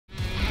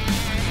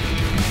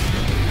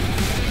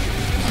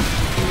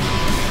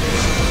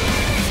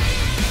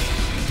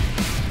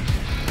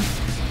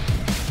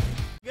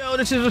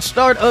this is the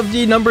start of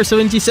the number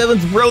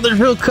 77th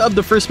Brotherhood Cup.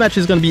 The first match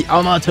is going to be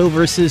Amato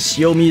versus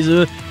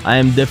Shiomizu. I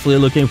am definitely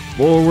looking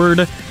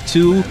forward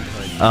to,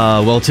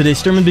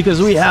 today's tournament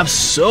because we have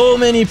so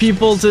many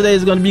people. Today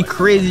is going to be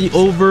crazy.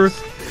 Over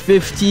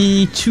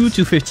 52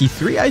 to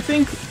 53, I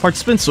think,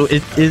 participants. So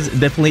it is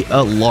definitely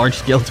a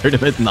large-scale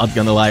tournament, not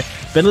gonna lie.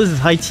 Bedless is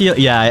high tier.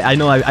 Yeah, I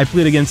know. I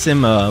played against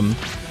him.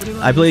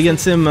 I played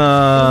against him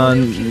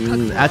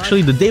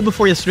actually the day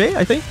before yesterday,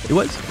 I think it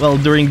was. Well,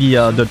 during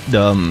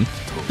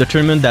the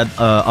tournament that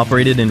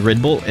operated in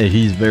Red Bull.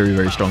 He's very,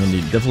 very strong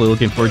indeed. Definitely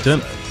looking forward to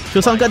him.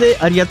 今日参加で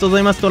ありがとうござ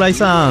います。トライ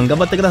さん頑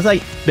張ってくださ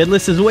い。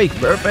Bedless is awake.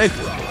 Perfect.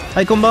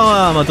 はい、こんばん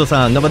は、マト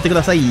さん頑張ってく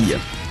ださい。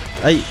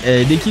はい、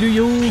できる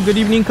よ。Good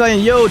evening,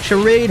 Kai. Yo,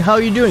 Charade, how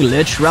are you doing?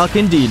 Let's rock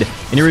indeed.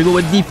 And here we go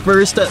with the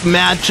first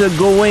match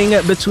going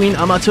between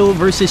Amato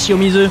versus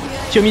Shiomizu.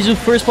 Shiomizu,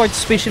 first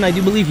participation, I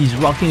do believe he's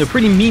rocking a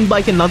pretty mean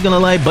Baiken, not gonna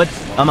lie, but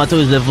Amato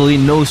is definitely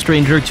no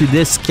stranger to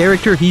this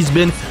character. He's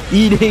been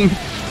eating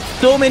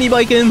so many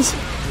Baikens.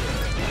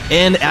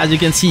 And as you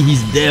can see,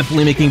 he's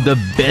definitely making the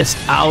best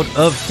out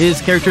of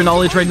his character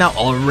knowledge right now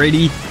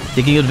already.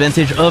 Taking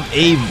advantage of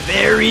a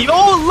very...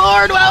 Oh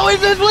lord, wow, is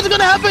this what's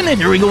gonna happen? And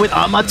here we go with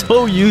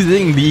Amato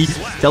using the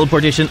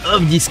teleportation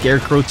of the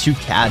Scarecrow to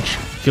catch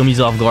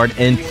Shiomizu off guard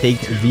and take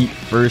the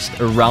first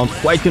round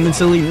quite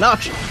convincingly.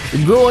 Notch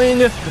going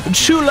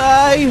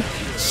Chulai.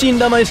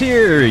 Shindama is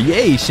here.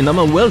 Yay,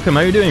 Shindama, welcome.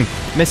 How are you doing?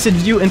 Message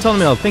you and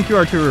Tonmail. Thank you,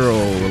 Arturo.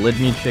 Let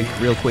me check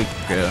real quick.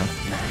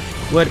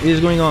 What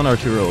is going on,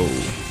 Arturo?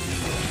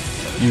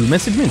 You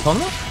messaged me in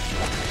Tonmail?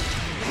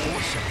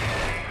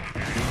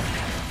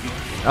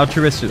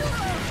 Arturesu.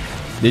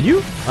 Did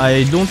you?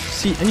 I don't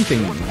see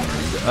anything.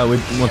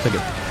 Wait, one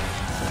second.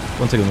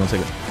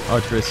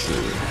 Arturesu.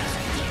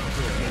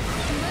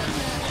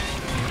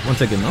 One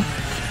second, no?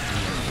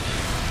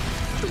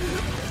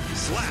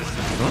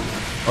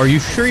 Huh? Are you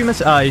sure you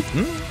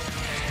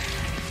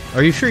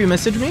Are you sure you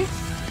messaged me?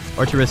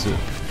 Arturesu.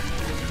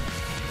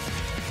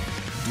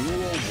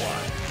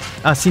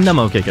 Ah,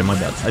 Sindama, okay, my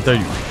bad. I thought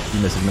you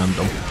messaged me, I'm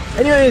dumb.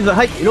 Anyways,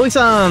 はい、ロイ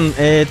さん、す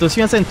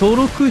みません、登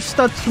録し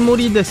たつも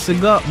りです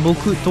が、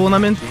僕、トーナ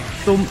メン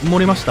ト漏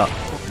れました。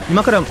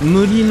今から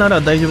無理なら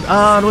大丈夫。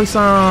あー、ロイ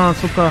さん、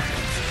そっか。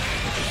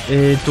ち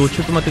ょっ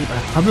と待って、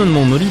多分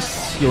もう無理っ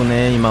すよ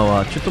ね、今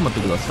は。ちょっと待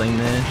ってくださいね。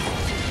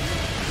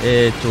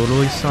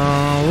ロイさ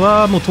ん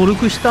はもう登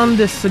録したん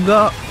です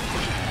が、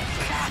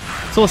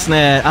そうです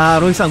ね、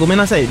ロイさん、ごめん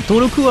なさい。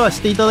登録は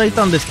していただい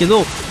たんですけ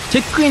ど、チ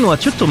ェックインは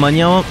ちょっと間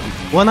に合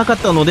わなかっ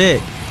たので、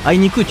あい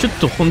にくちょっ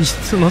と本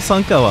日の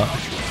参加は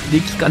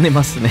できかね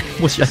ますね。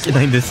申し訳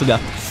ないんですが。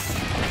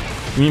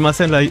すみま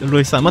せん、ロ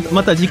イさん。ま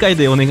た次回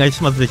でお願い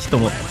します、ぜひと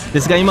も。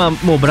ですが、今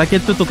もうブラケッ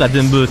トとか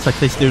全部作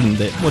成してるん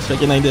で、申し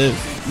訳ないんで、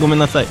ごめん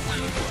なさい。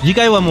次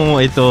回はも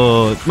う、ぜ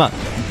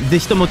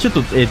ひともちょっ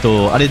と、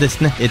あれです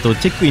ね、チェ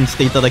ックインし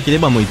ていただけれ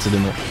ばもういつで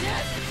も。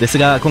です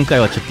が、今回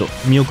はちょっと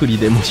見送り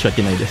で申し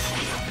訳ないです。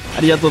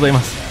ありがとうござい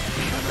ます。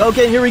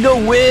Okay, here we go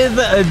with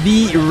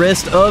the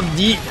rest of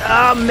the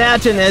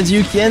match, and as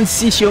you can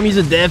see,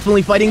 Shiomizu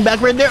definitely fighting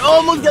back right there.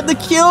 Almost got the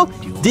kill.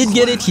 Did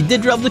get it. He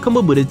did drop the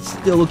combo, but it's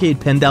still okay. It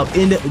penned out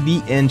in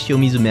the end.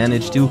 Shiomizu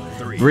managed to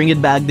bring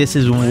it back. This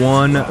is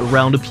one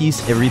round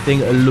apiece.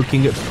 Everything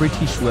looking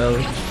pretty swell.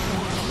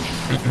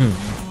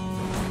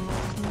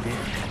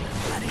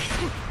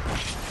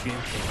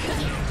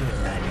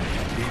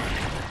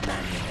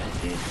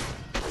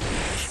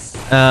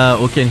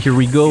 Okay, and here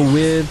we go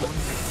with...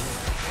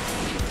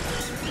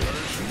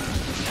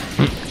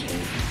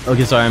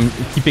 Okay, sorry, I'm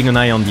keeping an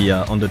eye on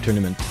the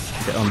tournament.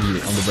 Okay,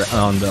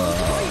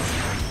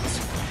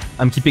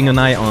 I'm keeping an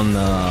eye on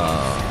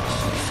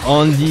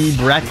the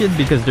bracket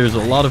because there's a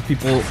lot of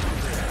people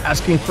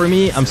asking for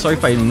me. I'm sorry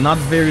if I'm not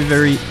very,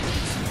 very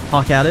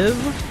talkative.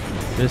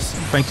 Just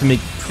trying to make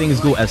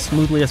things go as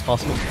smoothly as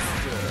possible.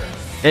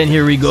 And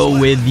here we go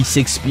with the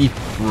 6P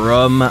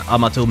from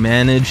Amato.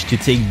 Managed to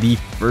take the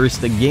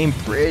first game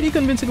pretty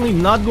convincingly,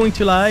 not going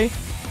to lie.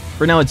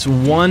 For now, it's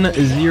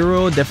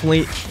 1-0.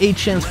 Definitely a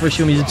chance for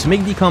Shiomizu to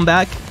make the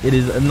comeback. It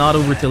is not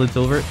over till it's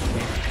over.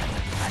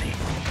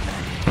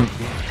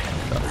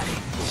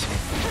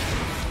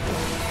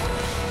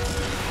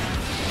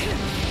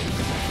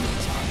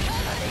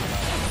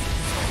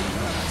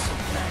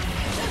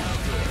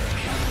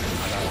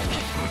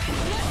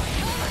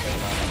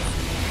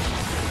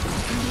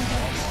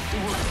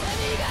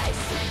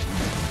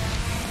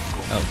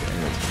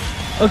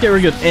 Okay,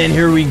 we're good. And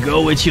here we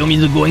go with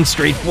Shiomizu going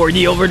straight for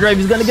the overdrive.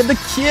 He's gonna get the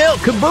kill.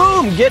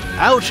 Kaboom! Get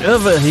out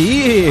of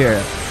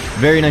here.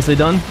 Very nicely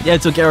done. Yeah,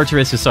 it's okay,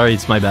 Arturus. Sorry,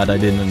 it's my bad. I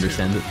didn't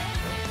understand it.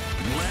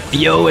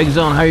 Yo,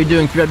 Exxon, how are you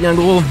doing?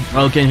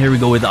 Okay, and here we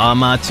go with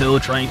Amato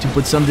trying to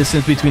put some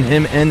distance between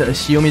him and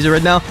Shiomizu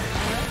right now.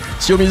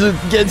 Shiomizu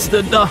gets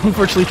the...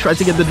 unfortunately, tried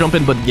to get the jump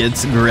in, but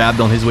gets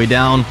grabbed on his way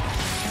down.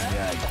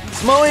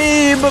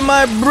 Moib,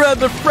 my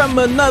brother from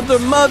another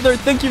mother,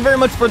 thank you very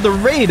much for the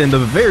raid, and the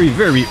very,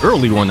 very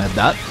early one at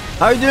that.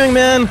 How are you doing,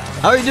 man?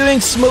 How are you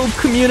doing, Smoke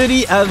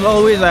community? As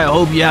always, I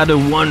hope you had a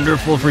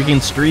wonderful freaking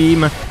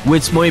stream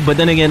with Smoip, but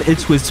then again,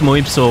 it's with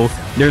Smoip, so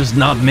there's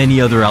not many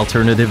other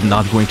alternative,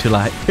 not going to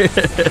lie.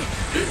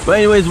 But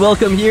anyways,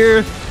 welcome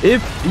here.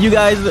 If you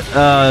guys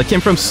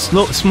came from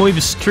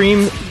Smoip's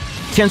stream,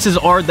 chances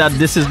are that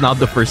this is not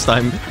the first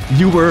time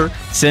you were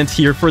sent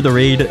here for the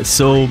raid.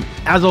 So,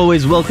 as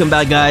always, welcome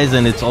back, guys,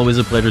 and it's always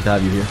a pleasure to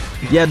have you here.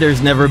 Yeah,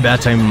 there's never a bad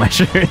time in my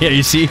show. Yeah,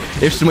 you see,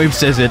 if Smoip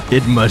says it,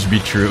 it must be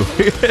true.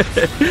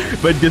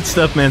 But good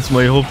stuff, man,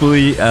 Smoip.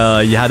 Hopefully,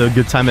 you had a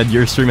good time at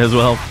your stream as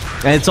well.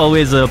 And it's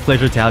always a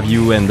pleasure to have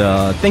you, and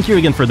thank you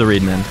again for the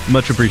raid, man.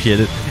 Much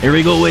appreciated. Here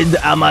we go with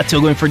Amato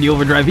going for the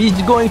overdrive.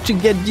 He's going to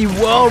get the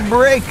wall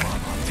break.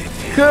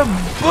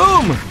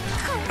 Kaboom!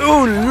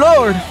 Oh,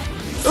 Lord!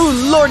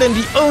 Oh Lord, and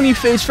the Oni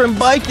face from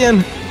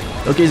Baiken.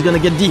 Okay, he's gonna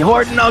get the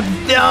hard knocked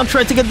down.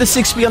 Tried to get the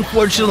 6P.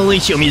 Unfortunately,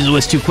 Shiomizu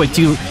was too quick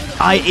to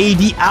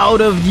IAD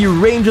out of the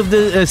range of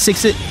the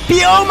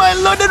 6P. Oh my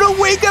lord, the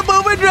wake up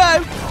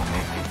overdrive!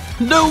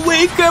 The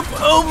wake up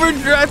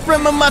overdrive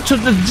from Amato.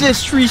 The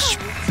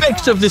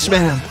disrespect of this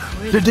man.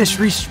 The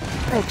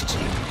disrespect.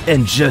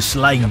 And just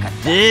like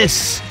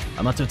this,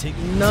 Amato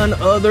taking none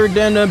other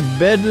than a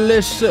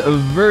Bedless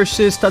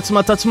versus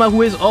Tatuma. Tatuma,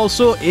 who is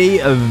also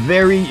a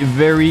very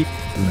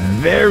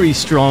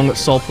strong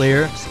Salt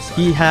player.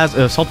 He has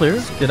a Salt player.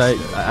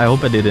 I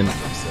hope I didn't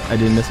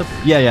mess up.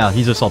 Yeah,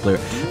 he's a Salt player.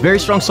 Very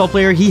strong Salt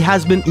player. He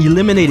has been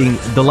eliminating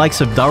the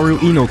likes of Daru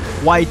Ino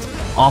quite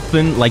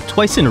often, like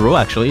twice in a row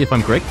actually, if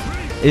I'm correct,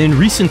 in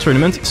recent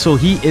tournaments. So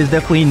he is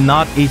definitely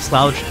not a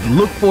slouch.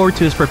 Look forward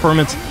to his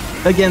performance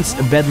against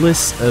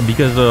Bedless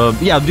because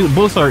yeah, dude,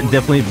 both are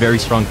definitely very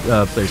strong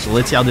players. So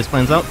let's see how this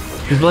plans out.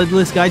 This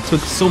Bedless guy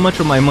took so much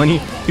of my money.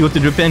 He went to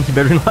Japan. He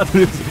better not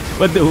lose.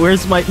 But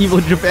where's my Evo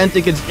Japan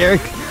tickets,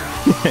 Eric?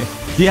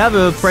 Do you have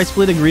a price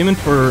split agreement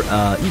for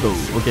Evo?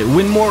 Ok,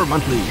 win more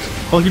monthly.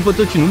 Tranquille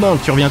photo, tu nous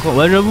manques, tu reviens quand?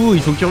 Ouais, j'avoue,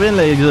 il faut que tu reviennes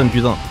là, Exxon,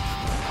 putain.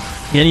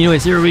 And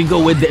anyways, here we go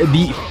with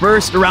the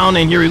first round,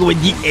 and here we go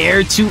with the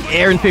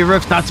air-to-air in favor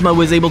of Tatuma.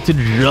 Was able to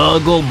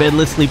juggle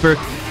BedlessSleeper.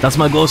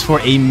 Tatuma goes for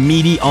a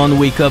meaty on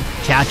wake up,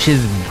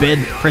 catches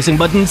bed pressing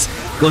buttons,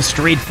 goes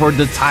straight for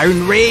the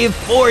Tyrant Rave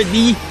for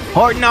the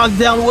hard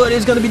knockdown. What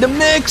is going to be the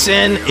mix?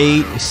 And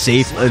a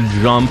safe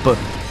jump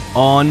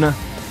on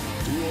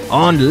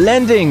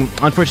landing.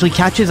 Unfortunately,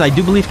 I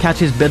do believe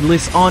catches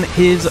Bedless on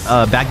his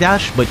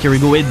backdash, but here we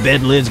go with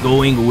Bedless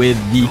going with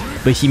the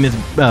behemoth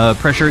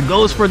pressure,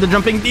 goes for the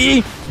jumping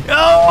D.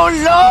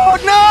 Oh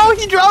no,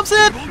 he drops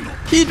it,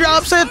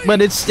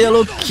 but it's still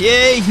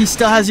okay. He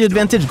still has the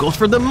advantage, goes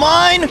for the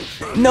mine.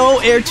 No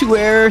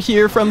air-to-air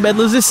here from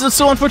Bedless. This is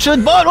so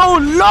unfortunate, but oh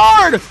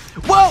lord,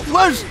 what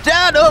was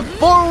that? A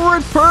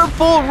forward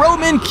purple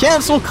Roman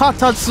cancel caught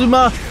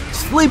Tatsuma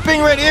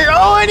sleeping right here.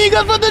 Oh, and he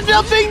goes for the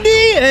jumping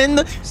D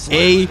and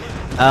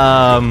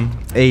how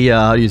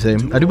do you say?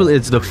 I do believe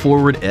it's the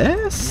forward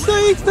S,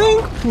 I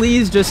think.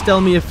 Please just tell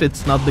me if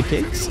it's not the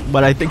case,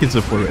 but I think it's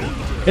the forward.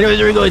 Anyways,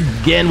 here we go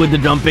again with the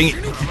jumping.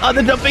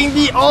 The jumping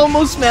D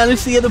almost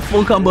managed to get the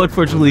full combo.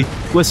 Unfortunately,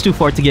 was too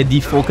far to get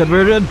the full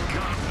converted.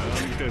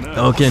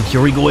 Okay,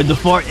 here we go with the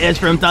far edge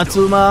from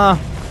Tatsuma.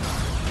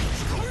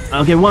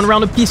 Okay, one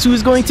round apiece.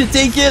 Who's going to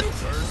take it?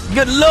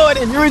 Good lord,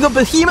 and here we go,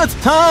 Behemoth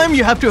time!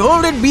 You have to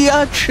hold it,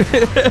 biatch!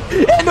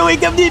 And the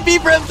wake up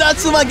DP from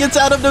Tatsuma gets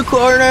out of the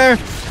corner.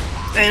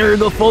 And here we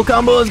go, full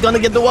combo is gonna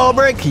get the wall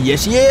break.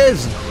 Yes, he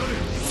is!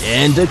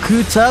 And the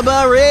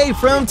Kutabare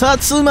from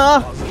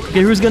Tatsuma.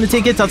 Okay, who's gonna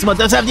take it? Tatsuma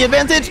does have the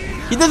advantage.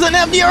 He doesn't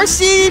have the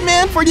RC,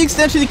 man! For the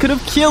extension, he could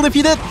have killed if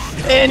he did.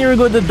 And here we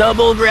go, the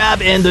double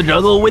grab and the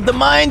juggle with the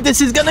mine.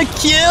 This is gonna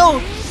kill!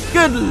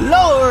 Good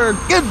lord!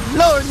 Good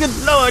lord! Good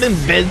lord! And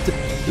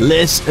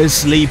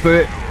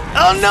BedlessSleeper.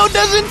 Oh no,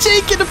 doesn't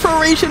take it. The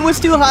proration was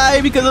too high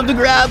because of the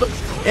grab.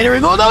 And here we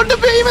go. No, the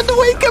behemoth, the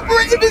wake up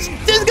rave is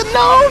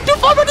no, too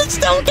far, but it's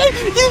still okay.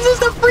 Uses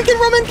the freaking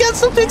Roman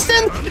cancel to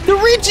extend the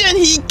reach, and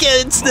he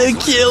gets the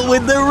kill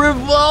with the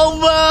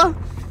revolver.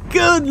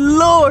 Good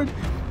lord.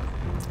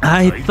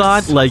 I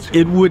thought like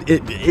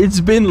it's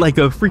been like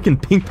a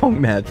freaking ping pong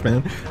match,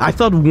 man. I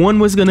thought one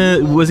was gonna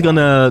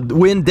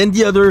win, then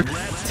the other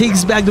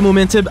takes back the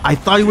momentum. I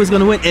thought he was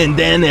gonna win, and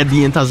then at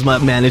the end Tatuma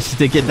managed to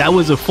take it. That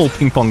was a full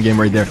ping pong game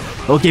right there.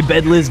 Okay,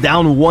 Bedless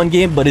down one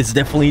game, but it's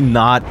definitely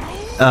not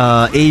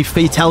a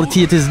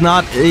fatality. It is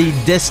not a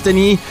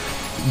destiny.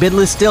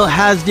 Bedless still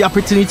has the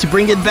opportunity to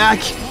bring it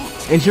back.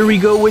 And here we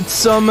go with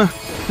some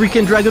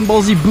freaking Dragon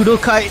Ball Z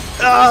Budokai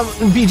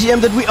BGM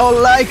that we all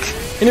like.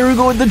 And here we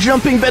go with the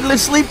jumping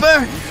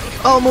BedlessSleeper.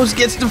 Almost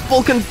gets the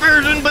full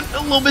conversion, but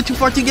a little bit too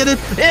far to get it.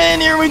 And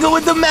here we go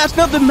with the match.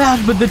 Not the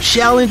match, but the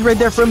challenge right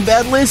there from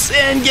Bedless.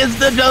 And gets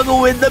the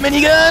juggle with the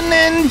minigun.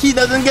 And he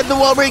doesn't get the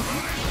wall break.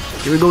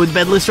 Here we go with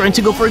Bedless trying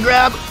to go for a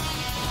grab.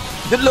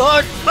 Good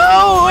lord.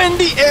 Oh, and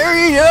the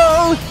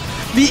aerial.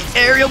 The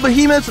aerial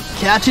behemoth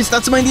catches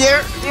Tatsuma in the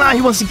air.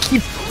 He wants to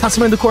keep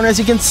Tatsuma in the corner, as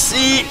you can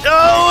see.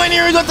 Oh, and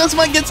here we go.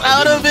 Tatsuma gets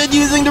out of it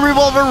using the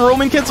revolver.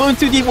 Roman cancel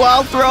into the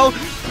wild throw.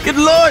 Good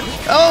lord.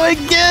 Oh,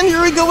 again.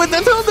 Here we go with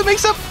that. Oh, the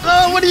mix-up.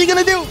 Oh, what are you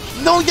gonna do?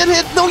 Don't get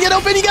hit. Don't get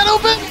open. He got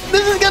open.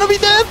 This is gonna be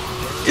death.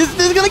 Is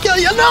this gonna kill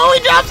you? No, he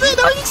drops it.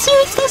 Are you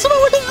serious? That's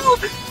what the hell?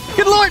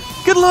 Good lord.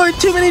 Good lord.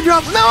 Too many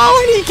drops. No,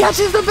 and he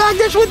catches the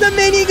backdash with the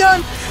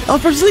minigun.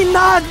 Unfortunately,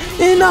 not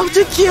enough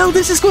to kill.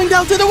 This is going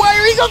down to the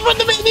wire. He goes for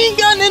the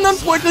minigun, and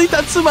unfortunately,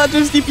 Tatsuma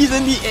just DPs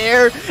in the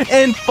air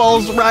and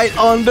falls right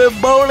on the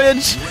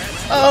bulge.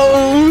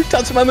 Oh,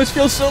 Tatsuma must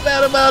feel so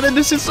bad about it.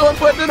 This is so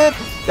unfortunate.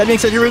 That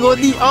makes it here we go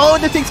with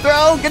the tick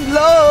throw. Good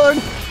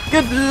lord.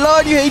 Good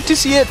lord, you hate to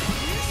see it.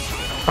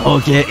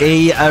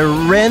 Okay, a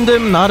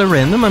random, not a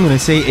random, I'm gonna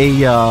say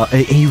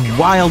a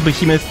wild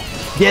behemoth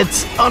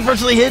gets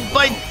unfortunately hit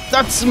by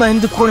Tatsuma,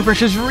 and the corner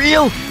pressure is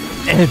real.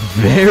 And a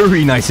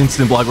very nice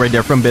instant block right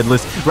there from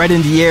Bedless, right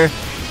in the air.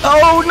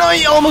 Oh no,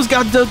 he almost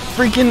got the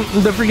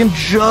freaking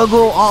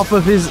juggle off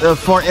of his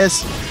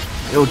 4S.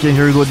 Okay,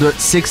 here we go, the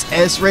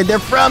 6S right there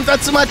from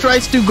Tatsuma.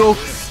 Tries to go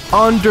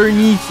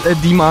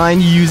underneath the mine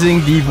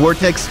using the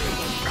vortex.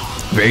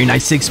 Very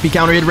nice 6P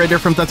counter hit right there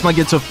from Tatsuma.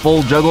 Gets a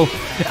full juggle.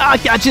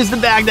 Catches the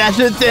backdash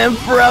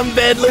attempt from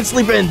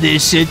BedlessSleeper, and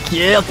this should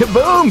kill.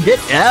 Kaboom! Get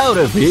out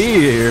of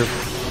here.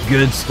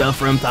 Good stuff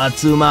from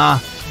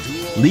Tatsuma.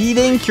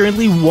 Leading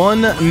currently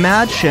 1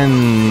 match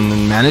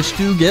and managed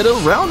to get a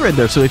round right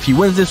there. So if he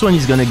wins this one,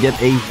 he's gonna get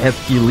a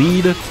hefty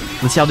lead.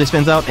 Let's see how this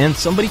pans out. And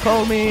somebody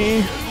call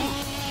me.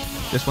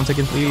 Just 1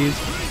 second, please.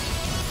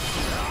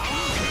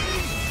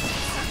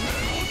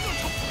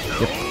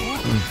 Yep.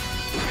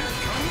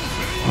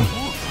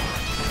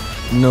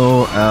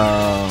 No,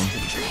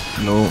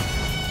 no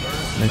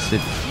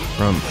message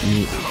from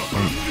me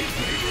on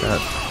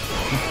chat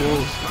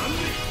equals.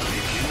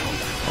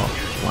 Oh,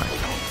 why?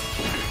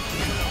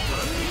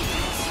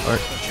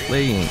 Start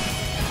playing.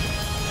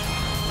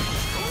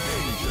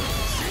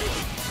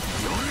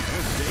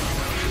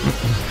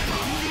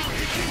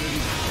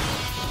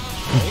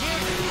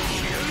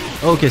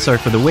 Okay, sorry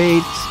for the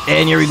wait.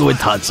 And here we go with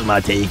Tatsuma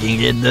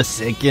taking it the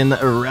second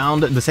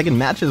round, the second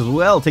match as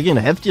well, taking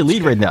a hefty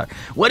lead right now.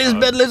 What is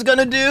Bedless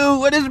gonna do?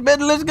 What is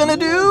Bedless gonna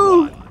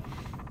do?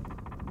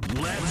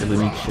 Okay, let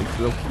me check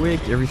real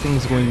quick.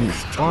 Everything's going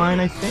fine,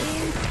 I think.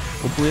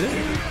 Hopefully it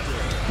is.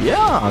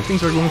 Yeah,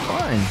 things are going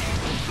fine.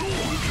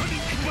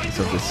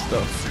 So this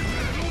stuff.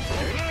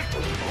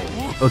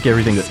 Okay,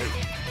 everything good.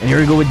 And here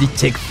we go with the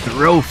tick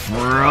throw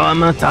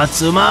from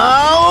Tatsuma.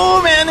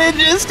 Oh,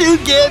 manages to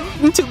get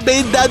to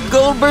bait that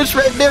gold burst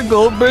right there.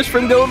 Gold burst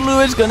from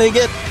Goldlewis. Gonna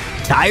get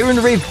Tyrant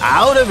Rave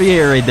out of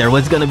here right there.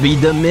 What's gonna be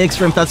the mix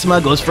from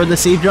Tatsuma? Goes for the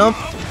safe jump.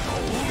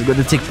 We're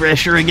gonna take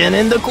pressure again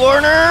in the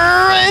corner.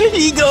 And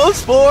he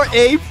goes for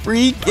a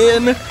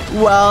freaking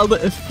wild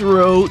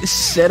throw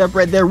setup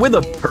right there with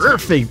a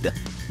perfect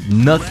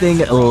nothing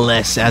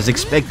less as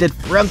expected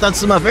from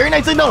Tatsuma. Very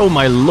nicely done. Oh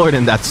my lord,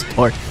 and that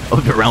start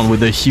of the round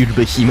with a huge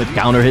behemoth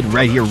counter hit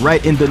right here,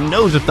 right in the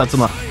nose of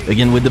Tatsuma.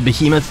 Again with the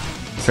behemoth,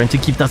 trying to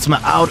keep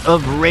Tatsuma out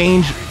of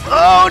range.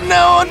 Oh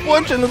no,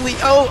 unfortunately.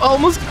 Oh,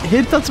 almost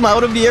hit Tatsuma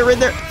out of the air right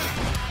there.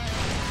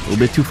 A little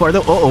bit too far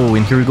though. Oh,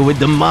 and here we go with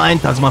the mine.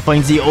 Tatsuma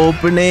finds the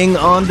opening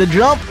on the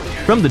jump,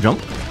 from the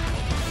jump.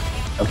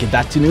 Okay,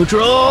 back to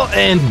neutral,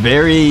 and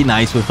very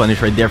nice with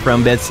punish right there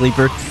from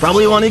BedlessSleeper.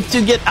 Probably wanted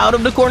to get out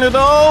of the corner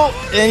though,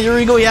 and here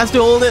we go, he has to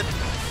hold it.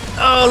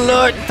 Oh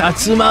lord,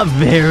 Tatsuma,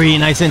 very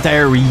nice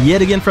entire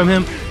yet again from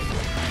him.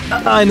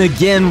 And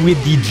again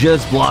with the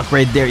just block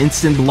right there,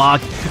 instant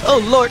block.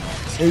 Oh lord,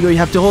 here we go, you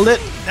have to hold it.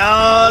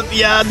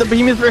 Yeah, the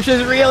behemoth pressure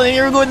is real, and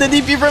here we go with the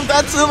DP from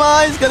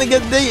Tatsuma. He's gonna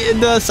get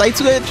the side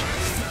switch,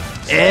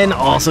 and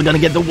also gonna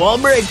get the wall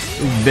break.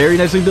 Very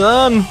nicely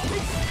done.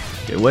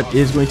 Okay, what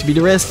is going to be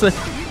the rest?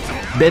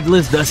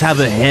 Bedless does have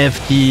a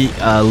hefty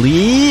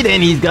lead,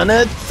 and he's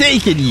gonna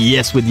take it,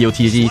 yes, with the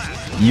OTG,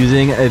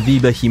 using the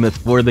behemoth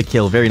for the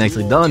kill. Very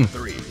nicely done.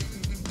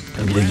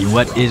 Okay,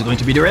 what is going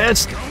to be the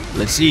rest?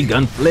 Let's see,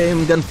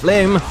 Gunflame,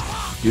 Gunflame.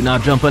 Do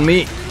not jump on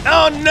me.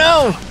 Oh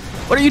no!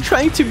 What are you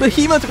trying to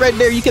behemoth right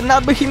there? You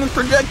cannot behemoth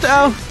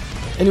projectile.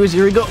 Anyways,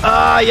 here we go.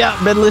 Yeah,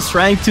 Bedless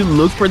trying to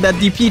look for that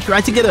DP,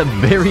 trying to get a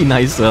very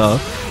nice, a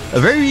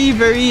very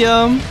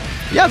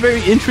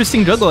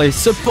interesting juggle, I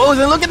suppose.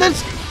 And look at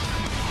this.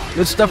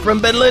 Good stuff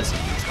from Bedless.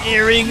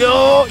 Here we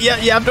go. Yeah,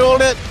 you have to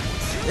hold it.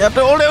 You have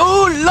to hold it.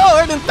 Oh,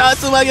 lord. And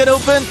Tatsuma get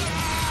open.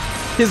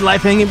 His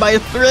life hanging by a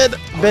thread.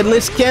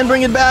 Bedless can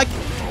bring it back.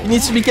 He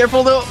needs to be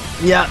careful, though.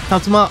 Yeah,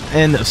 Tatsuma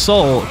and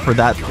Soul for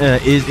that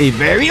is a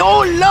very...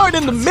 Oh, lord.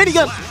 And the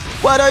minigun.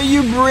 What are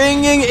you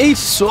bringing a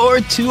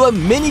sword to a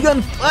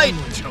minigun fight?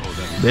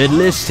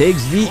 Bedless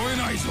takes the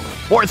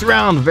 4th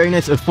round. Very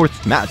nice.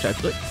 4th match,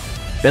 actually.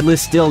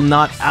 Bedless still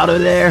not out of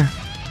there.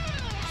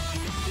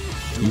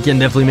 He can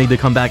definitely make the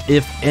comeback.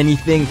 If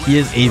anything, he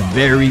is a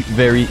very,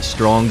 very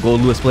strong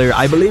Goldlewis player.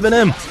 I believe in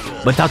him.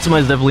 But Tatsuma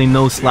is definitely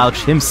no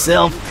slouch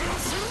himself.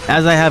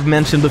 As I have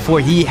mentioned before,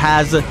 he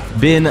has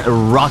been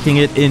rocking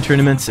it in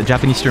tournaments,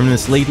 Japanese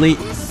tournaments lately.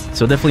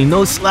 So definitely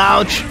no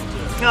slouch.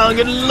 Oh,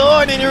 good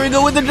lord. And here we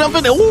go with the jump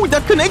in. Oh,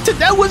 that connected.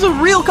 That was a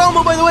real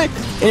combo, by the way.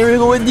 And here we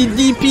go with the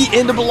DP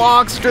in the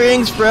block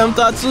strings from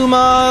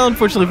Tatuma.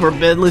 Unfortunately for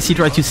Bedless, he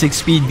tried to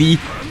 6-speed the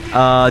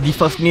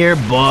Fafnir,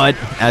 but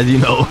as you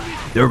know,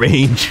 the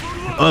range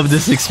of the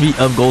 6-speed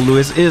of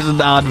Goldlewis is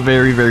not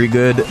very, very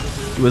good.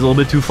 It was a little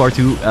bit too far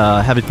to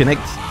have it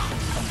connect.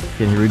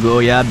 And here we go,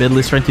 yeah,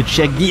 Bedless trying to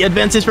check the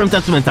advances from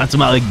Tatuma.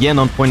 Tatuma again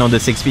on point on the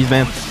 6-speed,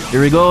 man. Here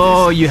we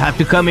go, you have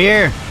to come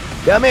here.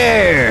 Come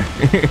here.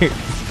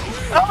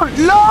 Oh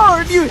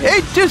lord, you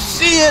hate to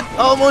see it.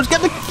 Almost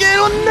got the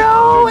kill,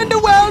 no, and the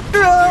wild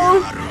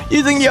throw.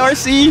 Using the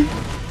RC.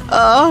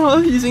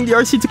 Using the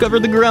RC to cover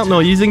the ground. No,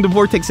 using the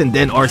vortex and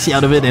then RC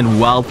out of it and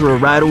wild throw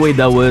right away.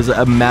 That was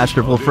a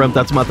masterful from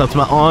Tatuma.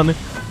 Tatuma on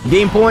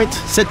game point,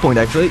 set point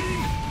actually.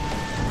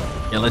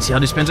 Yeah, let's see how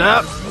this pans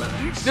out.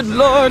 Good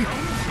lord.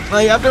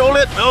 You have to hold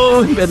it.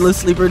 Oh,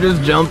 BedlessSleeper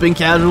just jumping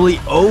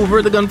casually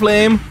over the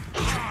gunflame.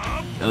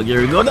 Oh,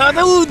 here we go.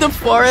 No, the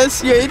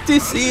forest. You hate to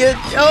see it.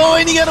 Oh,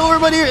 and he got over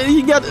by the...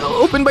 He got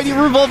opened by the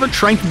revolver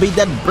trying to bait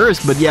that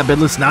burst. But yeah,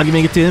 Bedless now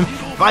giving it to him.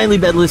 Finally,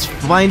 Bedless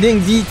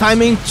finding the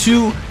timing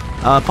to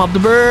pop the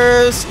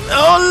burst.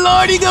 Oh,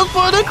 lord, he got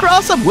for the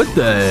cross-up. What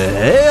the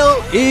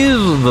hell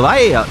is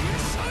that?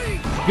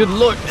 Good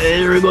lord.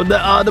 Here we go.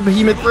 The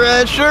behemoth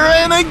pressure.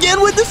 And again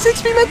with the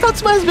 6-speed man.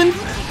 Tatuma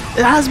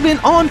has been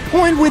on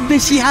point with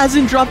this. He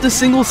hasn't dropped a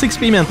single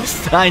 6-speed man.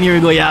 And here we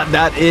go. Yeah,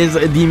 that is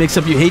the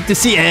mix-up you hate to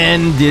see.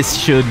 And this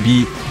should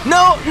be...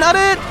 No, not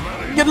it.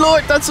 Good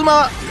lord.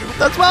 Tatuma.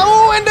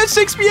 Oh, and the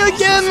 6-speed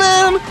again,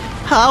 man.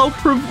 How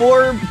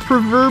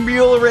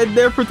proverbial right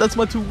there for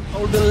Tatuma to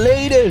hold the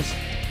latest.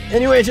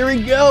 Anyways, here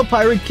we go.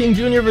 PirateKing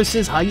Jr.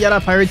 versus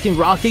Hagyarra. PirateKing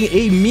rocking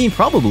a meme,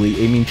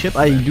 probably a meme chip.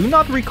 I do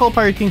not recall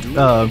PirateKing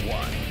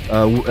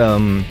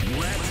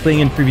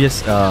playing in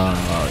previous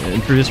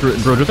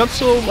Brojo Cups,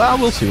 so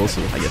we'll see,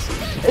 I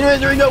guess. Anyways,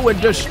 here we go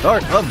with the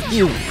start of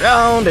the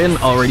round, and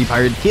already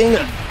PirateKing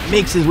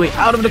makes his way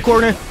out of the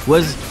corner.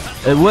 Was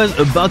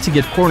about to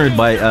get cornered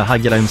by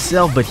Hagyarra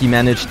himself, but he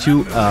managed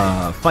to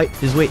fight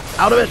his way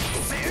out of it.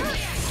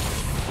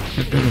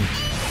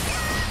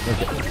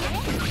 Okay.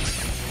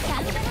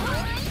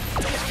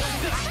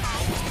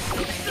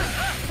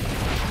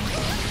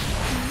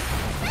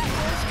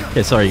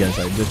 Okay, sorry guys,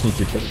 I just need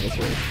to check this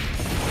way.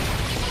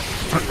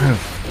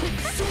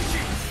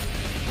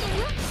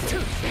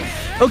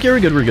 Okay,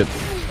 we're good.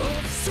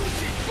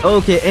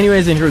 Okay,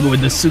 anyways, and here we go with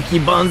the Suki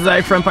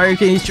Banzai from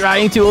PirateKing. He's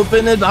trying to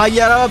open it.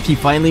 Hagyarra up. He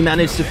finally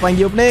managed to find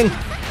the opening.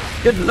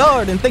 Good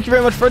lord, and thank you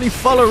very much for the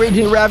follow,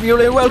 Raging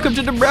Ravioli, and welcome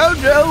to the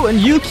Brojo. And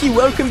Yuki,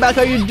 welcome back.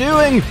 How you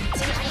doing?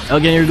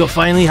 Okay, here we go.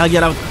 Finally,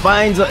 Hagyarra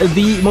finds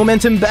the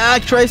momentum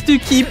back, tries to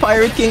keep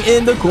PirateKing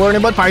in the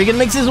corner, but PirateKing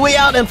makes his way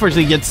out and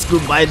unfortunately gets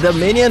scooped by the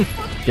minion.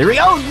 Here we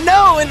go.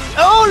 No, and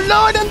oh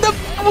lord, and the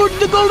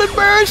golden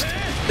burst.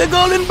 The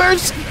golden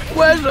burst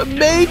was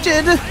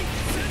baited.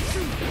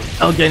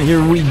 Okay, and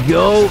here we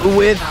go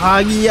with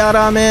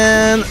Hagyarra,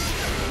 man.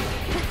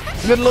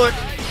 Good lord.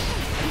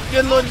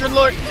 And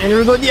here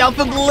we go, the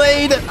Alpha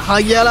Blade.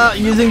 Hagyarra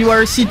using the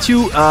RC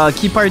to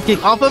keep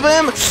PirateKing off of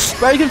him.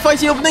 PirateKing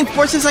finds the opening,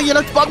 forces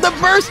Hagyarra to pop the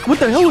burst. What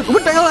the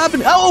hell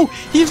happened? Oh,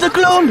 he's the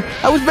clone.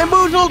 I was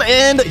bamboozled.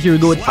 And here we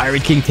go with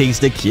PirateKing takes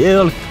the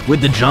kill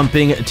with the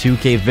jumping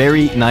 2K.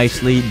 Very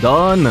nicely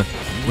done.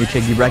 Let me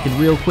check the bracket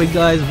real quick,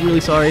 guys.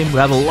 Really sorry. We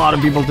have a lot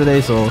of people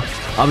today, so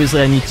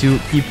obviously I need to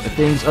keep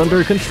things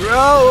under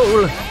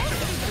control.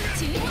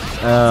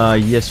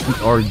 Yes, we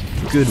are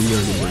good.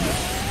 We're good.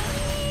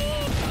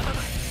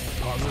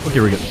 Okay,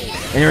 we're good.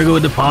 And here we go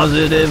with the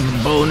positive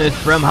bonus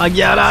from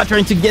Hagyarra,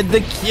 trying to get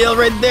the kill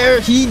right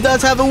there. He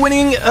does have a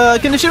winning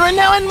condition right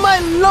now, and my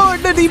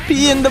lord, the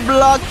DP in the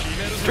block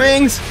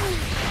strings.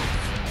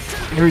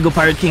 Here we go,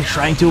 PirateKing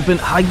trying to open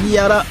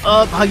Hagyarra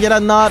up.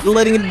 Hagyarra not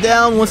letting it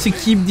down. Wants to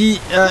keep the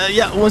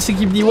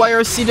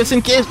YRC just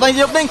in case. Finds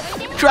the opening.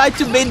 Tried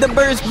to bait the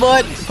burst,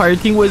 but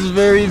PirateKing was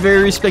very,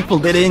 very respectful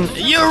bidding.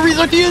 Your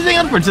resort to using,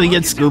 unfortunately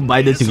gets scooped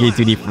by the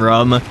 2K2D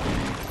from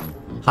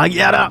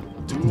Hagyarra.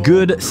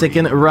 Good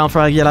second round for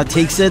Hagyarra,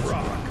 takes it.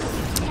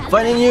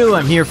 Finding you,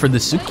 I'm here for the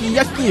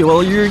Sukiyaki.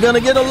 Well, you're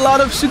gonna get a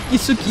lot of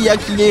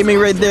Sukiyaki gaming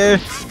right there.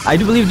 I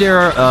do believe there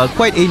are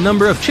quite a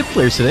number of Chipp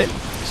players today,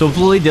 so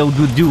hopefully they'll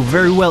do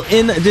very well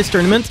in this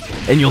tournament,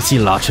 and you'll see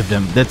lots of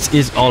them. That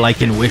is all I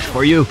can wish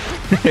for you.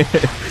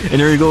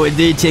 And here we go,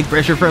 they take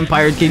pressure from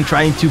PirateKing,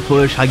 trying to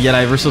push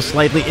Hagyarra ever so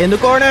slightly in the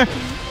corner.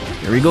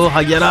 Here we go,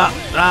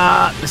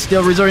 Hagyarra,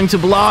 still resorting to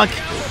block,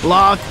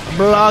 but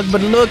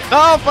look,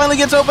 oh, finally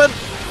gets open.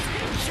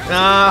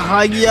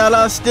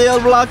 Hagyarra still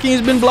blocking.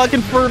 He's been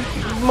blocking for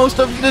most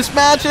of this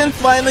match and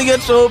finally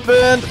gets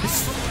opened.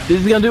 This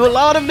is gonna do a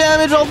lot of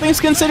damage, all things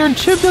considered.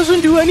 Chipp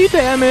doesn't do any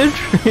damage.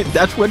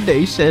 That's what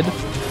they said.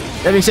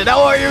 That being said,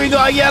 oh, here we go.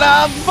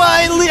 Hagyarra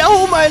finally,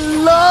 oh my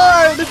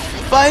lord,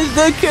 finds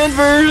the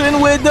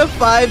conversion with the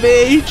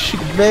 5H.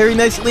 Very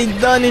nicely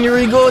done. And here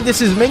we go.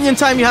 This is minion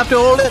time. You have to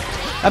hold it.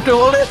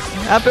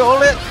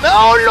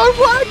 Oh lord,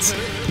 what?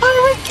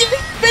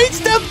 PirateKing baits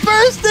the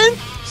burst and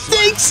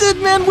takes it,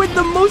 man, with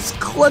the most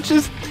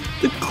clutches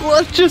The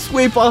clutchest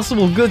way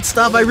possible. Good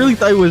stuff. I really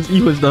thought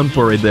he was done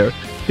for right there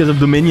because of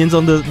the minions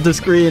on the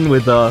screen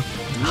with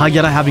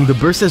Hagyarra having the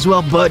burst as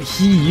well, but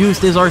he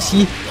used his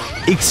RC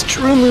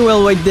extremely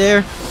well right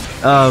there.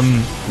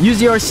 Used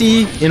the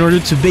RC in order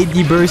to bait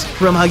the burst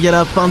from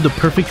Hagyarra, found the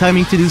perfect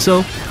timing to do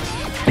so,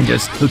 and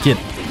just took it.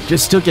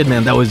 Just took it,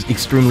 man. That was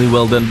extremely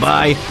well done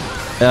by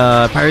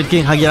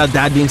PirateKing. Hagyarra,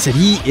 that being said,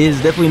 he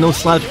is definitely no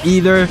slouch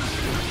either.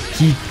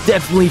 He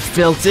definitely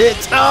felt it.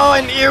 Oh,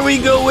 and here we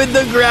go with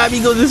the grab.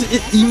 He goes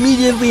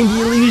immediately in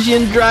the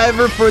Illusion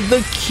Driver for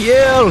the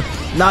kill.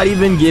 Not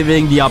even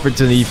giving the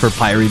opportunity for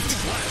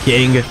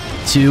PirateKing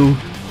to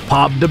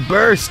pop the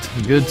burst.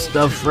 Good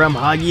stuff from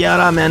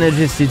Hagyarra.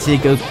 Manages to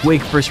take a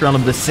quick first round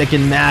of the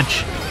second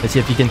match. Let's see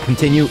if he can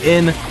continue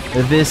in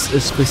this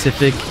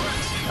specific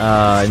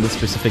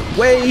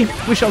way.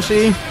 We shall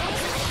see.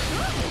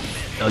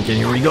 Okay,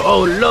 here we go.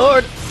 Oh,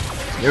 Lord.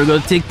 Here we go,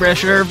 take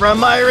pressure from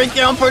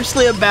PirateKing.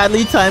 Unfortunately, a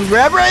badly timed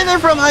grab right there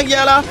from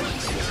Hagyarra.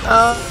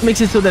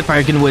 Makes it so that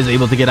PirateKing was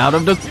able to get out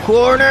of the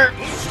corner.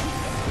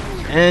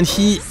 And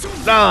he,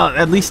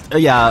 at least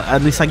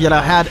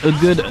Hagyarra had a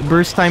good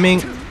burst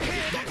timing.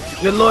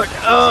 Good Lord.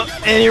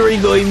 And here we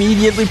go,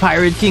 immediately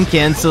PirateKing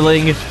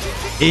canceling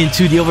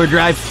into the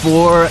overdrive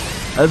for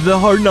the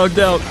hard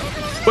knockdown.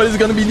 What is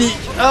gonna be the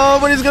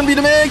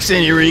mix?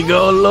 And here we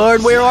go,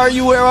 Lord, where are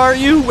you? Where are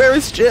you? Where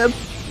is Chipp?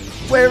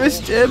 Where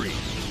is Chipp?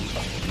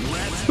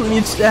 Who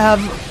needs to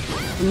have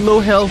low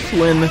health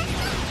when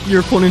your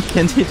opponent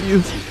can't hit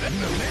you?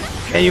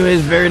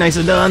 Anyways, very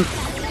nicely done.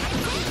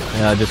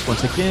 Just 1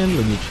 second,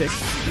 let me check.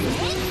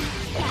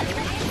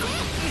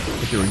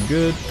 Okay, we're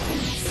good.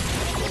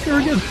 Okay,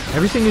 we're good.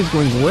 Everything is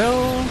going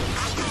well.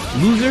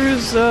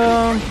 Losers,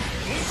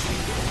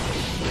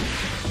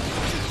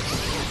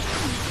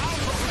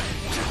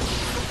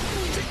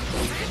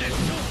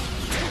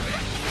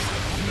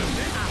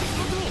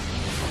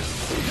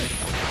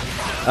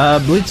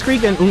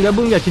 Blitzkrieg and Unga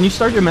Bunga, can you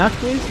start your match,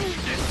 please?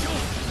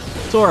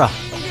 Sora.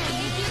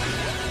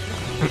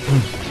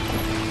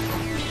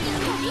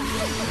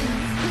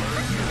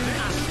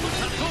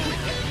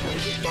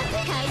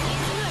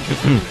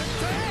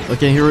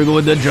 Okay, here we go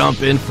with the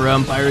jump in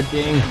from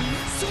PirateKing.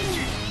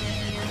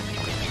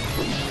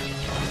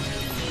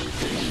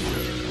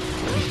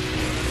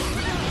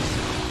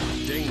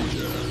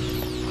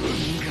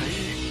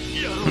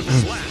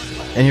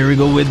 And here we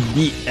go with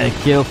the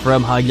kill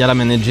from Hagyarra.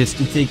 Manages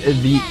to take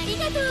the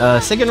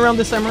second round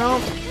this time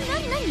around.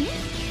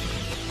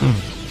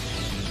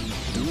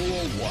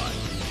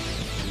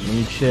 Let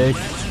me check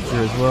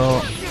here as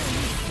well.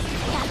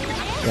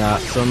 Yeah,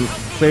 some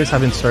players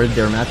haven't started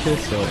their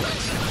matches, so...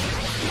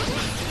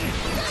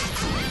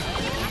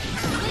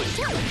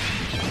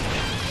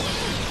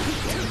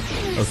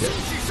 Okay.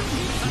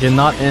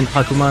 Genot and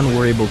Tatuma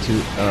were able to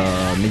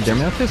make their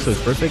matches, so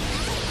it's perfect.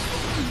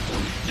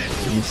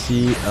 Let me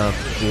see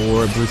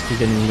for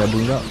Blitzkrieg and Unga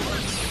Bunga.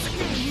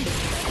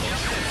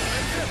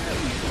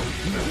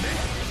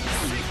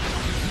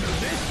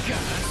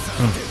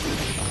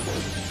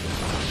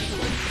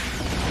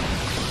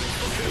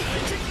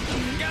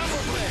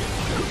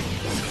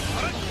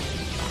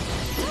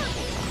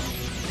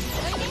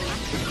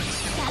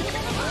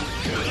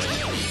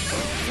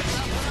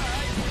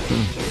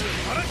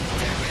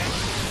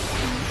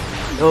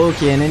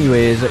 Okay, and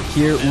anyways,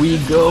 here we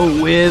go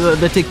with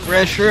the take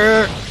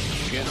pressure.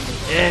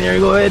 And here we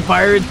go with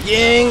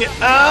PirateKing.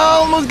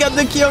 Almost got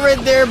the kill right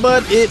there,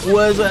 but it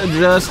was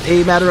just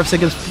a matter of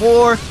seconds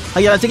for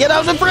Hagyarra to get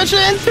out of the pressure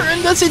and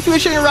turn the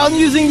situation around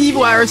using the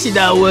YRC.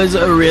 That was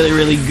really,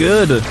 really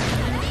good.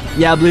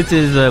 Yeah,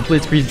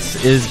 Blitzkrieg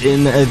is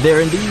in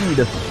there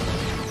indeed.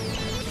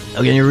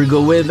 Okay, here we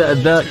go with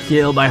the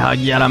kill by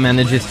Hagyarra.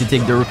 Manages to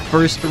take the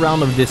first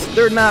round of this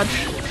third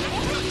match.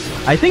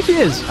 I think he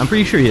is. I'm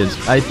pretty sure he is.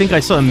 I think I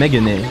saw a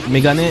Megane.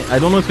 I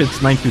don't know if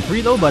it's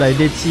 923 though, but I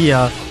did see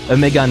a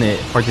Megane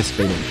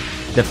participating.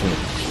 Definitely.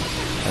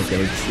 Okay,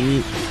 let's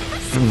see.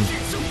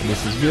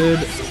 This is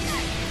good.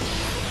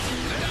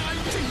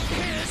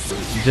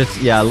 Just,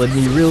 yeah, let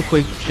me real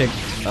quick check.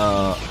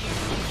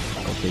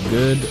 Okay,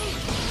 good.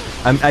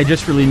 I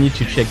just really need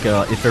to check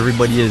if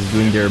everybody is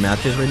doing their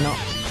matches right now.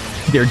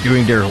 They're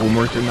doing their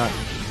homework or not.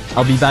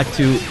 I'll be back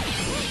to...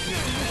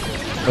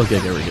 Okay,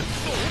 there we go.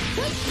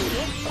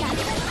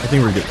 I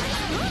think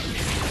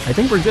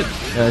we're good.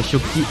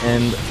 Shoki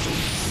and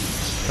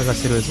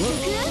Tagasero as well.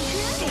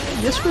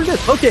 Yes, we're good.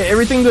 Okay,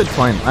 everything good.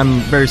 Fine. I'm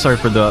very sorry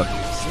for the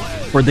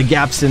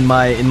gaps in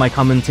my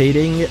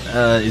commentating.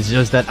 It's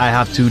just that I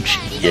have to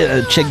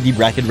check the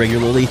bracket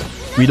regularly.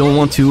 We don't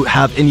want to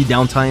have any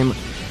downtime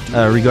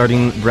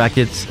regarding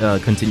brackets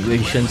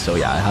continuation. So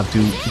yeah, I have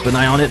to keep an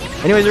eye on it.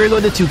 Anyways, here we go.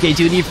 The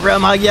 2K2D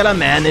from Hagyarra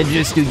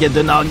manages to get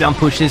the knockdown.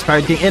 Pushes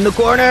PirateKing in the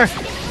corner.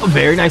 A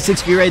very nice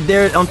 6P right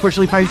there.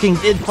 Unfortunately, PirateKing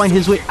did find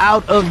his way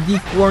out of the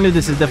corner.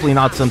 This is definitely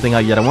not something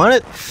Hagyarra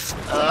wanted.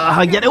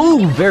 Hagyarra,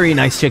 ooh, very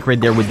nice check right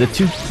there with the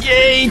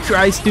 2K.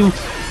 Tries to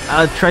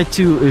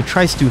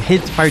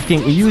hit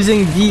PirateKing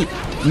using the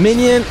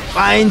minion.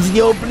 Finds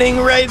the opening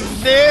right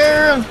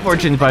there.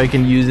 Unfortunately,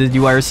 PirateKing uses the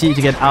YRC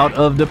to get out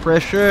of the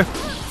pressure.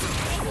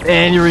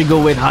 And here we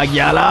go with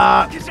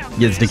Hagyarra.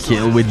 Gets the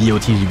kill with the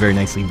OTG. Very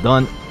nicely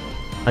done.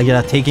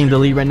 Hagyarra taking the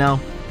lead right now.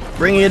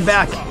 Bringing it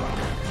back.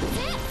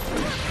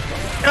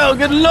 Oh,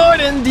 good lord.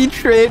 And the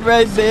trade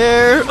right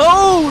there.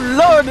 Oh,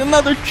 lord.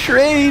 Another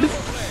trade.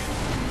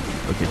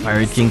 Okay,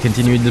 PirateKing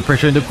continuing the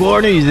pressure in the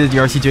corner. Uses the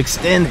RC to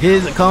extend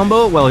his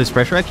combo. Well, his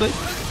pressure actually.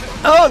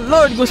 Oh,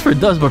 lord. Goes for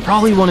dust, but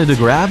probably wanted to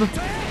grab.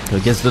 So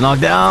gets the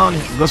knockdown.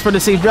 Goes for the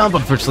safe jump.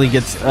 Unfortunately,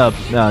 gets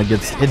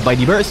hit by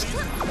the burst.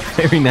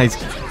 Very nice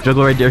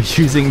juggle right there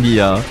using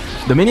the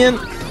minion.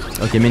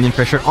 Okay, minion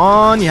pressure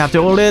on. You have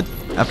to hold it.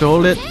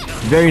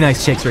 Very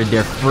nice checks right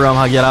there from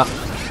Hagyarra.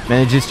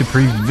 Manages to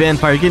prevent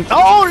PirateKing.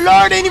 Oh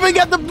lord, ain't even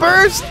got the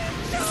burst.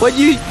 What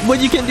you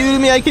can do to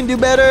me, I can do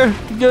better.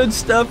 Good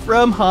stuff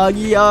from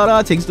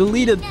Hagyarra. Takes the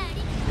lead. Here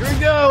we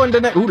go. And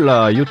the next.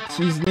 Ooh-la,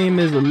 Yotti's name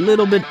is a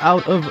little bit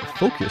out of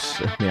focus,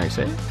 may I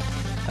say.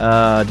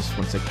 Just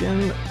 1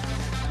 second.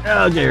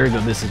 Okay, here we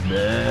go. This is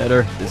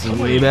better. This is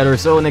way better.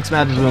 So next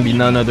match is going to be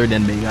none other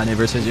than Megane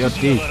versus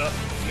Yotti.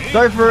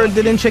 Sorry for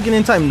didn't check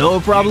in time. No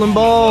problem,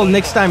 ball.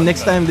 Next time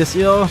this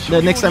year.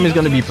 The next time is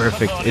going to be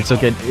perfect. It's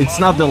okay. It's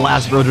not the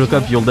last Brojo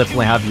Cup. You'll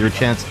definitely have your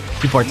chance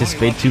to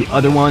participate to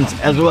other ones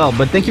as well.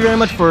 But thank you very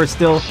much for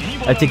still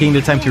taking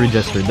the time to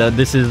register.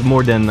 This is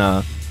more than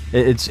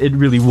it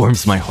really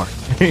warms my heart.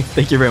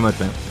 Thank you very much,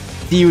 man.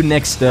 See you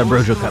next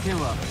Brojo Cup.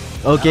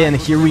 Okay, and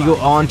here we go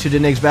on to the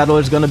next battle.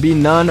 It's gonna be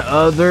none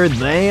other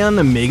than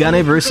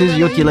Megane versus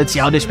Yotti. Let's see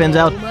how this pans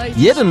out.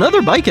 Yet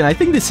another Baiken. I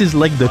think this is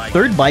like the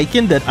third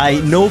Baiken that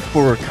I know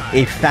for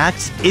a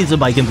fact is a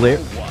Baiken player.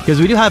 Because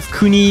we do have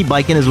Kuni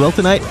Baiken as well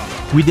tonight.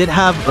 We did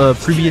have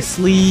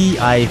previously,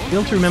 I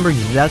fail to remember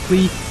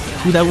exactly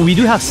who that. We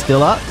do have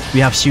Stella. We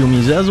have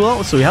Shiomizu as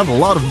well. So we have a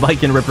lot of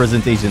Baiken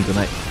representation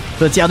tonight.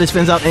 So let's see how this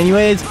pans out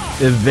anyways.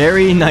 A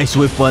very nice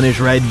whip punish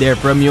right there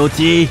from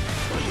Yotti.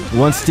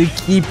 Wants to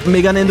keep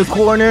Megane in the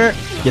corner.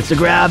 Gets the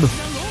grab.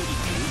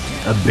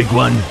 A big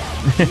one.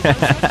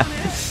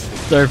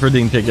 Sorry for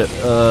the ticket.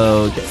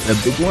 Okay, a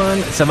big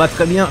one. Ça va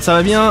très bien. Ça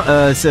va bien.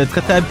 C'est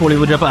très très pour les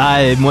votes japonais.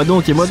 Ah, et moi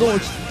donc,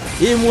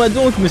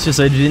 monsieur,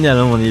 ça va être génial.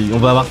 Hein. On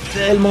va avoir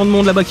tellement de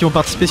monde là-bas qui vont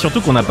participer.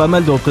 Surtout qu'on a pas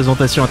mal de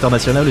représentations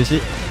internationales aussi.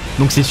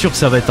 Donc c'est sûr que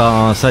ça va être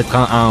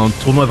un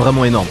tournoi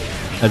vraiment énorme.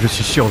 Là, j'en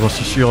suis sûr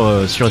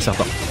et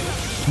certain.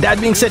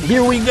 That being said,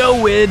 here we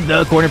go with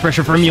the corner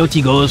pressure from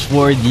Yotti. Goes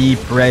for the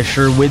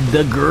pressure with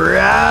the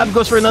grab.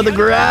 Goes for another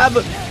grab.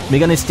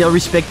 Megane is still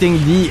respecting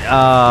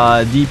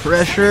the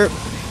pressure.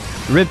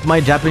 Ripped my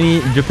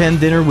Japan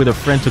dinner with a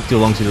friend. Took too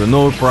long to do.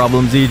 No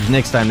problem, Zige.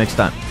 Next time.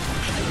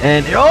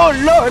 And oh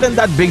lord, and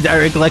that big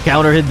direct like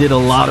counter hit did a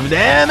lot of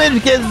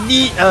damage. Gets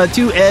the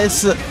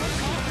 2S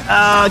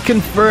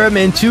confirm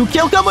and 2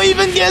 kill combo.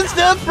 Even gets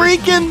the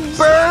freaking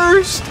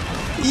burst.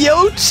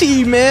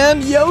 Yotti,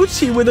 man.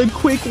 Yotti with a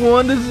quick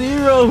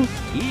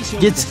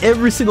 1-0. Gets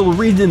every single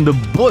read in the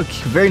book.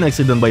 Very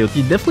nicely done by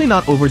Yotti. Definitely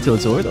not over till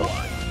it's over, though.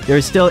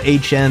 There's still a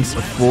chance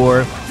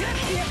for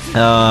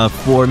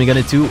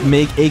Megane to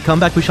make a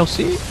comeback. We shall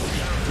see.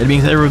 That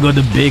means that we go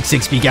the big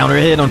 6P counter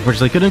hit.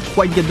 Unfortunately, couldn't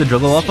quite get the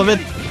juggle off of it.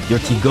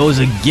 Yotti goes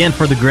again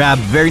for the grab.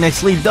 Very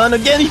nicely done.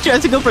 Again, he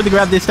tries to go for the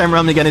grab this time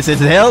around. Megane says,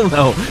 hell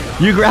no.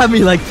 You grabbed me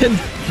like 10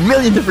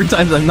 million different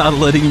times. I'm not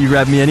letting you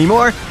grab me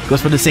anymore.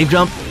 Goes for the safe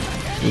jump.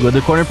 We go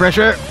to corner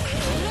pressure.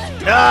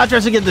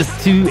 Tries to get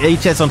this 2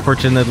 HS,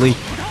 unfortunately.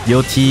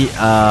 Yotti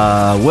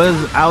was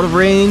out of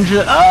range.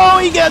 Oh,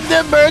 he got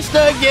the burst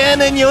again,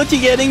 and Yotti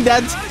getting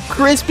that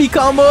crispy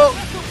combo.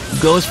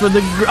 Goes for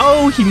the...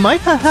 Oh, he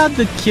might have had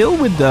the kill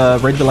with the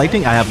the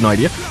lightning. I have no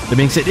idea. That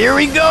being said, here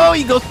we go.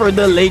 He goes for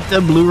the late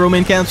blue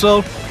Roman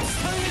cancel.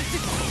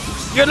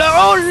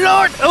 Oh,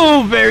 lord.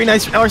 Oh, very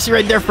nice RC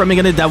right there from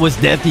Megane. That was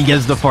death. He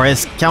gets the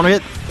 4S counter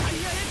hit.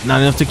 Not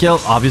enough to kill,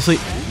 obviously.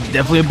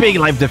 Definitely a big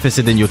life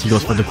deficit, and Yotti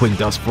goes for the quick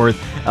dust for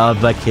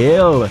the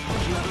kill.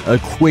 A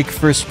quick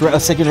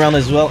second round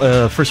as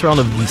well. First round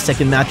of the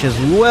second match as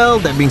well.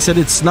 That being said,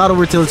 it's not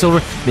over till it's over.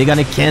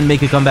 Megane can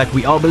make a comeback.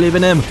 We all believe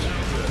in him.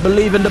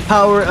 Believe in the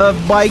power of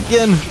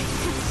Baiken.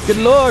 Good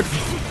lord.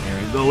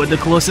 There we go with the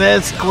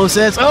closest.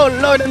 Oh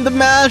lord, and the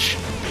mash.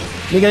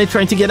 Megane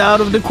trying to get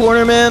out of the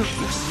corner, man.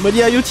 But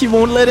yeah, Yotti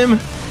won't let him.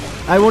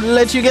 I won't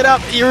let you get up.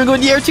 Here we go,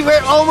 the air to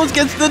air. Almost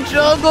gets the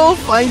juggle.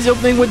 Finds the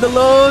opening with the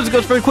lows.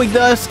 Goes for a quick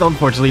dust.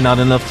 Unfortunately, not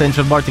enough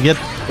tension bar to get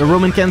the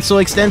Roman cancel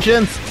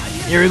extension.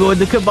 Here we go with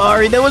the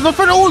Kabari. There was no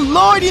for... Oh,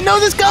 lord. He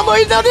knows his combo.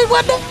 He knows it.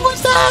 What the hell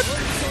was that?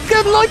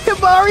 Good luck,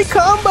 Kabari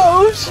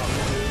combos.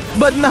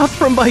 But not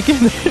from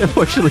Baiken,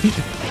 unfortunately.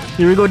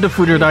 Here we go with the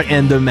Future Dark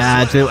and the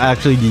match.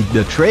 Actually,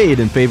 the trade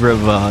in favor of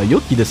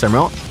Yotti this time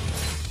around.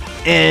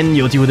 And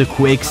Yotti with a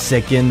quick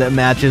second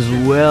match as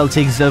well.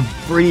 Takes a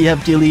pretty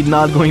hefty lead,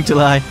 not going to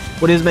lie.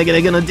 What is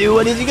Megane gonna do?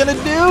 What is he gonna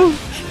do?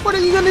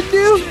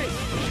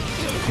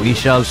 We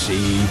shall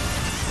see.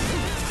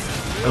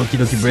 Okie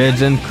dokie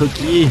breads and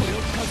cookie.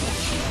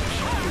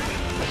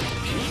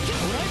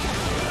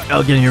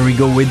 Okay, here we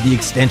go with the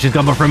extension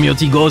combo from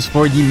Yotti. Goes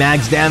for the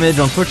max damage.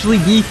 Unfortunately,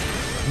 the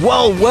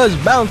wall was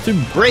bound to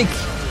break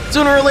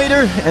sooner or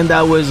later. And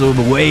that was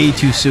way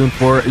too soon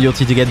for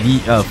Yotti to get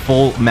the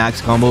full max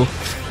combo.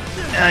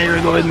 Here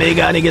we go with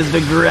Megane against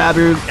the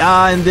grabber.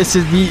 And this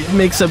is the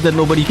mix-up that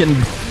nobody can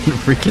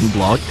freaking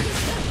block.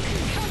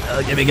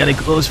 Okay, Megane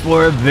close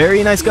for a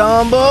very nice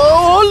combo.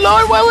 Oh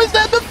lord, what was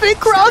that? The fake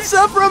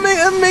cross-up from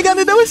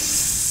Megane. That was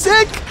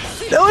sick.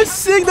 That was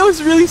sick. That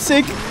was really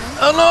sick.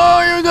 Oh no,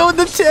 here we go with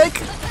the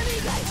tech.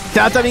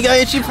 Tatami got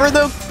itchy for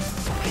the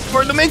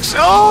mix.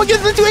 Oh,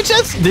 gets the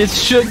 2HS. This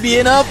should be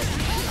enough.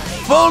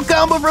 Full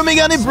combo from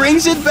Megane,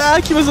 brings it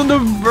back. He was on the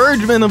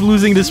verge, man, of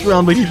losing this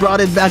round, but he brought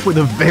it back with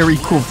a very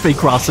cool fake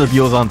cross-up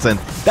Yozansen.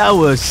 That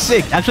was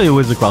sick. Actually, it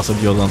was a cross-up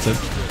Yozansen.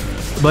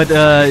 But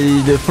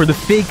for the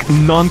fake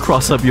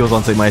non-cross-up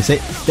Yozansen, might I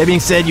say. That being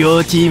said,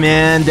 Yotti,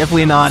 man,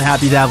 definitely not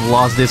happy to have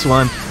lost this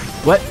one.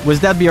 What? Was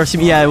that BRC?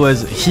 Yeah, it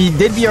was. He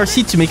did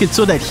BRC to make it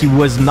so that he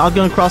was not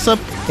going to cross-up,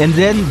 and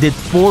then did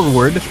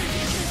forward.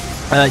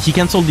 He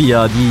cancelled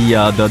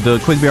the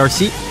quick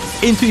BRC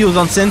into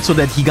Yozansen so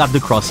that he got the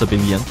cross-up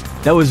in the end.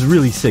 That was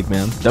really sick,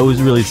 man. That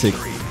was really sick.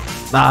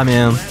 Ah,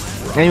 man.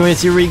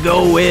 Anyways, here we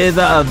go with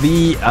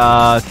the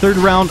third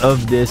round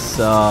of this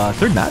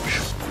third match.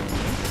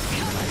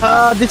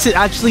 This is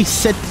actually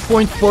set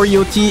point for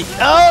Yotti.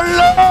 Oh,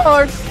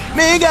 Lord!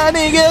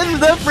 Megane gets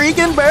the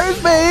freaking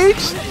burst bait!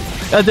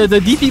 The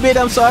DP bait,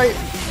 I'm sorry.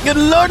 Good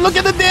Lord, look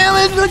at the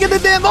damage! Look at the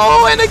damage!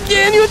 Oh, and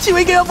again, Yotti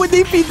waking up with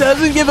DP,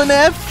 doesn't give an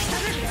F.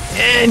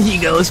 And he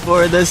goes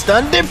for the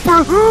stun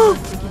dipper.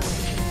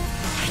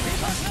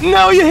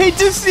 No, you hate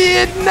to see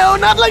it. No,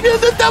 not like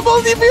the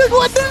double DP.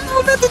 What the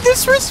hell? Not the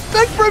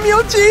disrespect from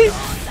Yotti.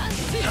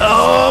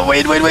 Oh,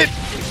 wait. Wait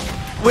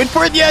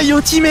for it. Yeah,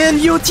 Yotti, man.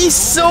 Yotti's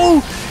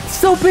so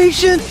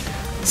patient.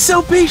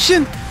 So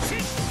patient.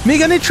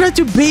 Megane tried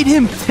to bait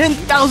him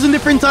 10,000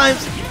 different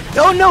times.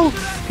 Oh, no.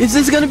 Is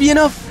this going to be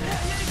enough?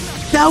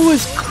 That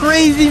was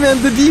crazy,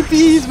 man. The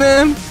DPs,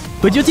 man.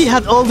 But Yotti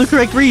had all the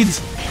correct reads.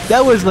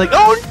 That was like,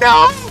 oh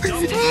no!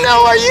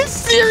 No, are you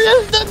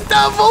serious? The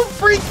double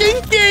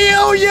freaking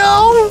KO,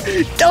 yo!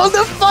 That was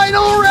the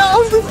final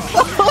round!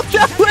 Oh,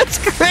 that was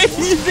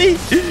crazy!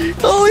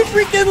 Holy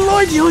freaking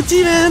Lord,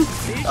 Yotti, man!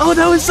 Oh,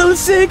 that was so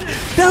sick!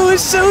 That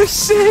was so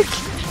sick!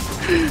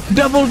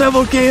 Double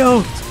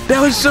KO! That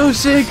was so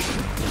sick!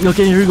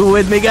 Okay, here we go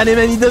with Megane,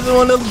 man. He doesn't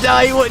want to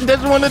die. He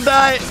doesn't want to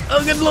die.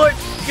 Oh, good Lord!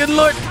 Good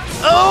Lord!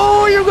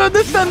 Oh, here we go.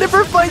 The Sun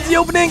Dipper finds the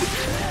opening.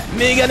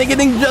 Megane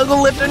getting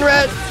juggled left and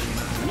right.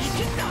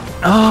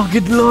 Oh,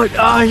 good Lord.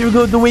 Oh, here we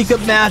go. The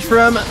wake-up mash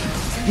from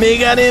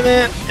Megane,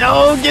 man.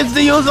 Oh, gets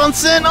the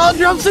Yozansen. Oh,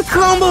 drops the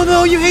combo,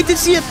 though. You hate to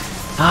see it.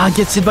 Ah,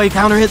 gets hit by a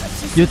counter hit.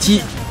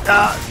 Yotti.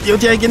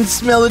 Yotti, I can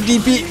smell the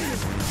DP.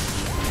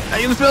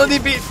 I can smell the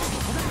DP.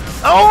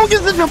 Oh,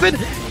 gets the jump in.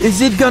 Is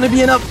it gonna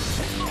be enough?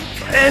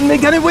 And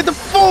Megane with the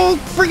full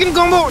freaking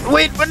combo.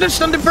 Wait, but the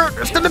stun dipper.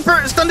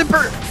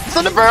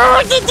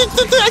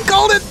 I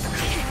called it.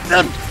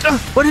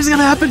 What is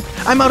gonna happen?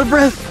 I'm out of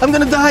breath. I'm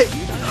gonna die.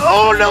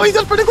 Oh no, he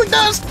got pretty quick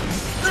dash! The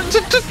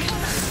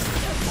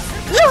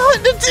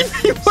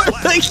DP for the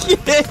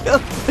kill!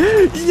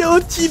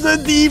 Yotti, the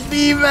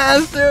DP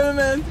master,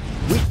 man!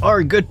 We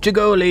are good to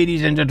go,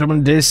 ladies and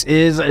gentlemen. This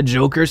is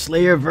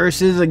JokerSlayer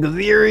versus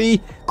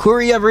Xiri.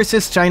 Korea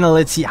versus China.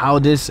 Let's see how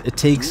this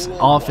takes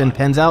off and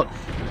pans out.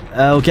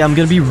 Okay, I'm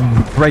gonna be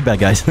right back,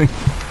 guys.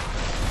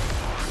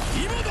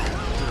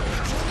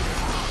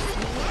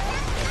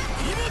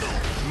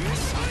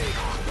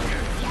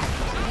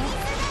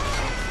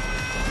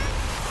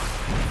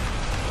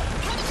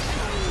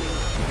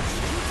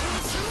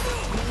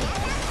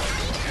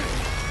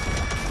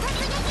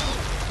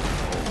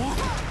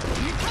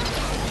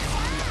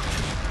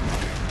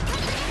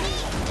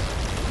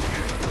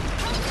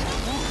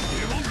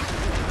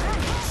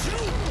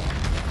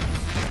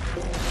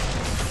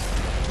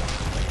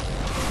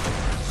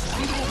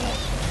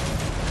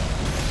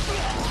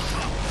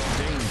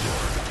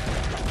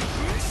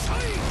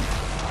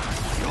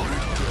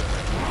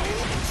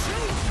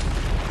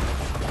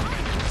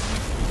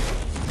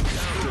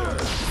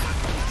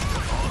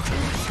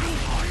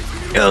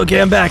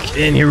 Okay, I'm back,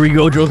 and here we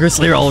go.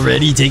 JokerSlayer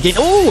already taking,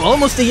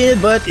 almost taking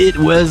it, but it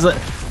was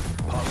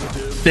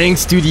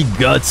thanks to the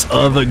guts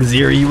of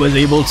Xiri. He was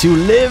able to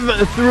live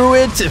through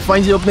it.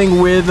 Finds the opening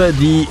with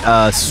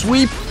the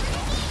sweep.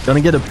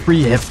 Gonna get a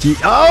pre-hefty.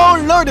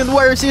 Oh lord, and the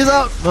wire sees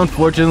out.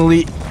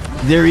 Unfortunately,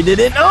 Xiri did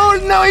it. Oh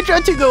no, he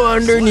tried to go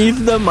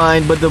underneath the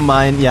mine, but the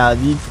mine, yeah,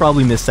 he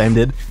probably mistimed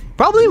it.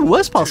 Probably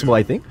was possible,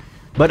 I think.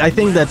 But I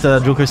think that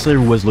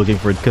JokerSlayer was looking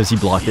for it because he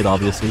blocked it,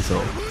 obviously,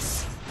 so.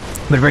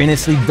 But very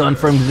nicely done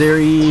from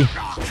Xiri.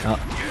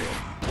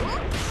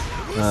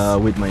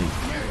 With my...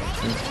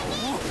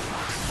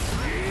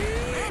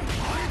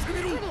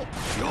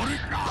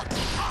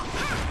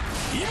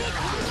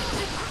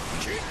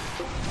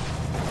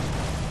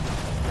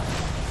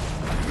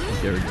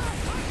 There we go.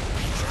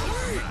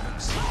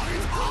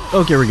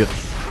 Okay, we're good.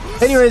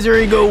 Anyways, here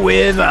we go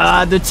with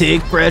the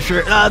take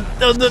pressure.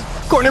 The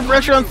corner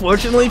pressure,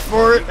 unfortunately,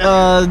 for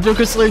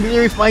JokerSlayer.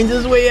 Xiri finds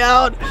his way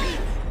out.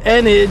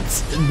 And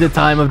it's the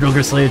time of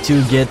JokerSlayer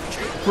to get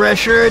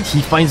pressured.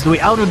 He finds the way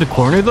out of the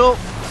corner, though.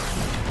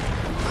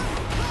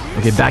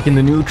 Okay, back in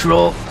the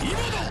neutral.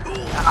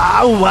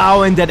 Oh,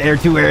 wow, and that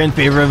air-to-air in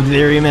favor of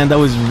Xiri, man. That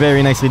was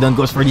very nicely done.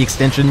 Goes for the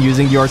extension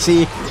using the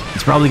RC.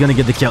 He's probably going to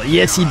get the kill.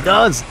 Yes, he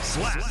does.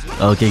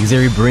 Okay,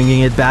 Xiri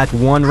bringing it back.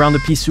 One round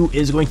apiece. Who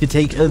is going to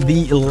take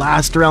the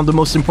last round, the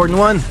most important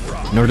one,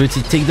 in order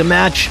to take the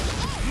match?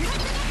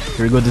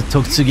 Here we go, the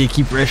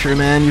Totsugeki pressure,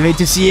 man. You hate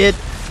to see it.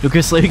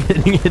 JokerSlayer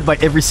getting hit by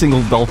every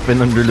single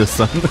dolphin under the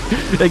sun.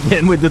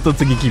 Again with the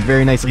Totsugeki,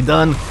 very nicely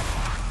done.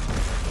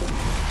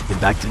 Get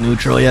back to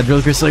neutral. Yeah,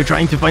 JokerSlayer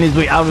trying to find his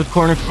way out of the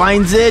corner.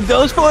 Finds it,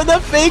 goes for the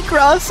fake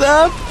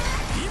cross-up.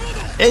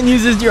 And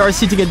uses the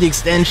RC to get the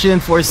extension,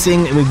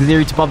 forcing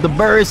Xiri to pop the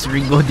burst. Here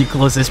we go, the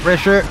closest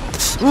pressure.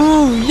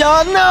 Ooh,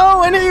 yeah,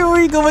 no! And here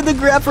we go with the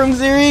grab from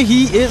Xiri.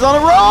 He is on a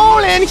roll,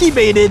 and he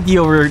baited the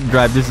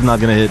overdrive. This is not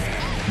gonna hit.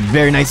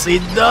 Very nicely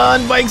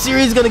done by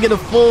Xiri. He's gonna get a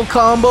full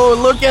combo.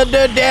 Look at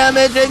the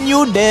damage, and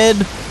you dead.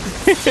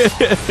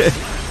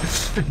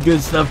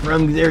 Good stuff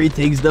from Xiri.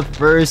 Takes the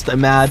first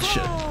match.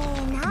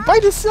 By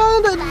the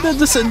sound,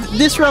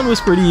 this round was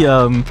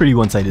pretty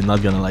one-sided,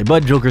 not gonna lie.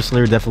 But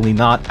JokerSlayer definitely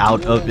not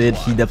out of it.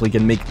 He definitely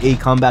can make a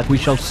comeback. We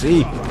shall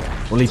see.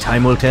 Only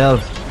time will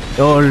tell.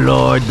 Oh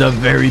lord, the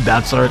very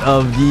bad start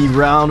of the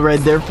round right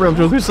there from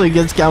JokerSlayer.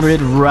 Gets counter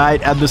hit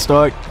right at the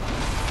start.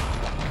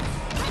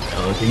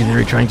 Okay,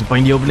 Xiri trying to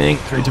find the opening,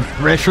 trying to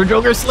pressure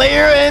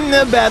JokerSlayer,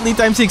 and badly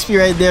timed 6P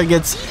right there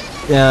gets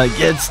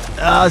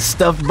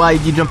stuffed by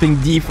the jumping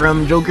D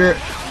from Joker.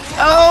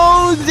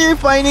 Oh, Xiri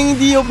finding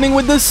the opening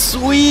with the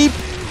sweep,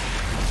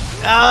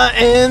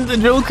 and the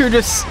Joker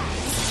just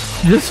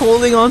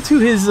holding on to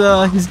his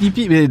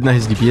DP, not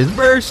his DP, his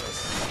burst.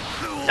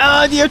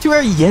 The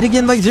air-to-air yet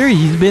again by Xiri.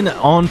 He's been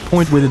on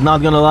point with it,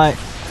 not gonna lie.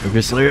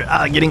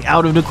 JokerSlayer getting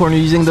out of the corner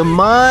using the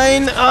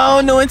mine.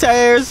 Oh, no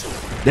entires.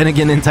 Then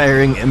again,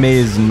 entiring May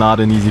is not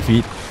an easy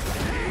feat.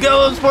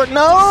 Goes for it.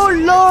 No,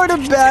 lord, a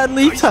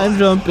badly time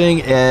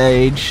jumping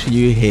edge.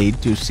 You hate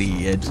to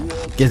see it.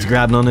 Gets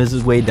grabbed on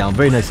his way down.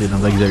 Very nicely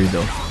done by Xiri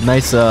though.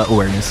 Nice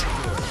awareness.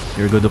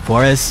 Here we go, the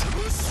Forest.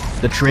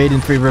 The trade in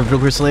favor of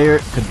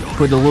JokerSlayer could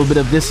put a little bit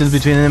of distance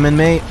between him and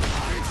May.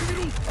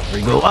 Here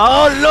we go.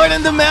 Oh lord,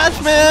 and the match,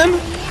 man.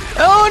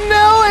 Oh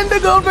no, and the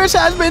gold burst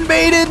has been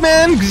baited,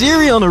 man.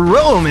 Xiri on a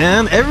roll,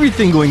 man.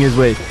 Everything going his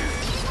way.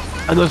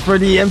 Goes for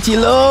the empty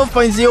low,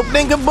 finds the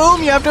opening, kaboom,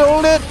 you have to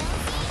hold it.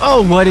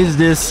 Oh, what is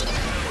this?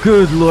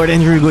 Good lord,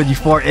 and here we go, the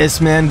 4S,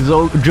 man.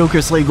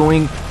 JokerSlayer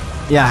going,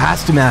 yeah,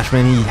 has to mash,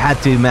 man. He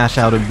had to mash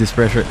out of this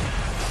pressure.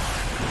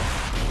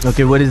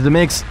 Okay, what is the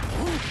mix?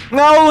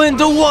 No, and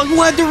the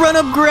what, the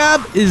run-up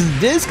grab. Is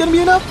this gonna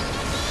be enough?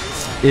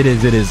 It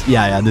is.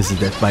 Yeah, this is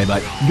death.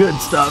 Bye-bye. Good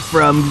stuff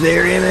from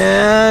Xiri,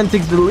 man.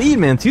 Takes the lead,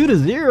 man,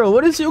 2-0.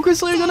 What is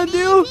JokerSlayer gonna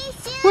do?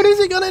 What is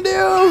he gonna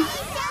do?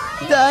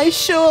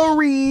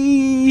 Daishori!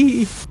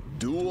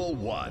 Duel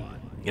 1.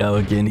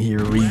 Again,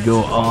 here we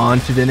go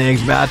on to the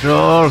next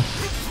battle.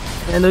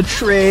 And a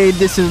trade.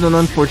 This is an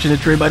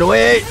unfortunate trade, by the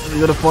way. We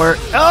go to 4.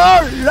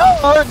 Oh,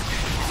 lord!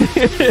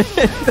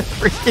 The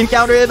freaking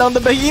counter hit on the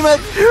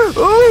behemoth.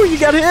 Oh, you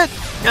got hit.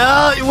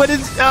 What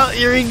is...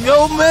 here we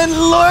go, man.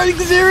 Lord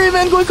Xiri,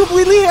 man, going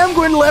completely ham.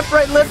 Going left,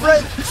 right.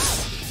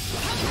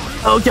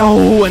 Okay,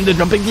 oh, and the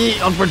jumping key.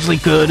 Unfortunately,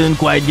 couldn't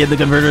quite get the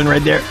conversion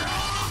right there.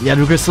 Yeah,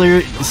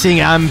 JokerSlayer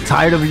saying, I'm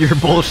tired of your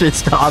bullshit.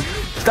 Stop.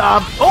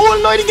 Oh,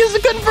 Lord, he gets the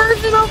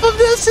conversion off of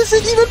this. Is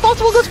it even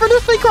possible? Goes for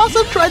this fake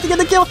cross-up, tries to get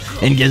the kill,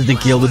 and gets the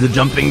kill with the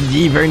jumping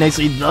D. Very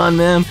nicely done,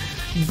 man.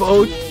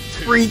 Both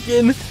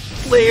freaking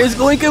players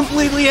going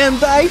completely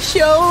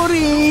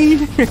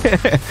anti-Shori.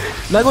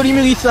 Nagori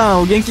Millia-san,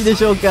 o genki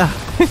deshou ka?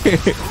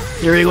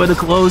 Here we go, the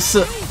close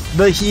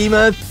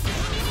behemoth.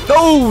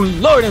 Oh,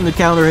 Lord, and the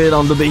counter hit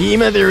on the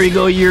behemoth. There we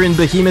go, you're in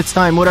behemoth's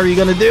time. What are you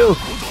gonna do?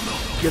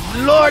 Good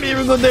lord, here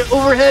we go, the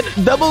overhead,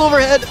 double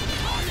overhead.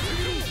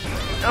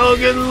 Oh,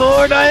 good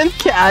lord, I am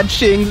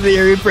catching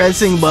Xiri,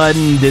 pressing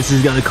button. This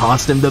is gonna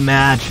cost him the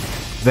match.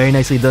 Very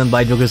nicely done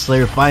by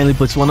JokerSlayer. Finally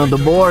puts one on the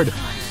board.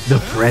 The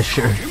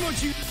pressure.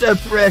 Fair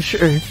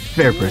pressure,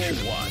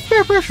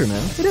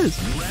 man. It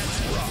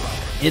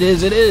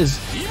is.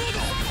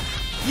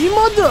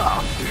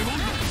 Imada!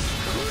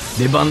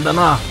 De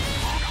bandana.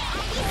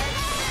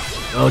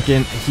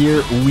 Okay,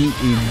 here we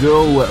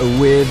go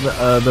with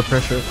the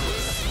pressure.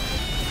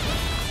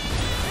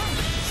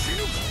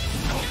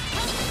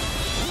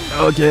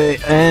 Okay,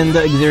 and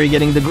Xiri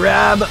getting the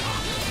grab.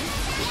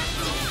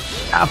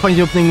 Finds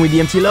the opening with the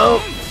empty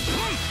low.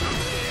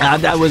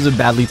 That was a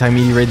badly timed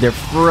melee right there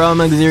from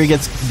Xiri.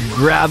 Gets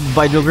grabbed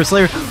by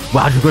JokerSlayer.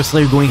 Wow,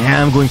 JokerSlayer going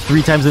ham, going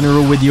 3 times in a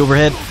row with the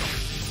overhead.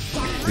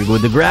 Here we go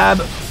with the grab.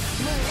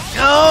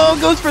 Oh,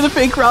 goes for the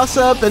fake cross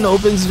up and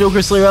opens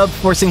JokerSlayer up,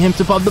 forcing him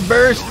to pop the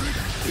burst.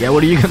 Yeah,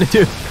 what are you gonna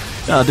do?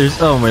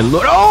 Oh my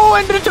lord. Oh,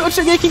 and the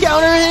Toshigeki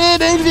counter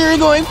hit, and Xiri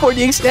going for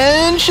the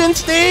extension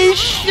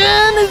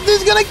station. Is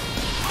this gonna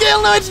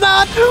kill? No, it's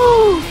not.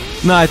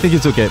 No, I think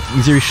it's okay.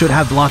 Xiri should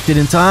have blocked it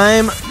in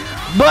time.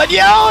 But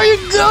yeah, here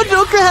you go.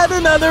 Joker had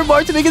another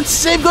bar to make it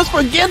safe. Goes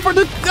for the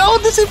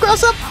same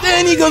cross up.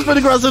 And he goes for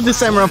the cross up this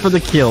time around for the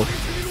kill.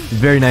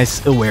 Very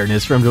nice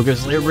awareness from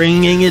JokerSlayer,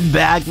 bringing it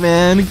back,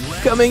 man.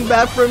 Coming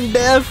back from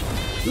death.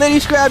 Lady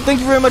Scrap, thank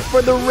you very much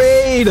for the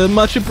raid.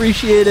 Much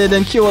appreciated.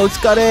 And Kyo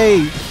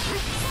Skade.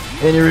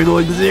 And here we go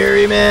with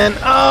Xiri, man.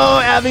 Oh,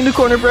 having the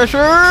corner pressure.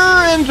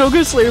 And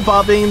JokerSlayer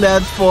popping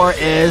that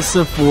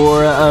 4S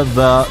for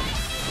the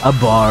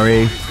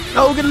Abari.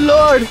 Oh, good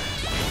lord.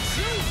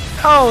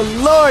 Oh,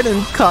 lord.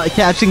 And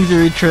catching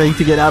Xiri, trying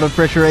to get out of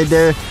pressure right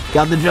there.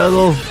 Got the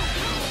juggle.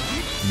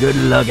 Good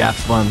luck, have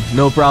fun.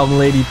 No problem,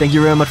 lady. Thank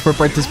you very much for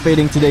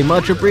participating today.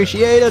 Much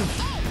appreciated.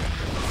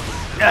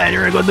 And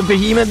here we go, the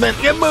behemoth, man.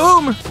 Yeah,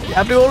 boom. You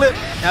have to hold it.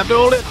 You have to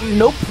hold it.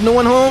 Nope, no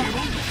one home.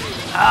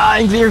 Ah,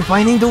 and they're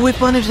finding the whip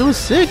punish. That was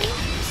sick.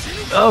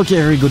 Okay,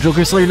 here we go.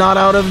 JokerSlayer not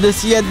out of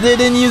this yet.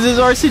 Didn't use his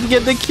RC to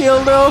get the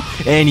kill, though.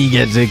 And he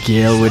gets a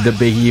kill with the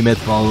behemoth,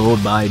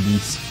 followed by the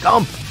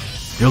stump.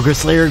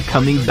 JokerSlayer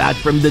coming back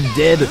from the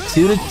dead.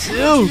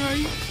 2-2.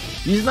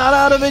 He's not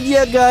out of it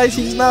yet, guys.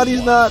 He's not.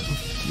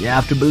 You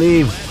have to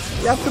believe.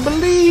 You have to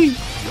believe.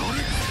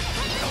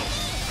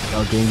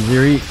 Okay,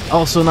 Xiri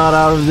also not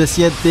out of this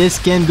yet. This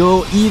can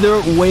go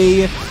either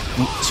way.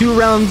 2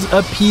 rounds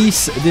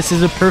apiece. This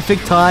is a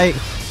perfect tie.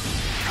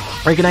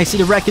 Where can I see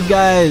the bracket,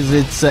 guys?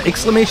 It's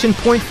exclamation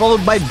point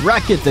followed by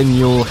bracket, and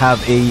you'll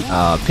have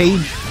a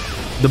page.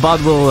 The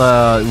bot will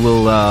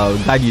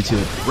guide you to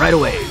it right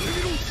away.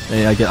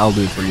 Hey, I'll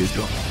do it for you as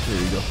well.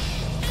 There you go.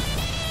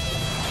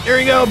 Here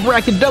we go,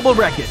 bracket, double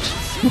bracket.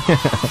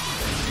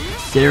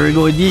 Here we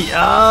go with the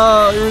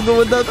here we go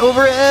with that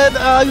overhead.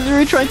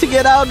 Xiri trying to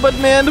get out, but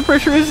man, the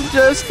pressure is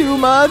just too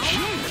much.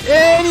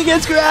 And he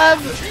gets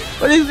grabbed.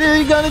 What is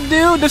Xiri gonna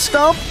do? The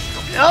stomp?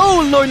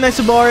 Oh lord, nice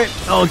bar.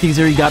 Oh, okay,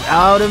 Xiri got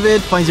out of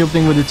it. Finds the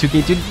opening with the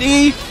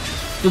 2K2D.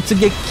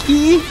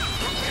 Totsugeki.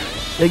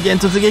 Again,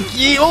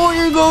 Totsugeki. Oh,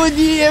 here we go with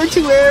the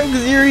air-to-air.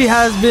 Xiri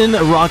has been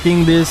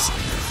rocking this,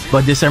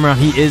 but this time around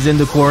he is in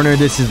the corner.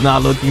 This is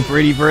not looking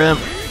pretty for him.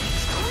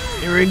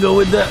 Here we go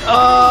with the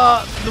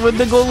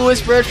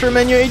Goldlewis pressure,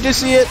 man. You hate to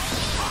see it.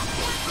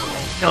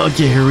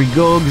 Okay, here we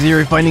go.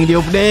 Xiri finding the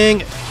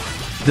opening.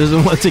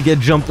 Doesn't want to get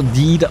jump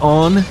D'd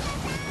on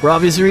for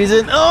obvious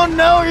reason. Oh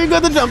no, here you go,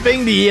 the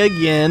jumping D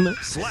again.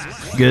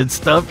 Good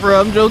stuff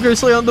from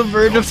JokerSlayer on the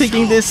verge of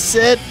taking this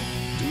set.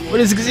 What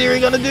is Xiri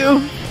gonna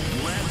do?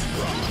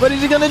 What is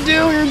he gonna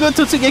do? Here we go,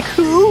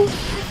 Totsugeku.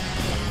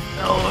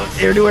 Oh,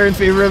 air-to-air in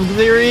favor of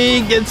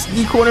Xiri. Gets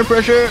the corner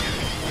pressure.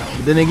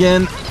 But then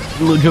again,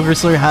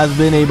 JokerSlayer has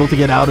been able to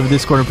get out of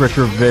this corner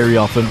pressure very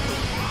often.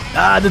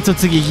 The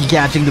Totsugeki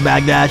catching the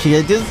backdash.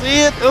 You can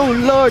see it. Oh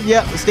lord,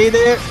 yeah, stay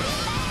there.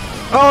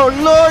 Oh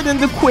lord, and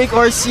the quick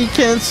RC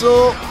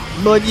cancel.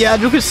 But yeah,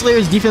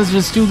 JokerSlayer's defense is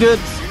just too good.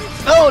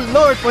 Oh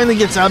lord, finally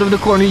gets out of the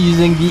corner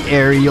using the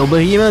aerial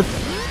behemoth.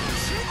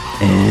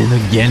 And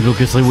again,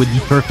 JokerSlayer with the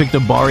perfect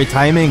Abari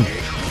timing.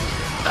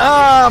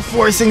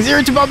 Forcing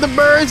Xiri to pop the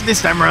burst.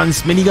 This time around,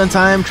 it's minigun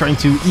time, trying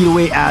to eat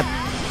away at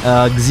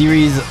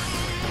Xiri's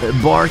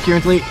bar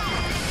currently.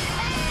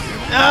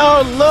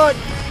 Oh lord,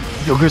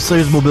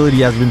 JokerSlayer's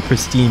mobility has been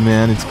pristine,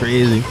 man. It's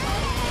crazy.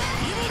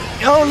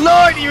 Oh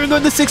lord, here we go,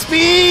 the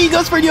 6P. He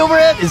goes for the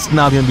overhead. It's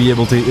not gonna be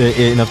able to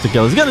enough to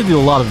kill. It's gonna do a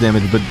lot of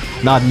damage, but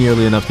not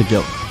nearly enough to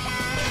kill.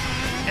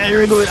 And here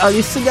we go with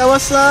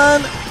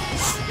Alisagawa-san.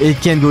 It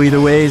can go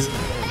either ways.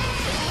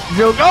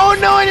 Oh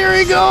no, and here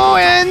we go,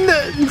 and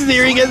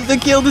Xiri gets the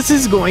kill. This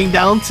is going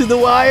down to the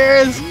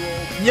wires.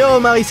 Yo,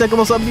 Marisa,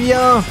 ¿cómo está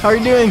bien? How are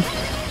you doing?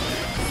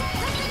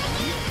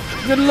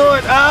 Good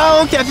lord.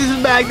 Oh, catches his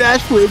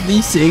backdash with the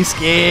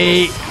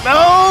 6K.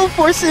 Oh,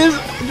 forces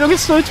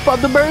JokerSlayer to pop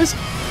the burst.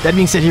 That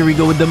being said, here we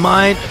go with the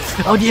mine.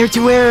 Oh, the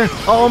air-to-air.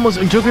 Almost.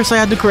 JokerSlayer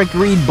had the correct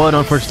read, but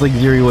unfortunately,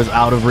 Xiri was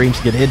out of range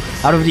to get hit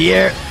out of the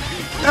air.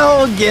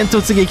 Oh, again,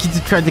 Totsugeki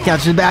to try to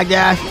catch the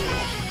backdash.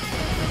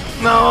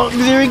 No,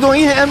 Xiri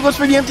going ham, goes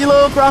for the empty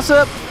low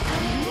cross-up.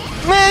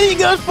 Man, he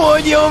goes for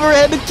the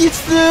overhead. The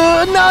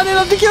Kitsu, not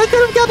enough to kill.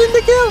 Could have gotten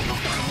the kill.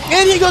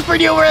 And he goes for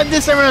the overhead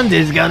this time around.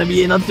 This is gonna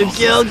be enough to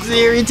kill.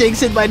 Xiri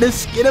takes it by the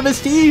skin of his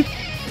teeth.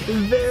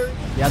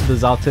 Yeah, the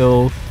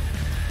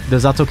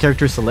Zato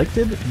character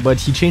selected, but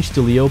he changed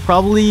to Leo,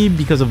 probably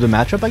because of the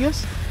matchup, I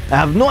guess. I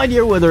have no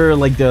idea whether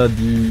like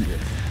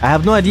I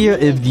have no idea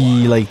if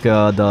the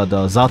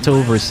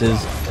Zato versus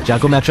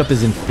Jacko matchup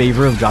is in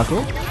favor of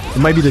Jacko. It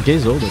might be the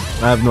case though, but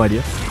I have no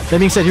idea. That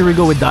being said, here we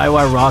go with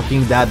Daiwa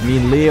rocking that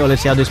mean Leo.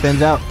 Let's see how this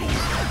pans out.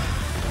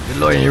 Good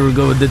lord, here we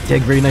go with the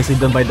tech. Very nicely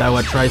done by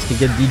Daiwa. Tries to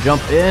get the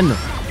jump in.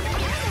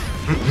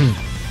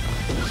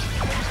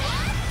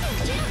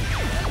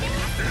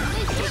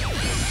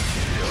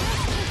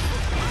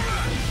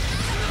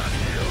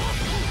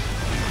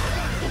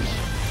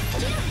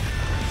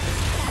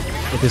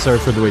 Okay, sorry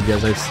for the wait,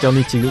 guys. I still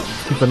need to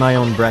keep an eye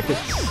on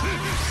brackets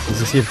just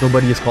to see if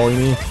nobody is calling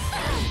me.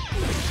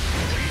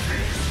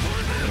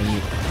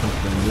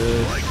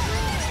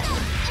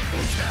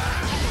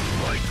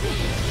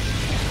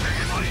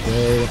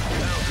 Okay.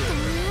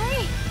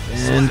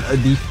 And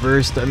the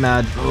first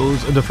match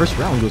goes. The first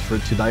round goes to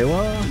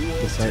Daiwa.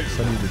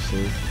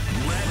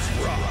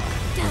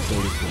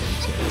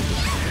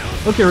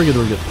 Okay, we're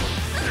good.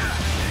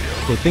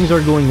 Okay, things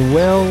are going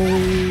well.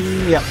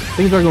 Yeah,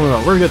 things are going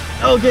well. We're good.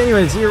 Okay,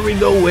 anyways, here we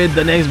go with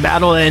the next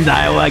battle, and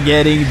Daiwa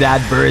getting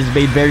that burst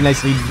bait. Very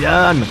nicely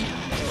done.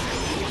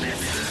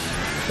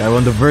 Daiwa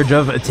on the verge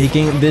of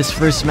taking this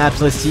first match.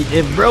 Let's see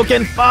if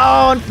Broken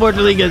Fall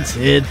unfortunately gets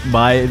hit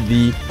by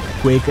the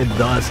quick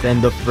dust,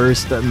 and the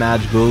first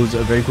match goes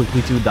very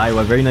quickly to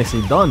Daiwa. Very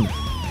nicely done.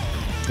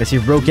 Let's see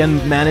if Bro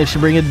can manage to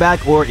bring it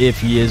back, or if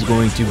he is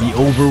going to be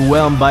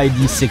overwhelmed by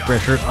the sick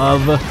pressure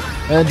of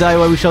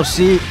Daiwa. We shall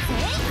see.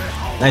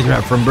 Nice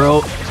grab from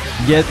Bro.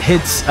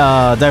 Hits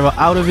Daiwa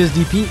out of his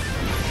DP.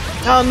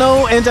 Oh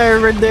no, anti-air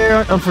right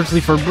there,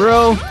 unfortunately for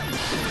Bro.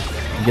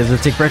 He gets the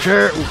sick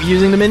pressure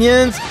using the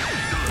minions.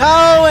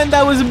 Oh, and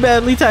that was a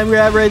badly timed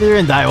grab right there,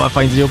 and Daiwa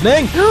finds the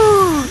opening.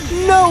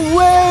 No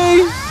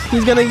way!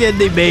 He's gonna get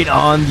the bait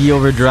on the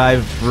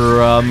overdrive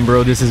from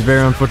Bro. This is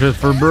very unfortunate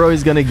for Bro.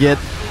 He's gonna get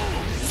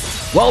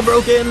wall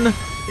broken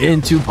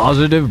into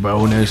positive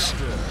bonus.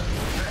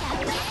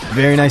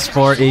 Very nice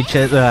for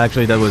HS.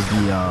 Actually, that was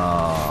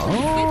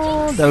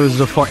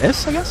the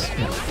 4S, I guess.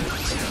 Yeah.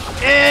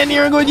 And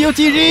here we go with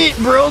UTG.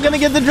 Bro gonna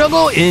get the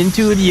juggle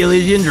into the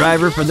Elysian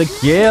driver for the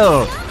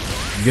kill.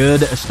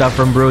 Good stuff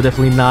from Bro.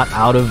 Definitely not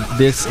out of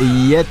this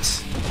yet.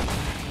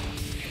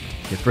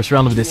 The first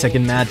round of the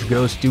second match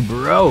goes to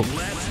Bro.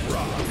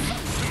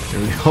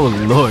 Oh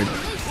lord.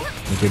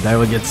 Okay,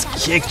 Daiwa gets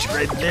kicked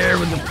right there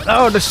with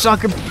the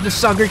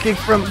soccer kick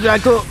from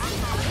Jacko.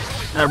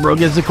 Bro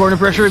gets the corner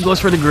pressure, goes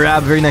for the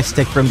grab. Very nice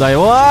tech from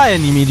Daiwa,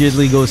 and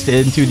immediately goes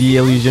into the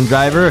Elysian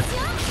driver.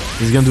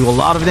 He's gonna do a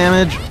lot of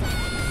damage.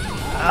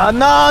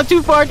 No,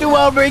 too far to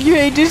wall break. You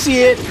hate to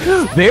see it.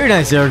 Very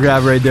nice air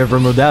grab right there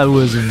from Bro. That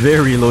was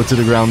very low to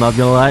the ground, not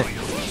gonna lie.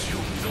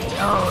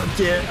 Oh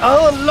dear.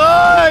 Oh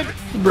lord!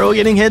 Bro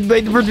getting hit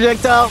by the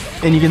projectile,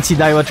 and you can see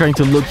Daiwa trying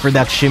to look for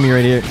that shimmy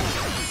right here.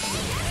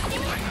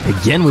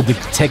 Again with the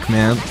tech,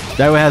 man.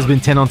 Daiwa has been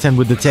 10 on 10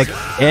 with the tech,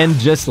 and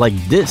just like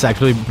this,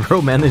 actually,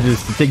 Bro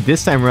manages to take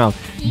this time around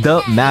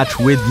the match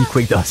with the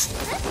quick dust.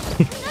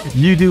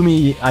 You do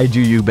me, I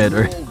do you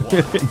better.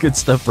 Good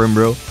stuff from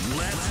Bro.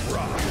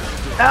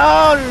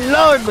 Oh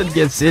lord, but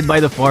gets hit by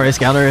the forest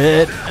counter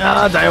hit.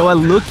 Daiwa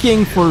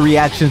looking for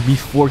reactions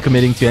before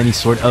committing to any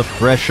sort of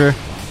pressure.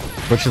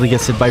 Fortunately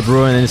gets hit by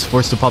Bro and then is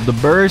forced to pop the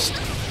burst.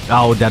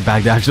 Oh, that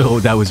backdash, oh,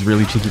 that was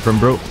really cheeky from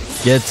Bro.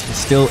 Gets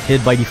still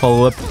hit by the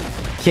follow-up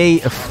K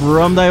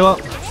from Daiwa.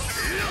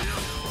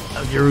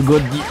 Here we go,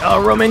 the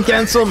Roman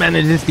cancel,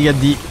 manages to get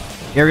the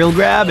aerial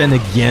grab, and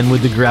again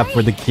with the grab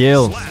for the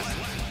kill.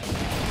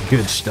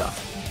 Good stuff.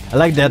 I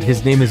like that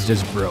his name is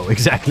just Bro,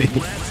 exactly.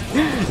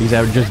 He's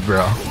just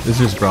Bro. This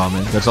is Bro,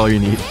 man. That's all you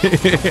need.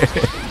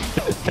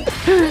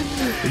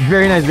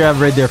 Very nice grab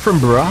right there from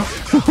Bro.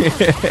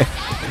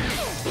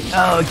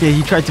 Okay,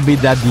 he tried to beat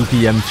that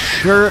DP, I'm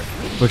sure.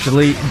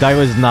 Fortunately,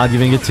 Daiwa is not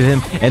giving it to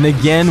him. And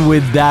again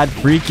with that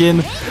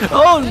freaking...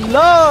 Oh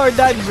lord!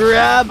 That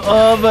grab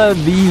of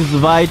the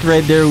Vite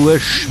right there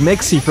was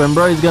schmexy from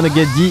Bro. He's gonna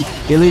get the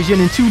Elysian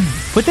into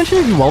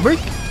potentially the wall break.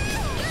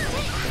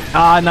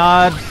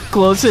 Not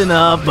close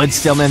enough, but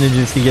still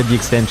manages to get the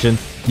extension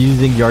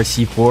using the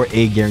RC for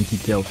a guaranteed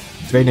kill.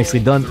 Very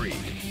nicely done.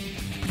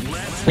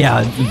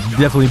 Yeah,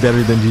 definitely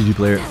better than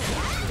GGSlayer.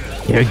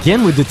 Yeah,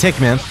 again with the tech,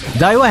 man.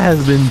 Daiwa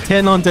has been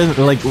 10 on 10,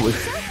 like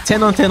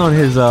 10 on 10 on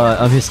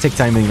his tech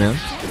timing, man.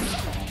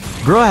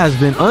 Bro has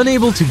been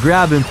unable to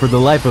grab him for the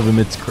life of him.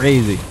 It's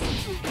crazy.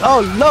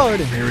 Oh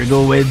lord! Here we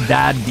go with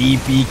that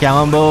DP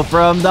combo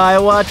from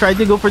Daiwa. Tried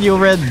to go for the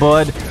overhead,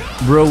 but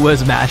Bro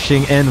was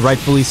mashing, and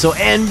rightfully so.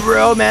 And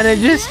Bro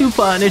manages to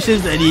punish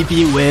his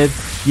DP with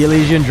the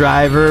Elysian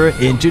driver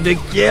into the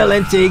kill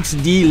and takes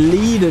the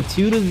lead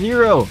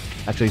 2-0.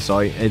 Actually,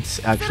 sorry,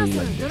 it's actually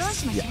like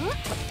this. Yeah.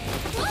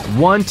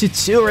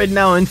 1-2 right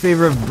now in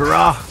favor of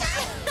Bro.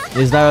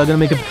 Is Daiwa gonna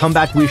make a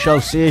comeback? We shall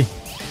see.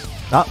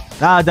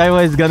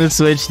 Daiwa is gonna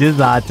switch to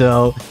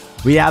Zato.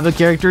 We have a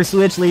character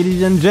switch,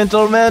 ladies and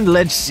gentlemen.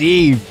 Let's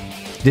see.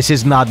 This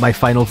is not my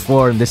final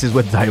form. This is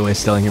what Daiwa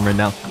is telling him right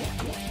now.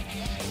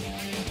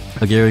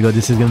 Okay, here we go.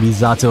 This is gonna be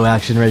Zato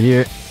action right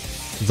here.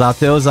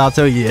 Zato,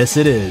 yes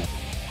it is.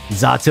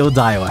 Zato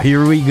Daiwa.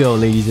 Here we go,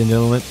 ladies and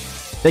gentlemen.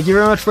 Thank you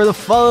very much for the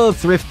follow,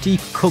 Thrifty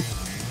Cook.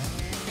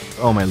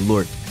 Oh my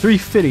lord.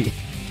 350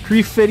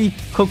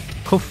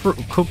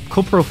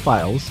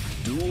 co-profiles.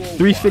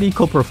 350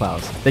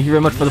 co-profiles. Thank you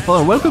very much for the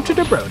follow. Welcome to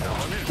the Brojo.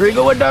 Here we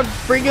go with the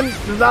freaking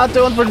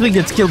Zato. Unfortunately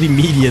gets killed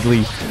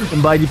immediately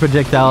by the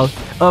projectile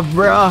of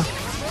Bro.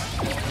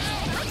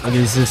 Okay,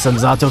 this is some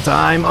Zato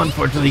time.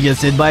 Unfortunately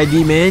gets hit by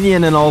the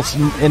minion and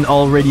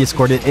already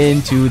escorted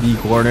into the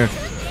corner.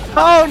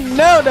 Oh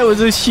no, that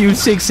was a huge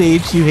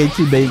 6H. You hate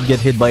to get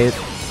hit by it.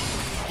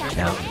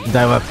 Yeah,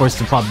 Daiwa forced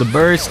to pop the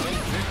burst.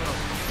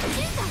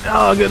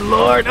 Oh good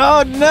lord.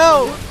 Oh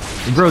no.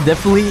 Bro,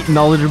 definitely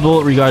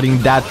knowledgeable regarding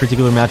that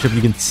particular matchup.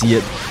 You can see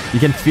it. You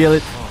can feel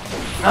it.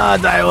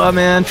 Daiwa,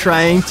 man,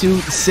 trying to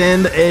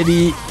send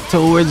Eddie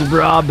towards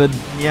Bro, but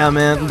yeah,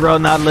 man, Bro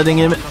not letting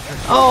him.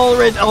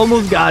 Alright,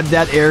 almost got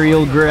that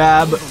aerial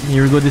grab.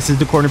 Here we go. This is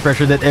the corner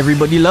pressure that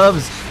everybody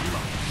loves.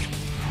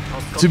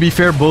 To be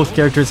fair, both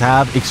characters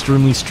have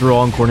extremely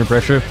strong corner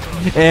pressure.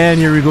 And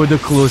here we go, the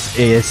close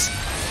ace.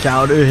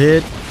 Counter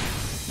hit.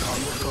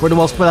 For the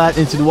wall splat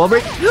into the wall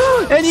break.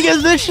 And he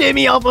gets the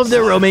shimmy off of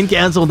the Roman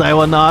cancel.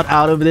 Daiwa not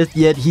out of this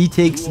yet. He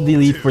takes the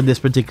lead for this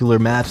particular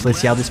match. Let's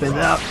see how this spins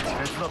out.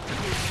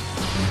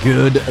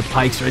 Good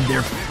pikes right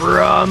there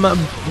from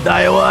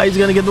Daiwa. He's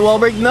gonna get the wall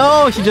break.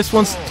 No, he just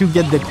wants to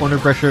get the corner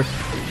pressure.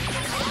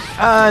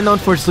 And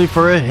unfortunately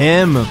for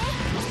him,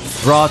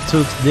 Raw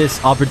took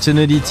this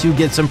opportunity to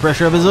get some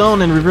pressure of his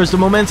own and reverse the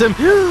momentum.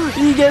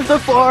 He gets the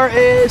far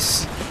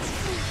ace.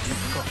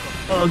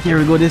 Okay, here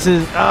we go. This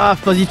is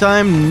fuzzy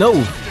time. No.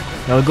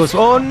 Now it goes.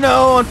 Oh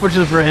no!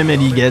 Unfortunately for him,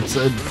 and he gets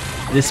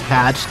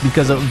dispatched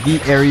because of the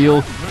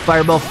aerial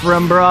fireball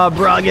from Bra.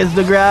 Bra gets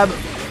the grab.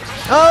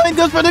 Oh, it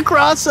goes for the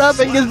cross up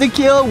and gets the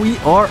kill. We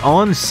are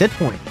on set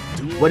point.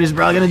 What is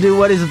Bra gonna do?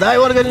 What is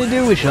Daiwa gonna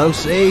do? We shall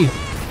see.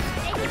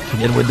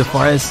 Again with the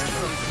forest.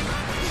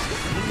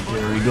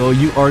 There we go.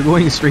 You are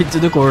going straight to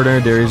the corner.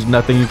 There is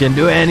nothing you can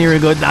do. And here we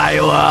go,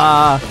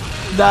 Daiwa.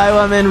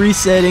 Daiwa, man,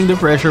 resetting the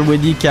pressure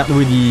with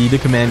the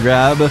command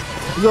grab.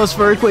 He goes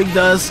for a quick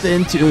dust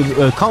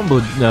into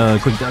combo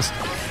quick dust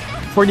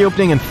for the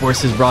opening and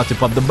forces Bra to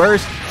pop the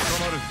burst.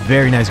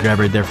 Very nice grab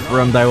right there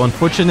from Daiwa.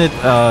 Unfortunate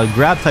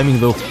grab timing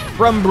though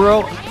from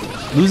Bro.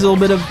 Lose a little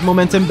bit of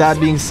momentum. That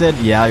being said,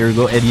 yeah, here we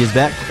go. Eddie is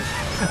back.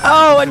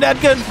 Oh, and that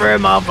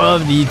confirm off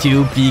of the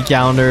 2P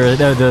counter,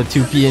 the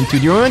 2P into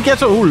the Roman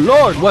cancel. Oh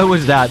lord, what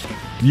was that?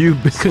 You,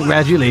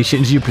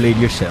 congratulations, you played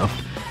yourself.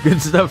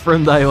 Good stuff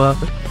from Daiwa.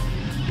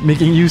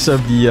 Making use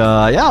of the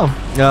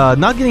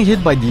not getting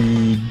hit by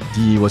the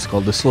what's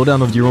called the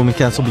slowdown of the Roman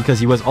cancel because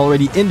he was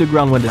already in the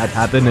ground when that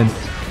happened, and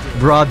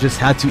Bra just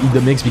had to eat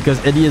the mix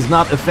because Eddie is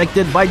not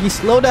affected by the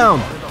slowdown.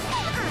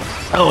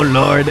 Oh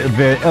lord,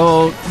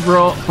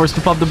 Bro forced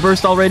to pop the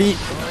burst already.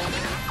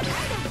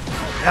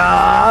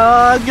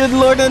 Good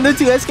lord, and the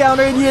 2S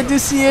counter, and you had to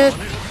see it.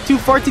 Too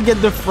far to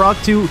get the frog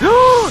too.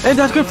 And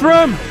that's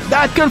confirmed.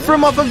 That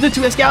confirmed off of the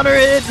 2S counter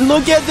hit.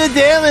 Look at the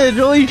damage.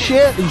 Holy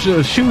shit.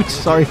 Shoot,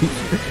 sorry.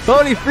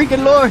 Holy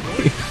freaking lord.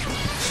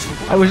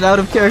 I was out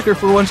of character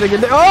for 1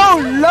 second there.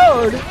 Oh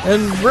lord.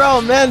 And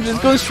Bro, man,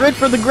 just going straight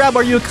for the grab.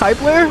 Are you a Kai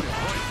player?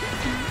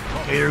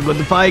 Okay, here go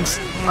the pikes.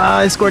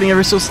 Escorting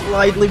ever so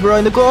slightly, Bro,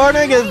 in the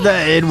corner. Gets the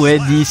hit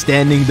with the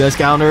standing dust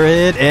counter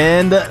hit.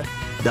 And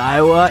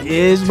Daiwa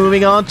is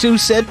moving on to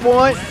set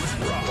point.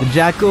 The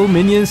Jacko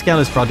minions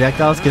count as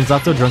projectiles. Can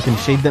Zato drunken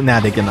shade them? Nah,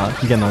 they cannot.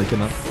 He cannot.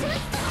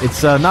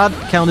 It's not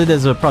counted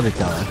as a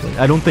projectile, actually.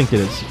 I don't think it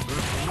is.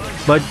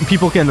 But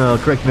people can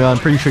correct me. I'm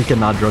pretty sure he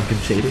cannot drunken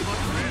shade it.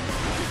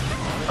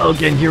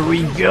 Okay, and here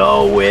we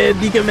go with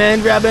the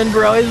command grab, and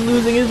Bro is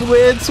losing his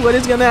wits. What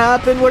is gonna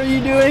happen? What are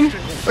you doing?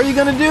 What are you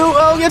gonna do?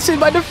 Oh, gets hit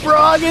by the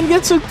frog and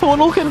gets a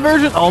total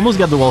conversion. Almost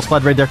got the wall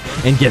spot right there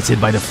and gets hit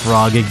by the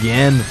frog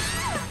again.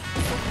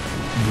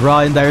 Bra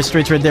in dire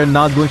straits right there,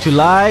 not going to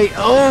lie.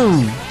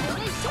 Oh!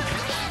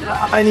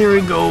 And here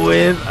we go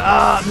with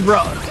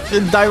Bro.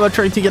 Daiwa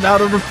trying to get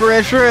out of the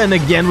pressure, and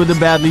again with the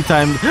badly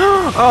timed.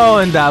 Oh,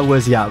 and that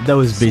was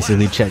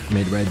basically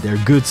checkmate right there.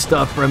 Good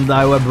stuff from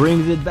Daiwa,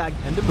 brings it back,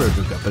 and the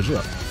Brojo Cup as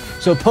well.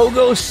 So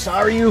Pogo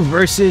Saryu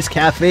versus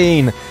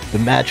Caffeine, the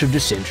match of the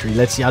century.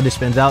 Let's see how this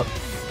spins out.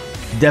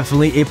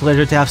 Definitely a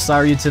pleasure to have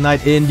Saryu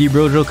tonight in the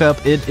Brojo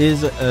Cup. It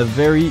is a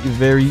very,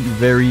 very,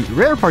 very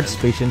rare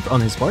participation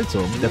on his part,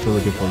 so definitely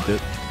looking forward to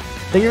it.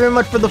 Thank you very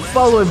much for the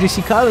follow,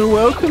 FGC Kyle, and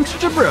welcome to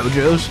the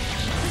Brojos.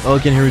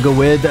 Okay, here we go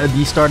with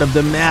the start of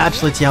the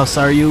match. Let's see how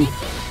Saryu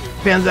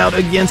pans out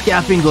against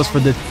Caffeine. Goes for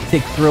the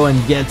tick throw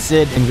and gets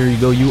it. And here you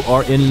go, you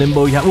are in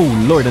limbo.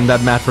 Oh lord, and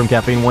that match from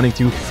Caffeine wanting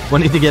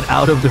to get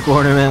out of the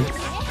corner, man.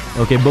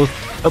 Okay, both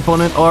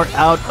opponent are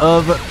out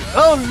of.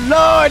 Oh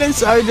lord, and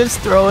Saryu just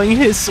throwing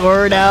his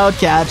sword out,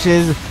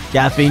 catches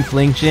Caffeine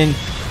flinching,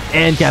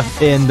 and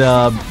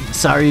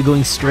Saryu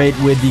going straight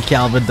with the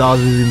Calvin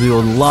dodges into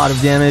a lot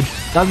of damage.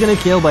 Not gonna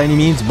kill by any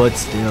means, but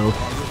still.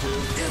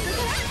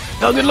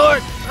 Oh good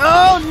lord!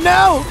 Oh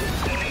no!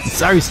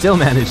 Saryu still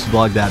managed to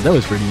block that. That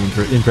was pretty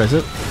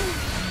impressive.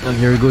 And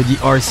here we go, the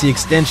RC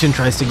extension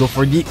tries to go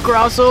for the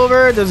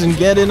crossover, doesn't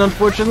get in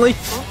unfortunately.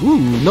 Ooh,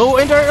 no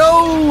enter.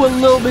 Oh, a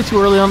little bit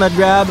too early on that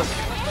grab.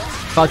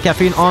 Caught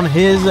Caffeine on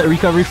his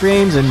recovery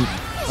frames, and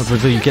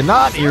unfortunately you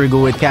cannot. Here we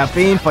go with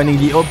Caffeine finding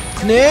the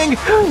opening.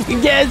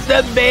 Gets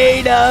the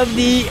bait of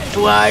the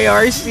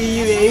YRC.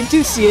 You aim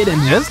to see it,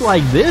 and just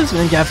like this,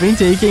 man, Caffeine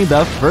taking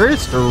the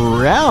first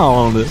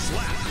round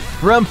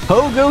from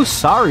Pogo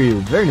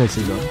Saryu. Very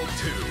nicely done.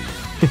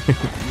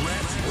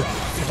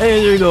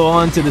 And here we go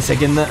on to the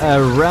second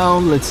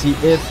round. Let's see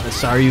if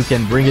Saryu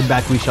can bring it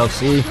back. We shall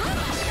see.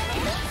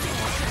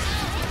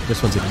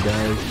 Just 1 second,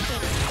 guys.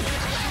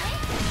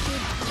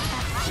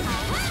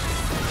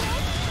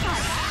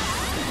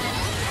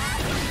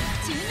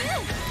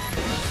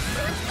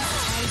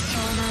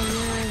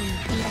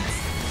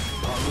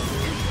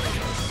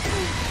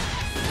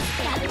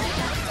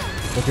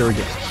 Okay, here we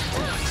go.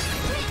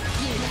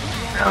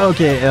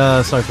 Okay,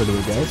 sorry for the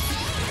wait, guys.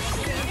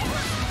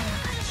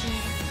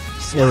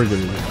 Yeah, we're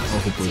good.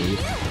 Hopefully.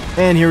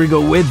 And here we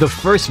go with the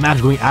first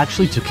match going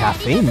actually to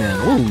Caffeine, man.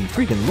 Holy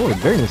freaking lord,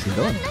 very nicely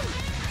done.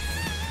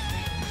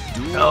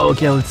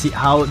 Okay, let's see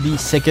how the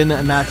second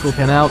match will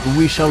pan out.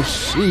 We shall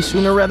see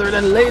sooner rather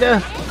than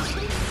later.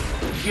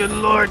 Good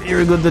lord, here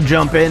we go, the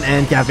jump in,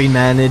 and Caffeine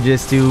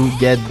manages to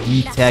get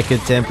the tech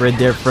attempt right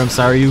there from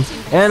Saryu,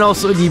 and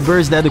also the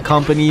burst that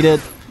accompanied it.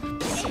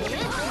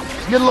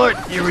 Good lord,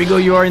 here we go,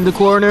 you are in the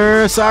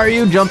corner.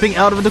 Saryu jumping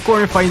out of the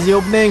corner, finds the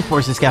opening,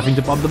 forces Caffeine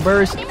to pop the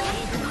burst. Here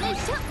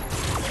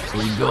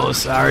we go,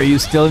 Saryu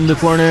still in the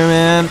corner,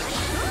 man.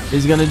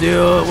 He's gonna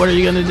do, what are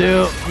you gonna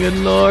do? Good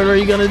lord, what are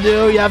you gonna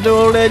do? You have to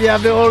hold it, you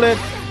have to hold it.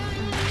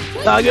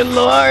 Oh, good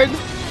lord.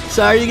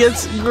 Saryu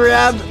gets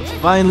grabbed.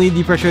 Finally,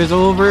 the pressure is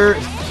over,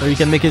 so he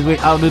can make his way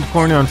out of the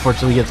corner.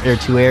 Unfortunately, gets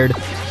air-to-aired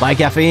by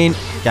Caffeine.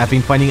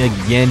 Caffeine finding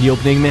again the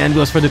opening, man.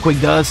 Goes for the quick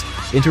dust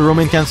into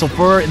Roman cancel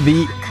for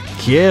the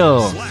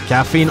kill.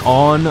 Caffeine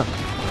on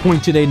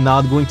point today,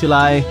 not going to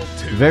lie.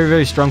 Very,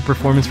 very strong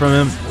performance from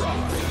him.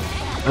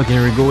 Okay,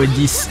 here we go with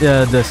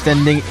the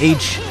standing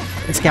H.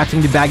 It's catching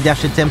the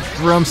backdash attempt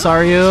from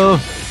Saryu.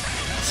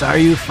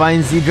 Saryu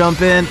finds the jump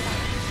in.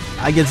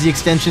 I gets the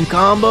extension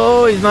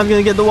combo. He's not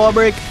gonna get the wall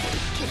break.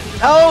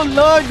 Oh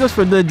lord, goes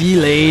for the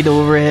delayed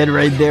overhead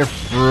right there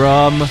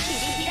from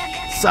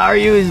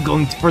Saryu. Is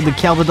going for the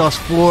Calvados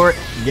 4.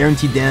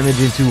 Guaranteed damage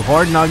into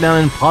hard knockdown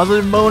and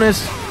positive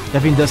bonus.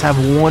 Caffeine does have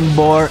one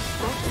bar.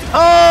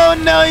 Oh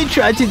no, he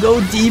tried to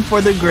go deep for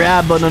the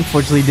grab, but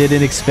unfortunately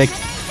didn't expect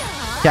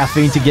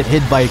Caffeine to get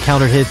hit by a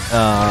counter hit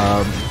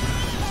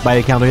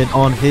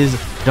on his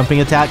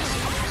jumping attack.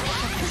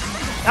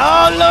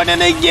 Oh lord,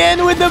 and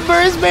again with the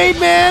burst bait,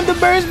 man, the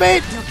burst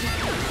bait.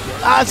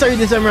 Sorry,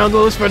 this time around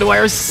goes for the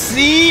wire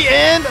C,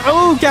 and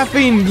oh,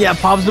 Caffeine, yeah,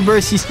 pops the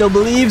burst. He still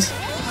believes.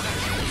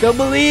 Still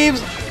believes.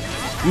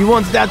 He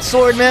wants that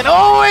sword, man.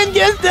 Oh, and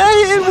gets that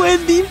hit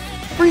with the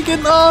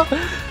freaking,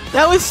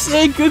 that was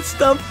sick. Good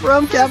stuff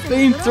from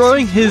Caffeine,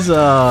 throwing his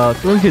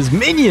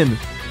minion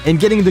and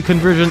getting the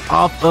conversion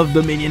off of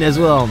the minion as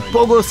well.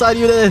 Pogo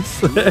Saryu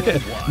desu.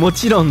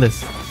 Mochiron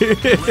desu.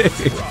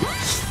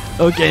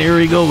 Okay, here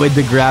we go with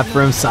the grab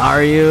from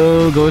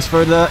Saryu. Goes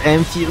for the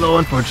empty low.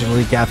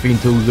 Unfortunately, Caffeine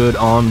too good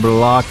on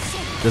block.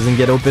 Doesn't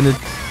get open.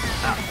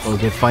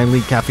 Okay,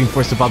 finally, Caffeine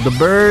forced to pop the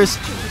burst.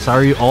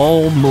 Saryu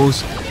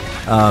almost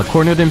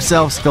cornered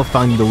himself. Still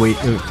found the way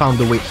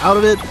out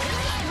of it.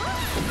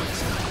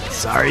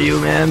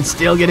 Saryu, man,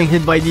 still getting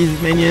hit by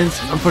these minions.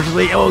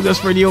 Unfortunately, goes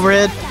for the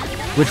overhead,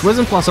 which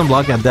wasn't plus on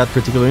block at that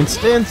particular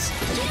instance.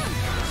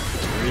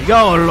 There we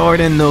go, lord,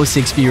 and no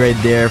 6p right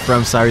there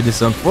from Saryu. This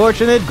is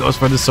unfortunate. Goes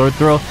for the sword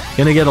throw.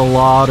 Gonna get a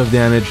lot of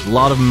damage, a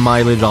lot of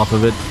mileage off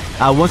of it.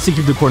 Wants to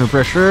keep the corner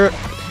pressure.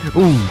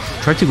 Ooh,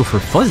 tried to go for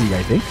fuzzy,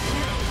 I think.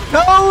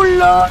 Oh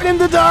lord, in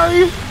the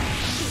Dari.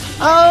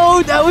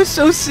 Oh, that was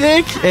so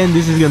sick. And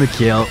this is gonna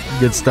kill.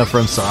 Good stuff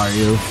from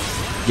Saryu.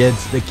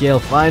 Gets the kill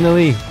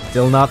finally.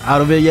 Still not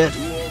out of it yet.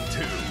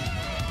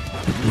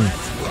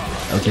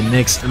 Okay,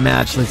 next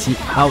match. Let's see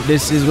how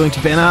this is going to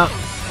pan out.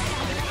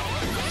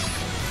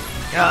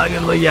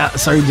 Yeah,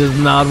 Saryu does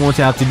not want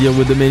to have to deal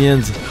with the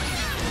minions.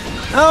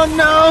 Oh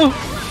no!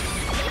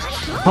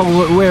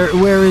 Oh,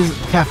 where is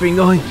Caffeine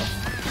going?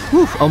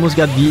 Whew, almost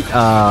got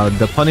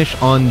the punish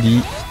on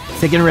the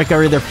second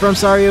recovery there from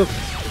Saryu.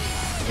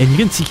 And you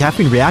can see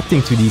Caffeine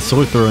reacting to the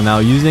sword throw now,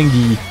 using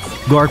the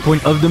guard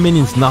point of the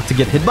minions not to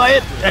get hit by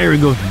it. There we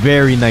go.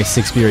 Very nice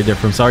 6p right there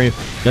from Saryu.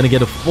 Gonna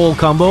get a full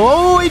combo.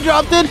 Oh, he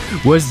dropped it.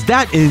 Was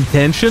that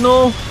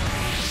intentional?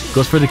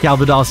 Goes for the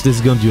Calvados. This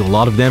is gonna do a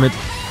lot of damage.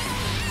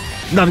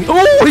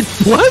 Oh,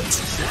 what?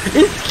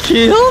 It's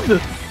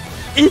killed?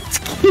 It's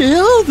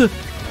killed?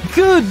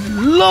 Good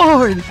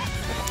lord.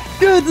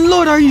 Good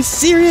lord, are you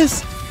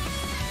serious?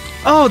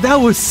 Oh, that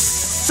was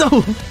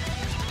so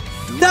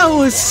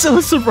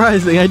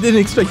surprising. I didn't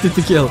expect it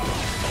to kill.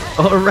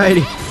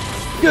 Alrighty.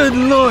 Good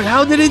lord,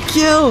 how did it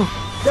kill?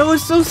 That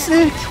was so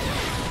sick.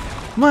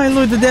 My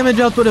lord, the damage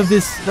output of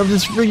this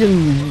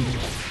freaking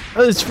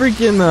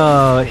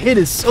hit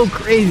is so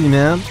crazy,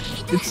 man.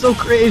 It's so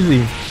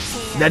crazy.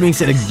 That being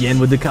said, again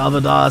with the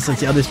Calvados,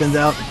 let's see how this spins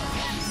out.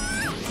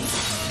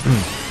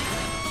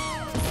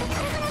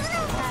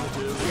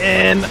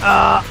 And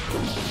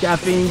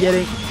Caffeine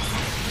getting.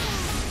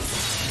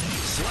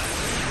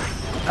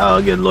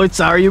 Oh, good lord,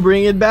 sorry, you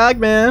bring it back,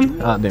 man.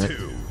 Damn it.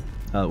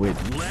 Wait.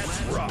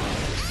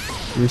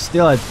 We're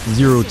still at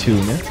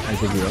 0-2, man. I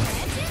think we are.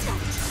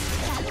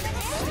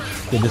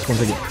 Okay, just one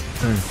second.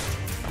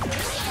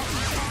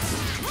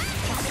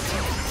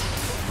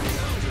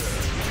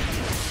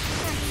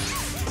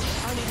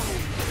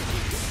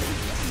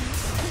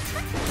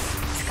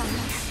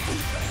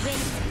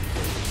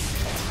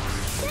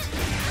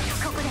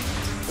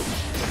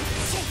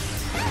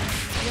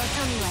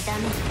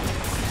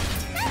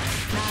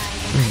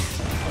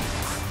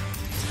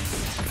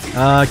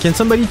 Can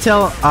somebody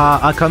tell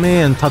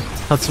Akame and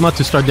Tatuma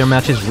to start their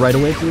matches right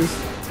away, please?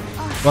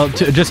 Well,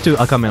 just to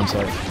Akame, I'm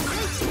sorry.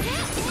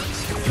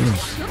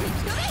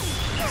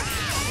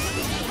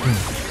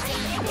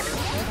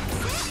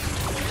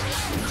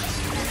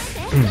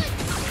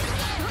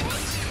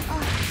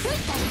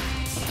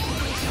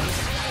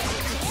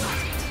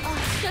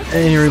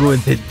 And here we go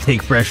with the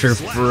take pressure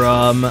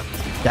from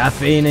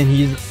Caffeine, and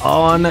he's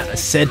on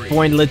set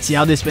point. Let's see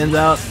how this spins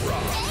out.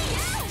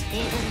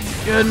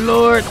 Good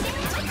lord.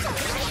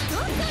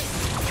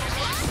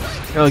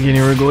 Okay,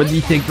 here we go with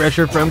the take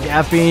pressure from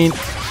Caffeine.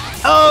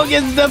 Oh,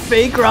 gets the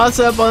fake cross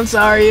up on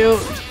Saryu.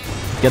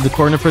 Get the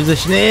corner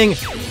positioning.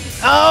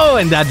 Oh,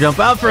 and that jump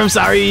out from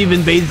Saryu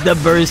even baits the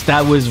burst.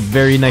 That was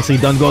very nicely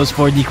done. Goes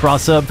for the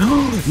cross up.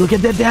 Look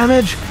at that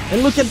damage.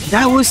 And look at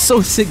that was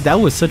so sick. That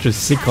was such a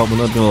sick combo,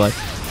 not gonna lie.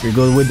 Here we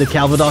go with the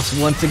Calvados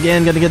once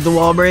again. Gonna get the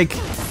wall break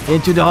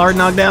into the hard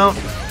knockdown.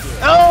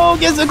 Oh,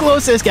 gets the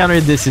closest counter.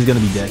 This is gonna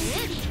be dead.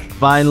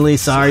 Finally,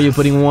 Saryu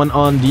putting one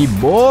on the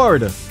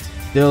board.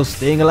 Still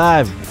staying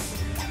alive.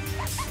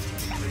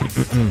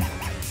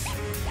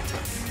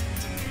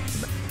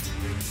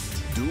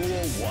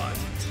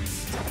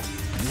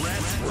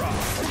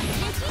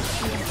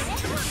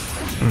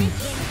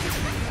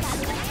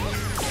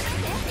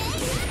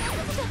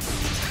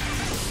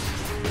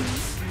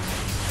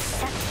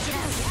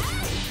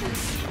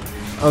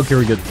 Okay,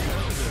 we're good.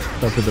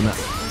 Sorry for the map.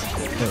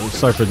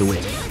 Sorry for the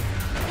wait.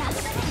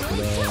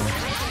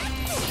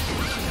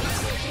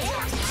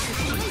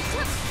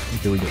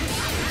 Okay, we go.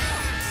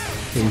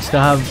 Okay, we still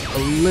have a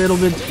little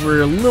bit.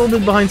 We're a little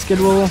bit behind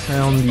schedule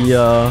on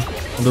the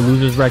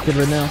losers bracket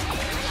right now.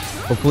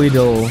 Hopefully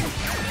they'll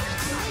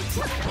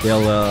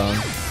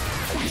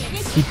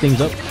keep things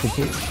up.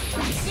 Hopefully.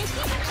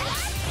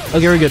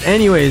 Okay, we're good.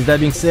 Anyways, that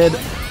being said,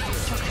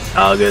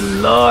 oh good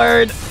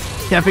lord,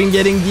 Caffeine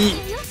getting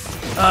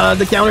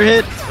the counter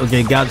hit.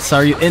 Okay, got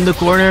Saryu in the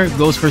corner.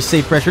 Goes for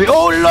safe pressure.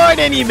 Oh lord,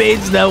 and he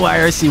baits the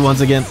YRC once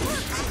again.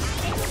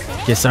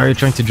 Okay, Saryu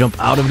trying to jump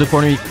out of the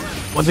corner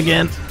once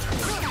again.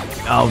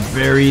 Oh,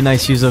 very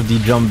nice use of the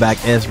jump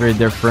back S right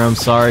there from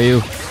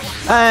Saryu.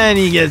 And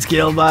he gets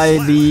killed by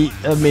the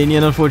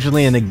minion,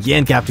 unfortunately. And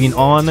again, Caffeine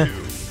on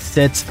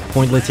set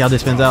point. Let's see how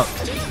this spins out.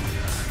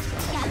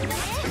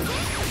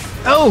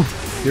 Oh,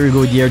 here we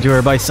go with the air to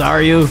her by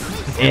Saryu.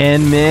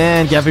 And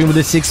man, Caffeine with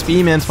the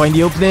 6P, man, find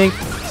the opening.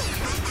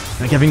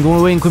 And Caffeine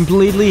going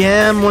completely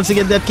ham once to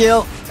get that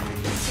kill.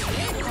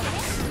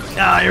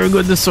 Ah, here we go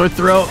with the sword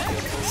throw.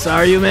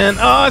 Saryu, man.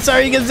 Oh,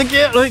 Saryu gets the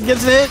kill.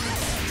 Gets hit.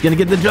 He's gonna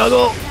get the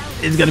juggle.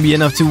 It's gonna be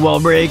enough to wall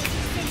break.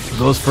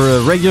 Goes for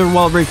a regular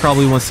wall break.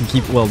 Probably wants to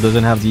keep. Well,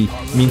 doesn't have the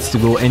means to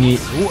go any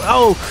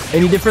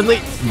differently.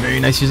 Very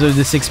nice use of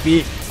the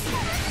 6P.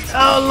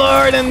 Oh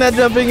lord, and that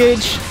jumping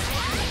H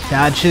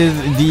catches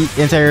the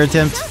entire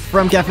attempt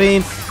from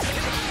Caffeine.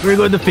 We're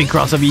going to fake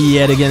cross up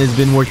yet again. It's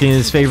been working in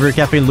his favor.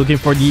 Caffeine looking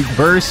for the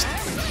burst.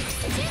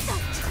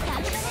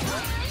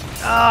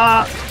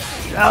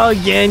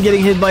 Again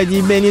getting hit by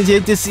the minions. You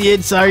hate to see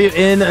it. Saryu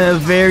in a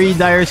very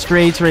dire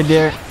straits right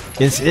there.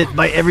 Gets hit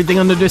by everything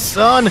under the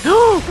sun.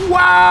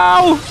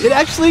 Wow! It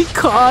actually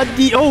caught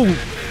the... Oh!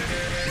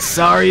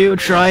 Saryu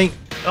trying...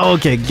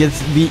 Okay,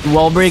 gets the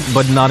wall break,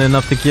 but not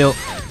enough to kill.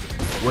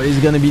 What is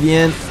gonna be the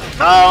end?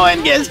 Oh,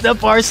 and gets the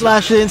far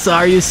slash in.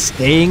 Saryu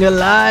staying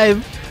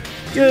alive.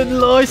 Good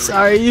lord,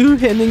 Saryu.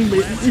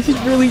 He's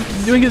really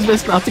doing his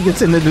best not to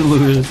get into the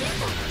losers.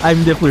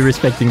 I'm definitely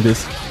respecting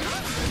this.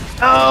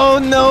 Oh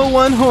no,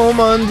 one home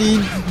on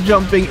the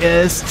jumping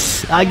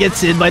S.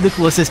 Gets hit by the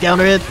closest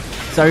counter hit.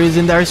 Saryu's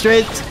in dire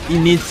straits. He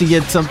needs to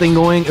get something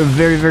going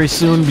very, very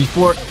soon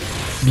before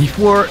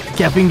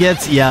Caffeine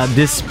gets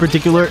this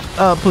particular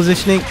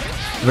positioning.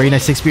 Very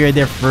nice 6P right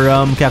there for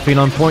Caffeine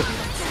on point.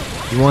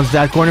 He wants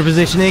that corner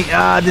positioning.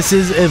 This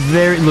is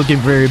looking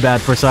very bad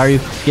for Saryu.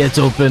 Gets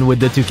open with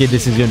the 2K.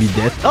 This is gonna be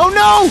death. Oh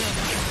no!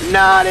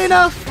 Not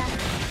enough!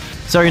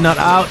 Saryu not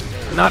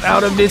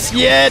out of this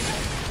yet.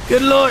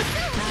 Good lord.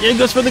 Here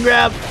goes for the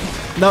grab.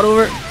 Not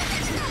over.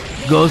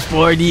 Goes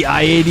for the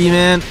I-80,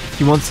 man.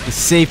 He wants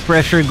safe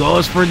pressure.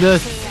 Goes for the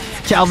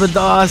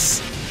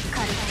Calvados.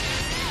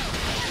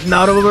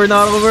 Not over,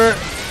 not over.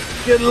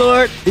 Good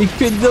lord. It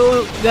could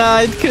go.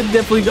 It could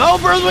definitely go. Oh,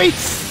 bro, wait.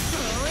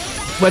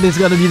 But it's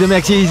gonna be the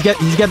max. He's got.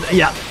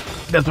 Yeah,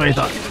 that's what I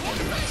thought.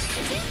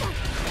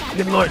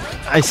 Good lord.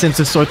 I sense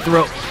a sword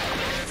throw.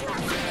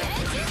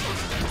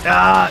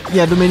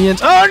 Yeah, the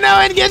minions. Oh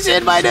no, it gets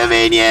hit by the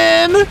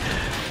minion.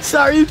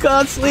 Saryu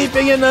caught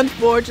sleeping and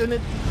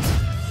unfortunate.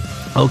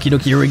 Okie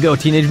dokie, here we go.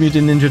 Teenage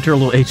Mutant Ninja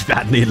Turtle aged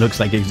badly, it looks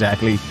like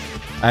exactly.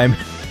 I'm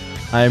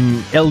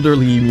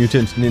elderly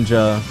mutant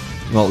ninja.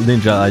 Well,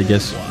 ninja, I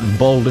guess.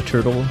 Bald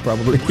turtle,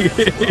 probably.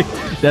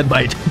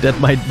 that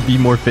might be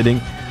more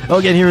fitting.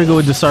 Okay, here we go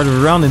with the start of the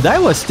round. And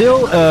Daiwa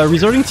still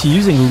resorting to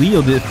using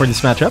Leo for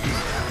this matchup.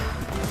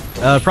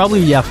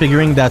 Probably, yeah,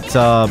 figuring that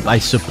I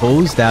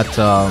suppose that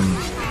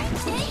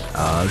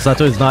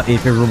Zato is not a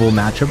favorable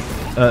matchup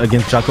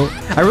against Jacko.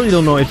 I really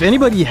don't know if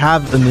anybody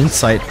has an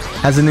insight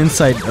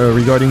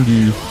regarding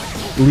the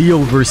Leo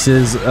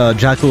versus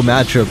Jacko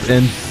matchup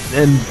and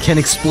can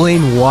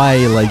explain why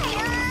like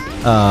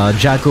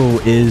Jacko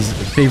is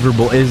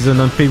an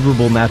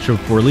unfavorable matchup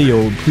for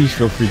Leo. Please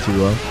feel free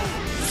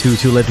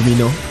to let me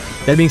know.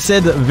 That being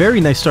said, very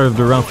nice start of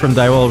the round from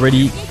Daiwa.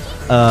 Already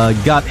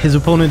got his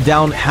opponent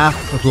down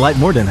half life,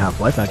 more than half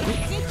life actually.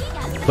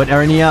 But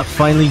Aranea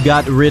finally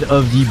got rid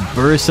of the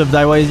burst of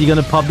Daiwa. Is he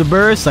gonna pop the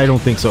burst? I don't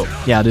think so.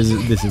 Yeah, this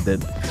is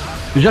dead.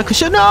 Jacko,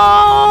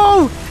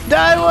 no!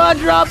 Daiwa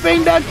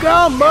dropping the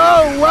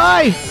combo!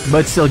 Why?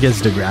 But still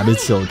gets the grab.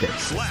 It's still okay.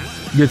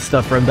 Good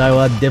stuff from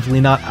Daiwa.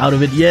 Definitely not out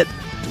of it yet.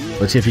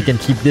 Let's see if he can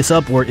keep this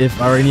up or if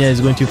Aranea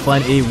is going to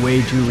find a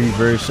way to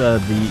reverse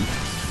the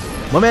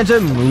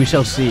momentum. We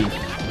shall see.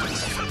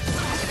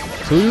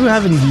 So we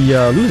have in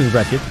the losers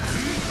bracket.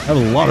 I have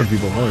a lot of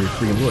people. Oh,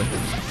 freaking boy.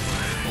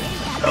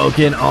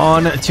 Okay, and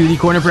on to the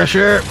corner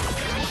pressure.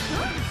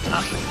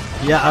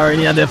 Yeah,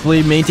 Aranea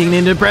definitely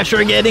maintaining the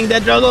pressure, getting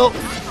that juggle.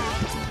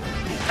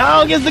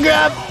 Oh, gets the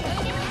grab.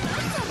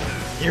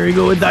 Here we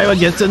go with Daiwa,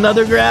 gets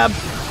another grab.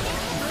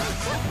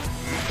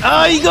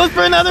 Oh, he goes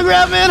for another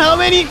grab, man. How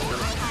many?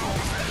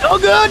 Oh,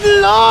 good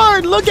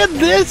lord. Look at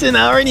this. And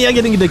Aranea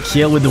getting the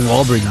kill with the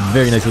wall break.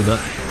 Very nicely done.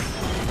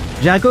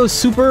 Jacko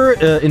super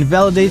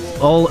invalidates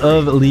all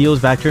of Leo's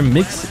backturn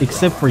mix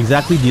except for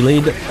exactly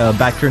delayed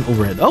backturn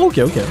overhead. Oh,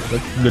 okay.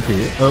 That's good to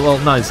hear. Well,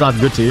 no, it's not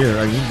good to hear.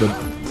 I mean, but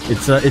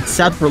it's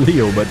sad for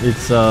Leo, but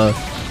it's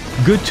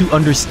good to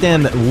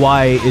understand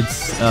why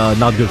it's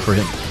not good for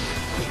him.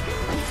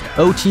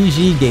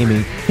 OTG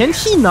Gaming. Can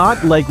he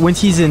not, like, when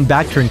he's in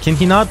backturn, can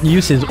he not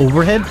use his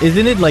overhead?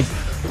 Isn't it like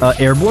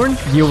airborne,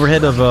 the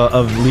overhead of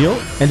Leo,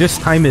 and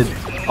just time it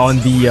on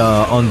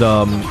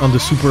the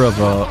super of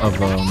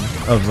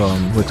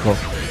what's it called?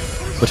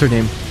 What's her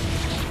name?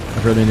 I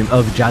forgot the name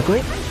of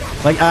Jacko.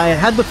 Like, I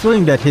had the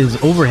feeling that his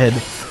overhead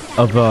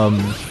of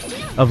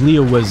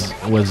Leo was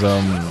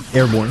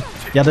airborne.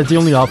 Yeah, that's the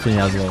only option he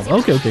has.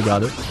 Well, okay,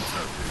 got it.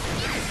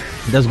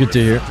 That's good to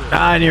hear.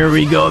 And here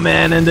we go,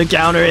 man, and the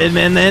counter hit,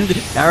 man. And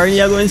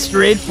Aranea going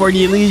straight for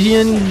the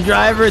Elysian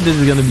driver. This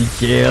is gonna be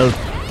killed.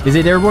 Is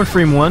it airborne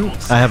frame 1?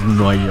 I have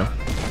no idea.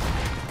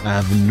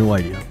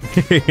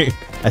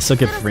 I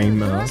suck at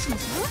frame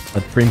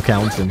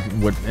counts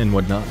and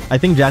whatnot. I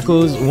think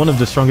Jacko's one of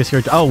the strongest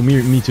characters. Oh,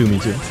 me too.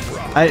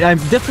 I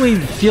definitely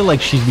feel like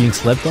she's being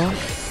slept on,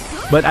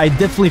 but I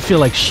definitely feel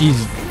like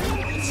she's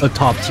a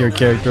top tier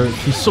character.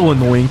 She's so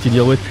annoying to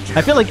deal with.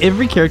 I feel like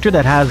every character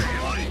that has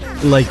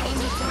like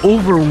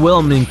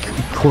overwhelming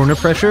corner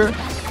pressure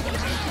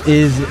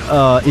is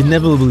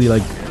inevitably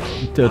like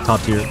to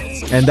top tier,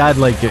 and that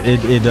like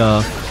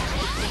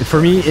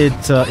for me it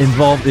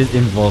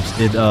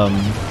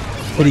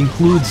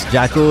includes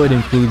Jacko, it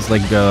includes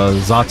like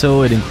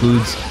Zato, it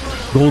includes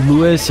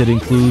Goldlewis, it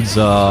includes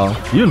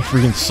even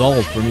freaking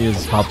Saul for me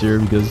is top tier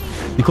because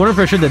the corner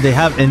pressure that they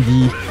have and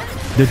the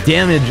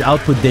damage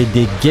output they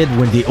get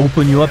when they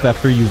open you up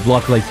after you've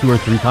blocked like 2 or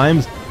 3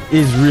 times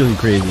is really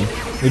crazy.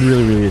 It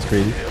really is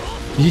crazy.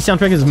 The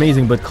soundtrack is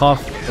amazing, but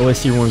Cough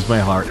OST warms my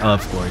heart.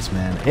 Of course,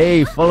 man.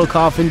 Hey, fellow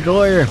Cough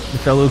enjoyer.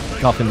 Fellow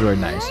Cough enjoyer,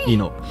 nice.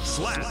 Ino.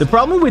 The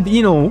problem with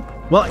Ino,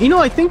 well, Ino,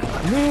 I think,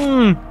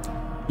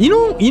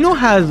 Ino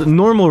has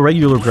normal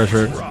regular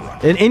pressure,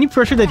 and any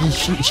pressure that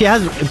she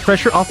has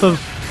pressure off of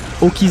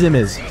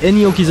Okizemes.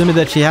 Any Okizeme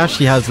that she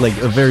has like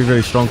a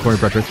very strong corner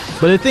pressure.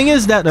 But the thing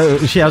is that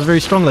she has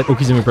very strong like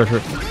Okizeme pressure.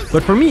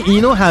 But for me,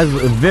 Ino has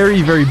a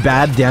very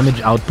bad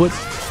damage output.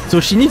 So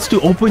she needs to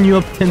open you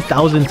up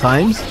 10,000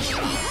 times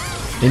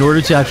in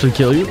order to actually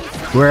kill you.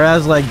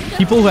 Whereas like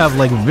people who have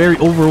like very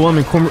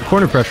overwhelming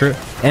corner pressure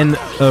and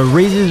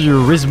raises your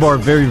wrist bar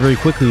very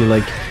quickly,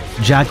 like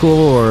Jacko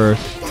or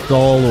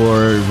Saul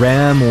or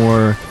Ram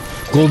or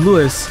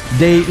Goldlewis,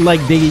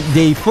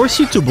 they force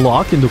you to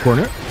block in the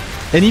corner.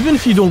 And even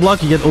if you don't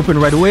block, you get open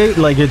right away.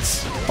 Like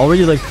it's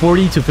already like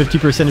 40 to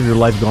 50% of your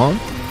life gone,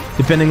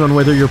 depending on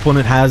whether your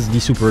opponent has the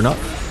super or not.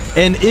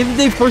 And if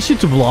they force you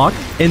to block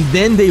and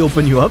then they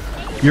open you up,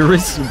 your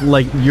risk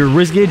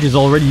gauge is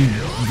already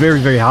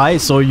very high,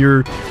 so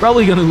you're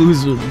probably gonna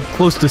lose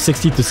close to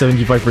 60 to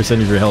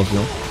 75% of your health, you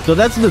know? So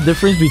that's the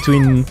difference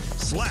between,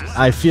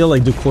 I feel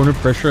like, the corner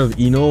pressure of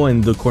Ino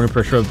and the corner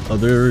pressure of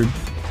other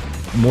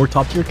more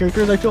top tier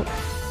characters, I feel.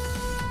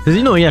 Because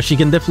Ino, yeah, she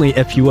can definitely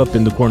F you up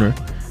in the corner,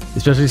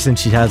 especially since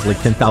she has like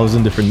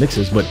 10,000 different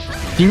mixes, but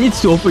she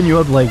needs to open you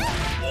up like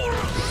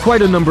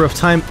quite a number of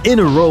times in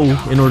a row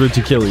in order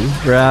to kill you.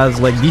 Whereas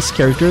like these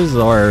characters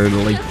are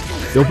like,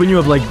 they open you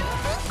up like,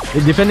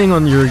 depending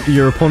on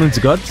your opponent's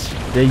guts,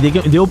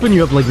 they open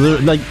you up like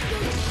literally, like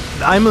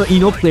I'm an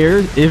Ino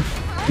player. If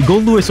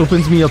Goldlewis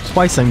opens me up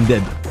twice, I'm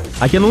dead.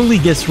 I can only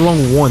guess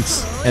wrong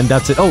once, and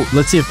that's it. Oh,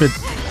 let's see if it.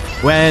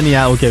 When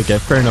yeah, okay,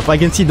 fair enough. I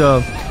can see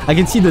the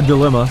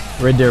dilemma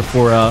right there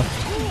for the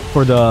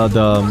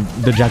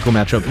Jacko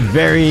matchup.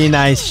 Very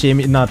nice,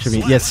 Shimmy. Not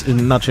Shimmy. Yes,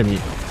 not Shimmy.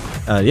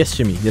 Yes,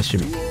 Shimmy.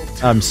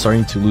 I'm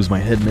starting to lose my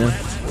head, man.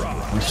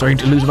 I'm starting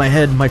to lose my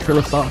head. My trail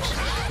of thoughts.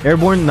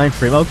 Airborne 9th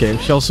frame. Okay,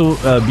 she also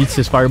beats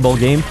his fireball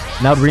game.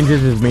 Now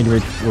ranges his main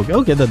rate.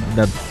 Okay,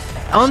 that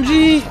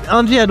Anji,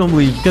 I don't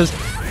believe, because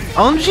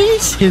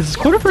Anji's his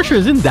corner pressure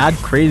isn't that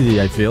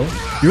crazy. I feel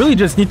you really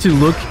just need to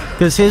look,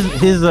 because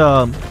his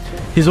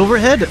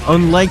overhead,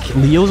 unlike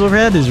Leo's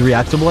overhead, is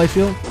reactable. I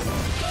feel,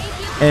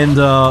 and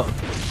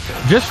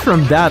just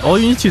from that, all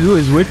you need to do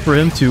is wait for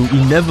him to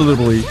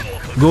inevitably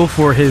go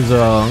for his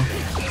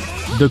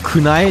the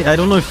kunai. I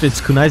don't know if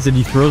it's kunais that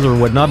he throws or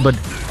whatnot, but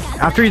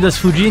after he does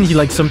Fujin, he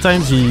like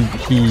sometimes he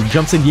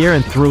jumps in the air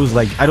and throws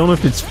like, I don't know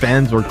if it's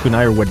fans or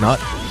kunai or whatnot.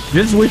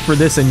 Just wait for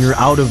this and you're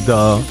out of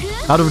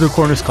the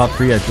corner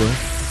scot-free, I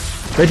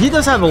feel. But he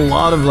does have a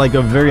lot of like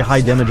a very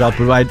high damage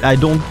output. I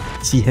don't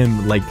see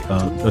him like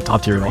a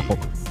top tier at all.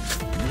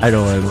 I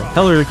don't know.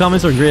 Hello, your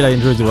comments are great. I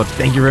enjoyed the watch.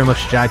 Thank you very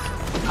much, Jack.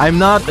 I'm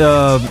not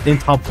in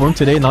top form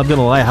today, not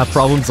gonna lie. I have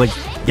problems like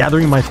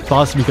gathering my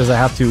thoughts because I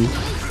have to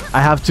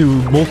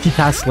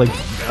multitask like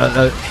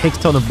a heck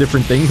ton of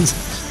different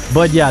things.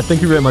 But yeah,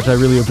 thank you very much. I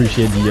really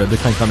appreciate the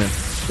kind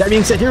comments. That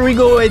being said, here we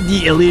go with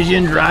the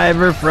Elysian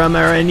driver from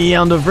Aranea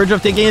on the verge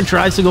of taking it.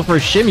 Tries to go for a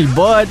shimmy,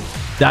 but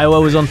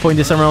Daiwa was on point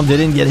this time around.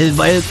 Didn't get hit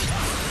by it.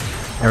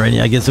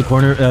 Aranea gets the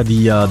corner,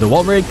 the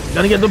wall break.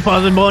 Gonna get the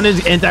positive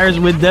bonus. Entires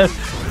with the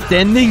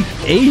standing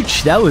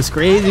H. That was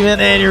crazy, man.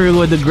 And here we go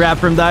with the grab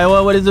from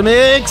Daiwa. What is the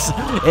mix?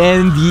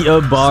 And the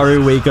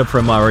Abari wake up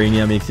from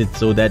Aranea makes it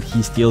so that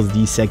he steals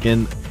the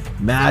second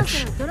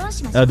match.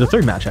 The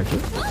third match, actually.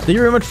 Thank you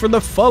very much for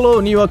the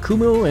follow,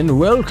 Niwakumo, and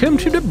welcome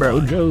to the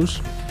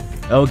Brojos.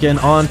 Okay, and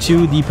on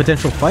to the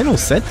potential final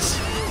sets.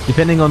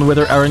 Depending on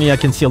whether Aranea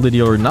can seal the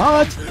deal or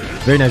not.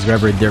 Very nice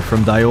grab right there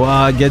from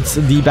Daiwa. Gets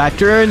the back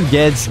turn,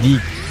 gets the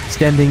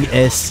standing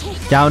S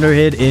counter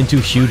hit into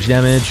huge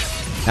damage.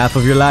 Half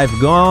of your life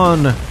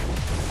gone.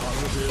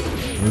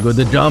 Here we go,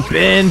 the jump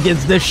in,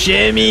 gets the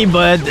shimmy,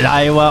 but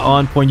Daiwa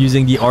on point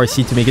using the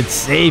RC to make it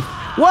safe.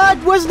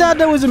 What was that?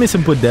 That was a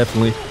misinput,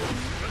 definitely.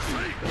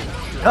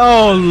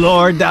 Oh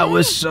lord, that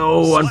was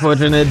so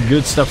unfortunate.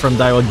 Good stuff from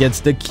Daiwa, gets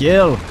the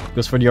kill.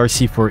 Goes for the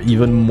RC for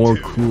even more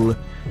cool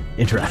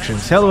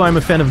interactions. Hello, I'm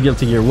a fan of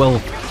Guilty Gear.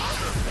 Well,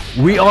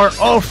 we are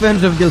all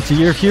fans of Guilty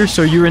Gear here,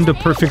 so you're in the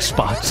perfect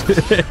spot.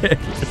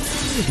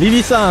 リ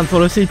リさん、フォ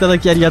ローしていただ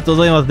きありがとう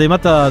ございます。で、ま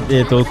た、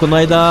この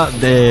間、あ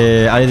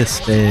れで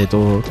す。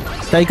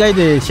大会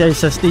で試合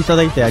させていた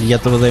だいてありが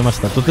とうございまし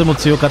た。とても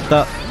強かっ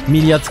た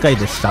ミリ扱い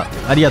でした。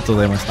ありがとう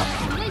ございました。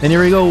And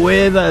here we go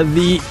with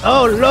the...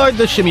 Oh lord,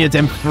 the shimmy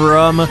attempt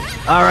from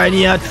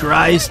Aranea.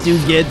 Tries to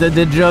get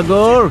the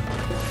juggle.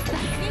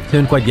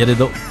 Couldn't quite get it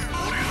though.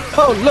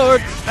 Oh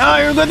lord. Oh,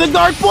 here we go, the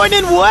guard point,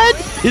 and what?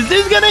 Is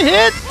this gonna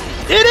hit?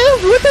 It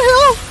is! What the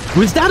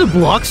hell? Was that a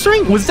block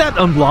string? Was that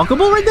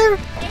unblockable right there?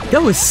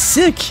 That was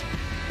sick.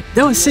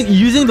 That was sick.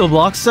 Using the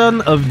block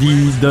stun of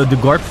the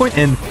guard point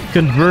and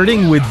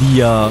converting with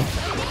the...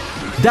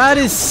 That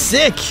is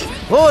sick.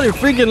 Holy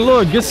freaking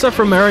lord. Good stuff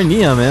from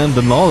Aranea, man.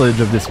 The knowledge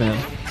of this man.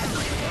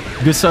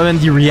 Good stuff, and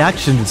the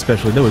reactions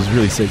especially. That was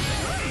really sick.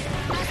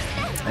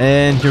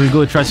 And here we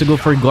go. It tries to go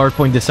for a guard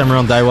point this time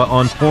around. Daiwa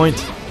on point.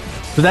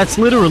 So that's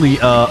literally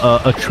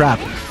a trap.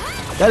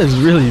 That is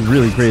really,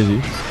 really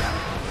crazy.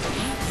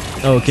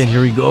 Okay, here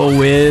we go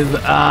with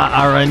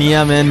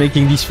Aranea, man,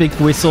 making these fake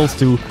whistles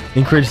to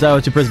encourage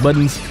Daiwa to press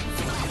buttons.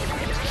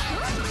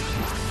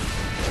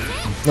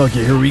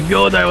 Okay, here we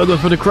go. Daiwa goes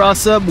for the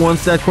cross-up.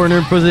 Wants that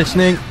corner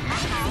positioning.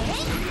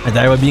 And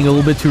Daiwa being a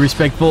little bit too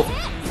respectful.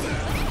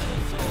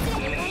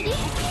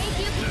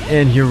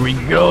 And here we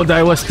go.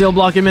 Daiwa still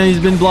blocking, man. He's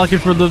been blocking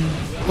for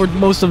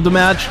most of the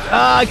match.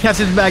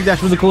 Catches his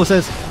backdash with the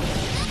closest.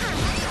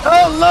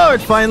 Oh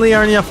lord! Finally,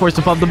 Aranea forced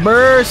to pop the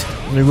burst.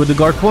 Here we go, the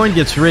guard point.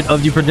 Gets rid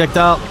of the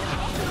projectile.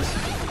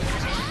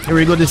 Here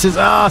we go. This is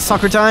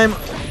soccer time.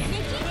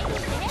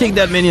 Kick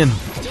that minion.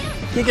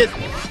 Kick it.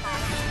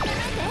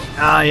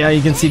 Yeah,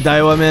 you can see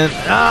Daiwa, man.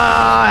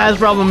 Has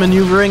problem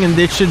maneuvering, and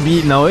this should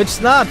be... No,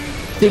 it's not.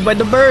 Take by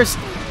the burst.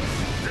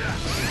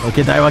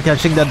 Okay, Daiwa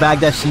catching that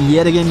backdash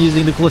yet again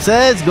using the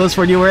closest. Goes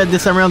for the overhead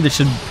this time around. This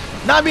should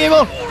not be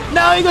able.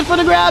 Now he goes for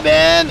the grab,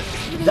 and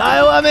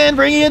Daiwa, man,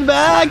 bringing it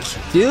back.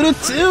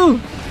 2-2.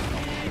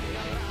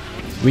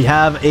 We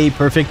have a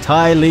perfect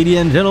tie, ladies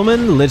and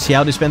gentlemen. Let's see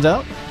how this pans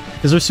out.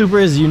 Because our super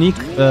is unique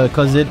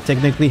because it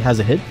technically has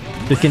a hit.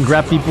 It can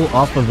grab people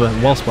off of a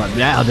wall spot.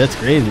 Yeah, that's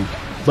crazy.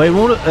 But it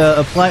won't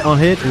apply on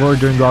hit or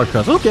during guard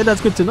cross. Okay,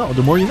 that's good to know.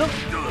 The more you know.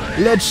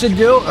 Let's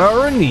go,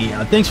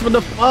 Aranea. Thanks for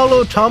the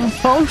follow, Tom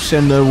Post,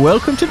 and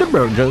welcome to the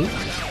Brojo.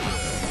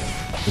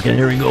 Okay,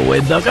 here we go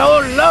with the...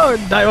 Oh, lord!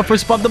 Daiwa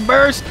first pop the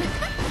burst.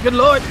 Good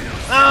lord.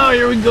 Oh,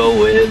 here we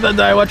go with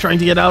Daiwa trying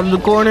to get out of the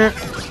corner.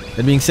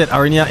 That being said,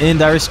 Aranea in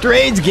dire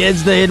straits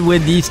gets the hit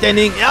with the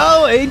standing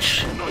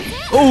LH.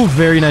 Oh,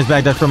 very nice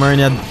backdash from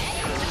Aranea.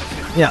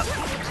 Yeah.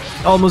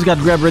 Almost got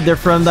grabbed right there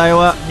from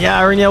Daiwa.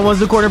 Yeah, Aranea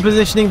wants the corner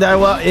positioning.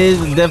 Daiwa is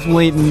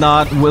definitely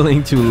not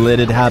willing to let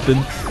it happen.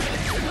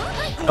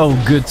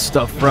 Oh, good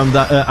stuff from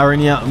the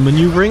Aranea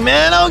maneuvering.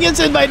 Man, oh, gets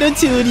hit by the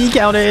 2D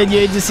counter hit. You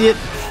hate to see it.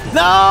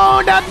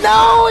 No,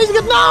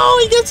 no,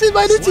 he gets hit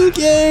by the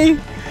 2K.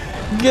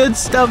 Good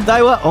stuff,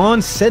 Daiwa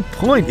on set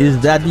point. Is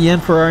that the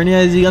end for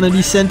Aranea? Is he gonna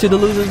be sent to the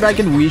losers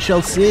bracket? We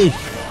shall see.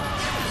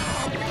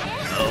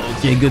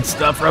 Okay, good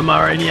stuff from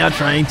Aranea,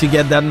 trying to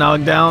get that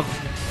knockdown.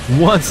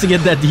 Wants to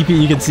get that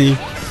DP, you can see.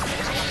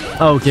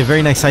 Okay,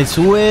 very nice side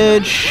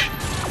switch.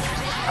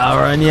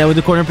 Aranea with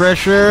the corner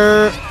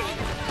pressure.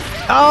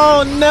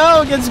 Oh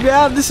no, gets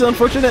grabbed. This is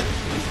unfortunate.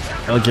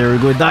 Okay, here we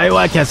go.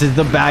 Daiwa catches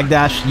the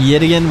backdash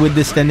yet again with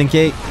this standing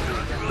K.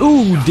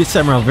 Ooh, this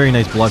time around, very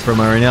nice block from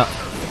Aranea.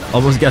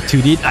 Almost got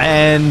 2D'd.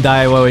 And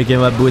Daiwa waking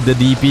him up with the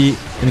DP.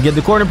 Gonna get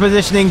the corner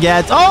positioning.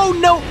 Gets... Oh,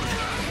 no!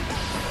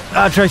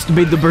 Tries to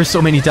bait the burst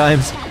so many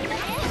times.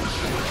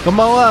 こん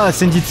ばんは。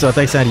先日は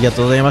大変ありが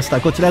とうございました。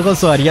こちらこ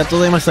そありがとう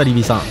ございました、リ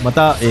ビーさん。ま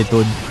た、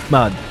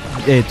まあ、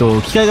機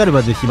会があれ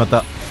ばぜひま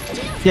た、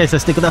期待さ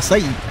せてくださ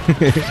い。And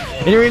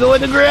here we go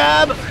with the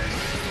grab!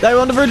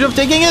 Daiwa on the verge of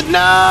taking it. No!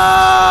 I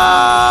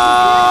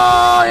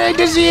hate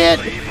to see it!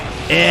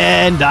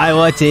 And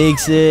Daiwa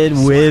takes it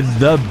with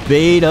the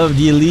bait of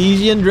the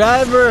Elysian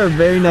Driver.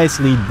 Very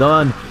nicely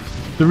done.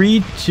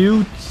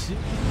 3-2.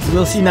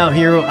 We'll see now,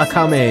 hero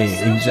Akame.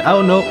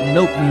 Oh, no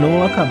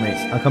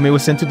Akame. Akame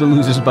was sent to the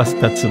losers by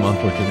Tatuma,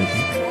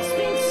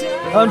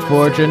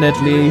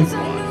 unfortunately.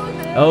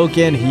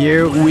 Okay, and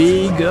here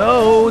we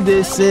go.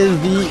 This is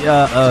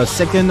the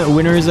second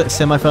winners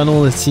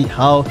semifinal. Let's see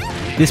how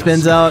this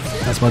pans out.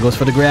 Tatuma goes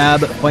for the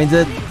grab, finds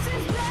it.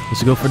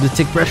 Let's go for the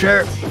tick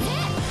pressure.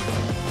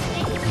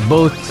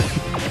 Both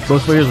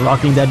players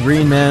rocking that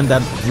green, man.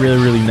 That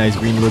really nice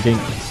green looking.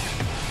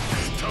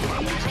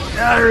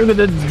 Look at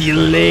the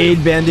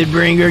delayed bandit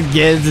bringer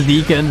gets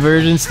the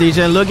conversion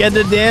station. Look at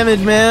the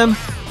damage, man.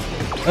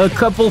 A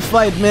couple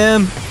fight,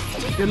 man.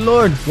 Good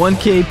lord.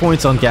 1k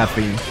points on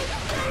Caffeine.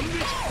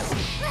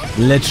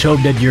 Let's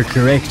hope that you're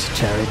correct,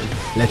 Charity.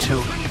 Let's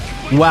hope.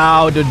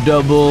 Wow, the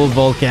double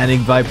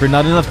volcanic viper.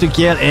 Not enough to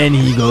kill, and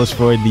he goes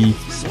for the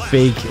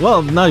fake.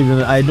 Well, not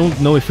even. I don't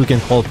know if we can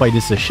qualify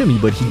this as shimmy,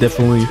 but he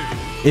definitely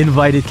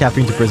invited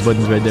Caffeine to press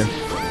buttons right there.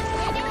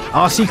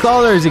 Aussie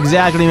colors,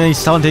 exactly, man.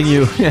 He's taunting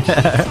you.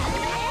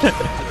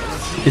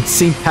 It's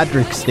St.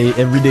 Patrick's Day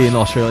every day in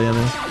Australia,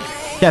 man.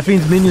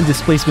 Caffeine's minion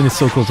displacement is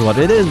so cool to watch.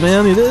 It is,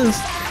 man. It is.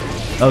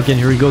 Okay,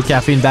 here we go.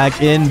 Caffeine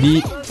back in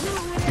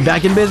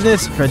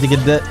business. Trying to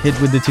get that hit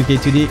with the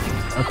 2K2D.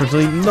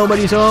 Unfortunately,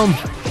 nobody's home.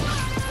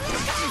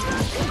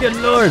 Good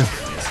lord.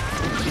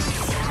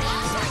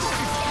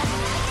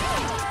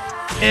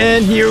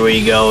 And here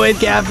we go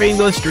with Caffeine.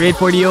 Goes straight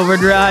for the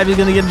overdrive. He's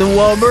gonna get the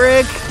wall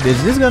break.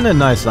 This is gonna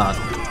nice shot.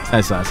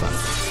 Nice.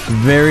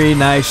 Very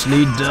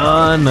nicely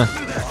done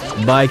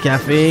by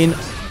Caffeine.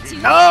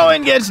 Oh,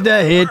 and gets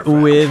the hit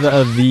with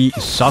the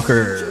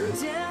soccer.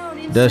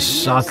 The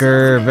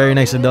soccer. Very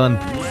nicely done.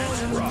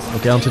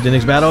 Okay, on to the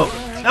next battle.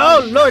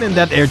 Oh, lord, and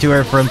that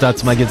air-to-air from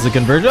Tatuma gets the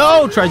conversion.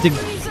 Oh, tried to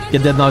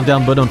get that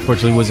knockdown, but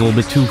unfortunately was a little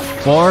bit too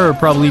far. Or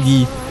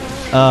probably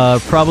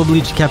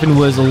Caffeine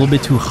was a little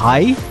bit too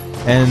high,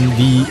 and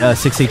the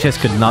 6HS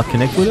could not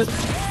connect with it.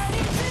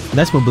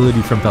 Nice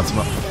mobility from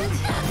Tatuma.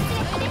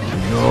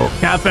 No,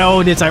 Caffeine.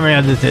 Oh, this time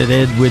around hit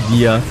it with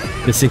the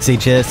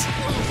 6HS.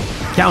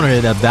 Countered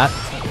it at that.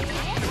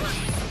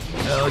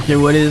 Okay,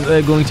 what is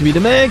going to be the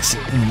mix?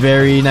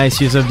 Very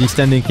nice use of the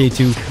standing K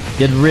to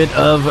get rid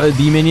of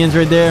the minions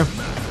right there.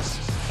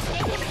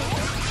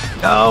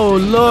 Oh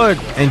lord!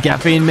 And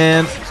Caffeine,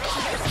 man,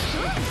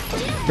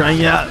 trying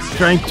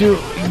to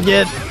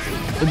get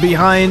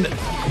behind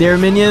their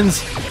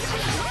minions.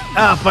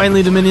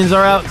 Finally the minions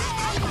are out.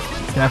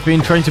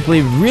 Caffeine trying to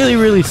play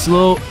really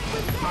slow.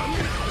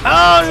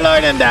 Oh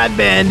lord, and that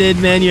bandit,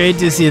 man, you hate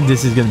to see it.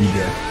 This is gonna be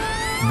good.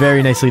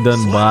 Very nicely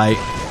done by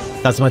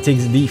Tatuma.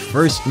 Takes the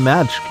first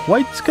match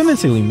quite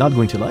convincingly. Not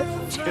going to lie.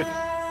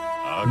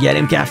 Get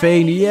him,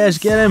 Caffeine. Yes,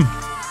 get him.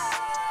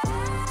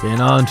 And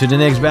on to the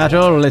next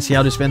battle. Let's see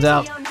how this pans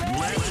out.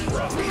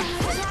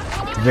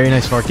 Very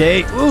nice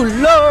 4K. Oh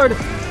lord.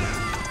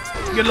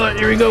 Good lord.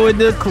 Here we go with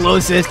the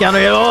closest counter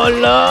hit. Oh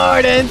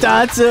lord. And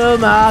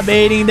Tatuma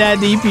baiting that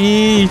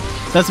DP.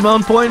 Tatuma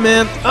on point,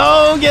 man.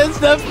 Oh, gets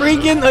the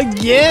freaking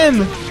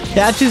again.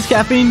 Catches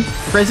Caffeine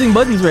pressing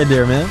buttons right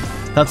there, man.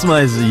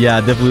 Tatuma is,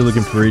 yeah, definitely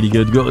looking pretty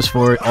good. Goes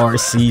for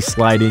RC,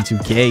 slide into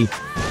K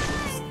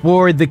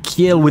for the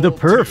kill with a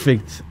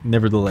perfect.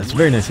 Nevertheless,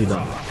 very nicely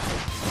done.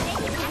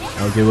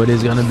 Okay, what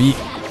is gonna be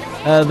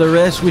the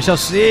rest? We shall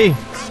see.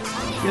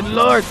 Good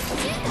lord.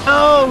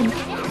 Oh,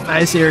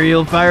 nice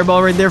aerial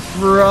fireball right there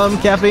from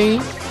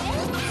Caffeine.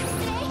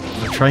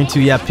 We're trying to,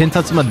 yeah, pin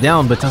Tatuma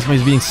down, but Tatuma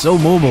is being so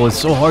mobile. It's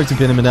so hard to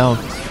pin him down.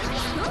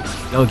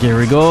 Okay, here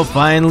we go.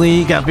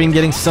 Finally, Caffeine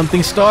getting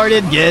something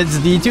started. Gets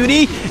the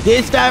 2D.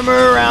 This time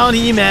around,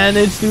 he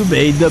managed to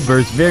bait the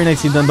burst. Very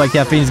nicely done by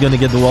Caffeine. He's gonna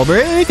get the wall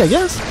break, I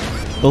guess. A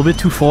little bit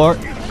too far.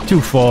 Too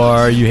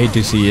far. You hate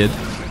to see it.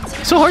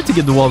 So hard to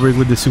get the wall break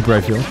with the super,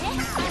 I feel.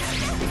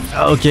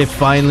 Okay,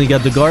 finally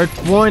got the guard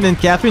point, and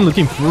Caffeine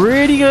looking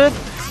pretty good.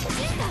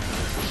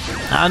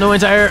 No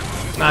entire.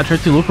 I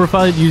tried to low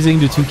profile it using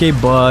the 2K,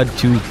 but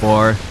too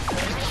far.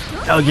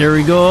 Okay, here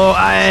we go.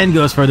 And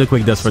goes for the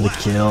quick dust for the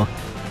kill.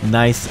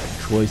 Nice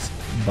choice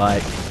by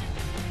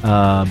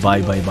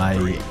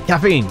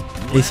Caffeine.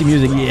 AC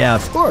music, yeah,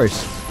 of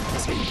course.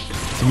 AC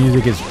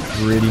music is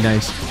pretty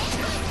nice.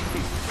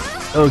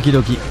 Okie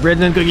dokie.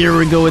 Bread and cookie, here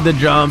we go with the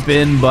jump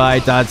in by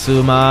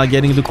Tatuma.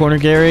 Getting the corner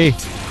carry.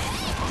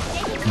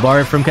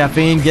 Bar from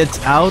Caffeine gets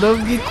out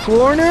of the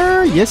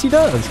corner. Yes, he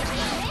does.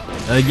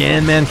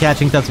 Again, man,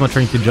 catching Tatuma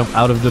trying to jump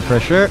out of the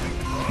pressure.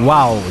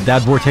 Wow,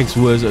 that vortex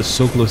was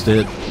so close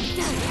to hit.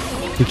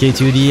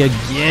 2K2D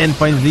again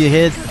finds the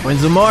hit,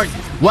 finds the mark.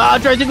 Wow,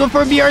 tried to go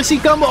for a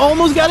BRC combo.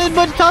 Almost got it,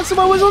 but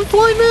Tatsuma was on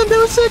point, man. That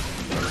was sick.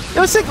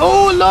 That was sick.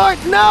 Oh, Lord.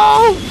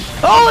 No.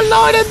 Oh,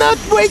 Lord. And that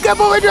wake up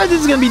overdrive.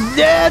 This is going to be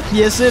dead.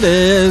 Yes, it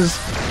is.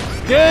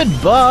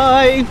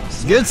 Goodbye.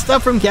 Good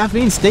stuff from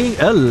Caffeine. Staying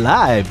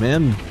alive,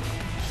 man.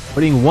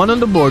 Putting one on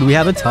the board. We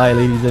have a tie,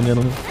 ladies and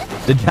gentlemen.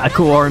 The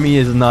Jacko army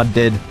is not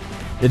dead.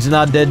 It's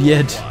not dead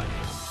yet.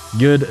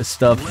 Good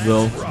stuff,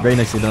 though. Very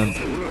nicely done.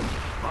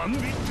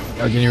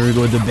 Okay, here we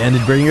go with the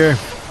Bandit Bringer.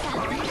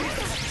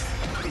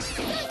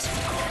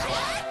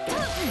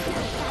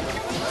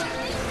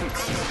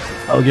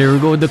 Okay, here we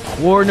go with the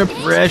corner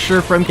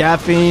pressure from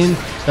Caffeine.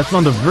 That's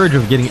on the verge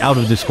of getting out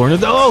of this corner.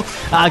 Oh!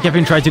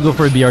 Caffeine tried to go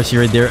for a BRC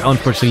right there.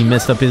 Unfortunately,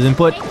 messed up his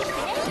input.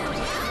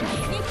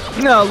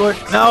 No, Lord.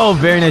 No,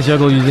 very nice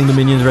juggle using the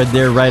minions right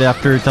there, right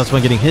after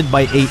Tatsuma getting hit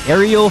by a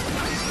aerial.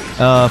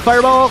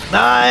 Fireball.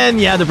 And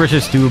yeah, the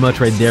pressure's too much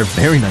right there.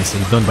 Very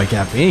nicely done by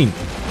Caffeine.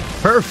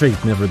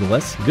 Perfect,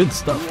 nevertheless. Good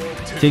stuff.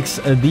 Takes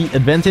the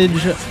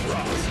advantage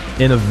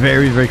in a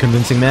very, very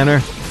convincing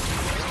manner.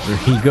 There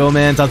you go,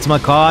 man. Tatsuma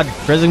caught.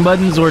 Pressing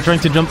buttons. We're trying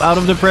to jump out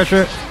of the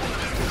pressure.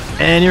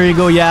 And here you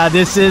go. Yeah,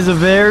 this is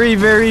very,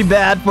 very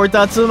bad for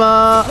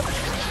Tatsuma.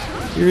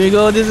 Here you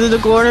go. This is the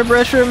corner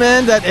pressure,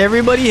 man, that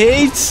everybody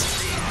hates.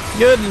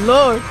 Good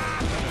Lord.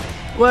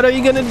 What are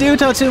you going to do,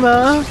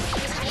 Tatsuma?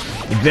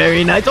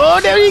 Very nice. Oh,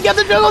 there you got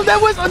the juggle.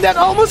 That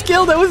almost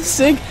killed. That was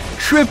sick.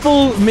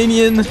 Triple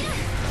minion.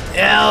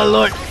 Oh,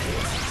 Lord.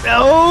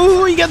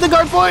 Oh, he got the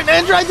guard point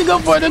and tried to go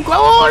for the...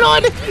 Oh,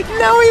 Lord.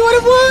 No, he would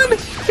have won.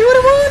 He would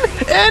have won!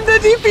 And the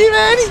DP,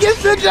 man, he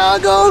gets the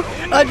juggle!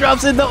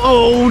 Drops in the...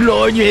 Oh,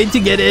 Lord, you hate to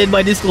get in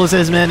by this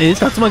closest, man. Is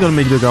Tatsuma gonna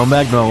make the ground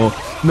back? No.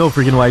 No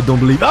freaking way, I don't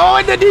believe... Oh,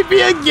 and the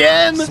DP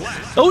again!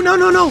 Oh, no,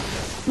 no, no!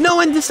 No,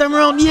 and this time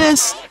around,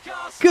 yes!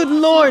 Good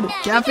Lord!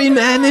 Caffeine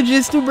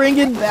manages to bring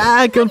it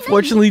back.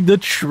 Unfortunately, the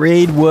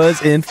trade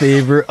was in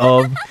favor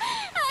of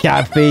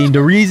Caffeine.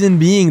 The reason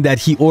being that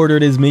he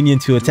ordered his minion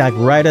to attack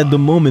right at the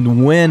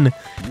moment when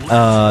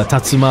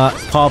Tatsuma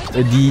popped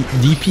the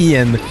DP,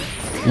 and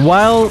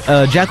while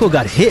Jacko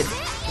got hit,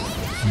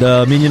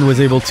 the minion was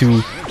able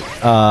to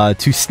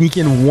sneak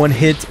in one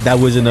hit. That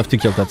was enough to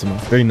kill Tatsuma.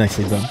 Very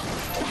nicely done.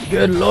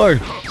 Good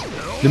Lord.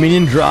 The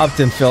minion dropped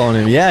and fell on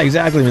him. Yeah,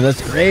 exactly, man.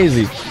 That's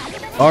crazy.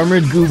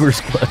 Armored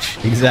Goober's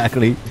clutch.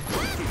 Exactly.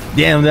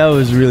 Damn, that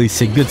was really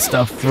sick. Good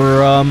stuff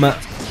from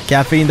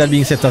Caffeine. That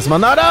being said, Tatsuma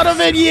not out of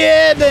it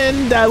yet.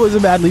 And that was a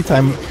badly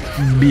timed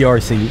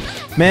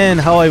BRC. Man,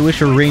 how I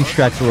wish a range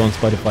tracks were on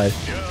Spotify.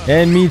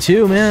 And me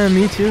too, man.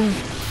 Me too.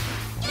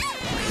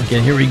 Okay,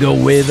 here we go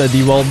with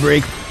the wall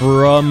break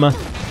from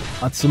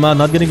Tatsuma.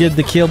 Not gonna get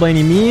the kill by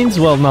any means.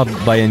 Well, not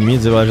by any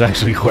means. It was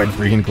actually quite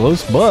freaking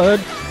close. But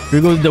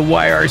here goes the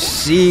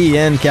YRC,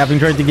 and Caffeine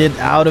trying to get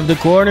out of the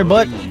corner.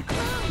 But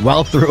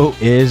Wild Throw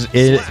is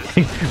it.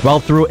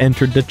 Wild Throw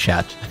entered the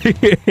chat.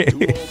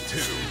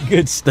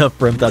 Good stuff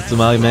from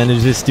Tatsuma. He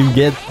manages to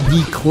get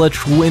the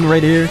clutch win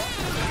right here.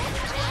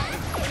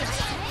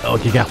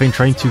 Okay, Caffeine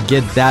trying to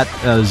get that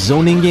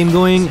zoning game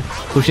going,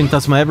 pushing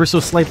Tatsuma ever so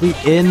slightly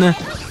in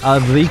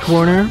the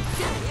corner.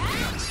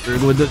 Here we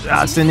go with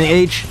the sending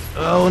H.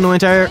 Oh, no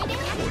entire.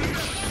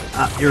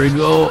 Here we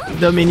go.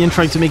 The minion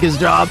trying to make his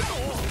job.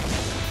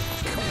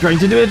 Trying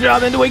to do his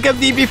job, and the wake up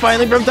DP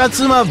finally from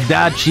Tatsuma.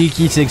 That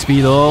cheeky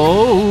 6-speed.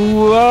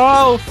 Oh,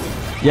 wow.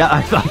 Yeah,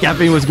 I thought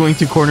Caffeine was going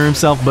to corner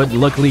himself, but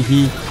luckily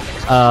he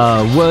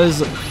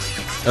was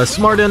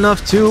smart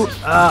enough to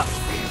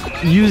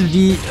use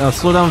the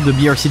slowdown of the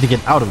BRC to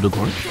get out of the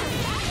corner.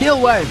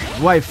 Kill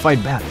why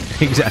fight back?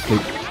 Exactly.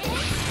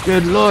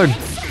 Good Lord.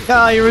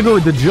 Here we go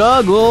with the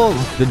juggle.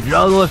 The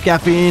juggle of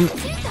Caffeine.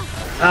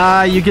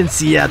 You can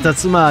see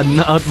Tatsuma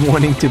not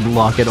wanting to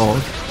block at all.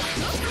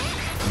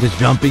 Just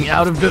jumping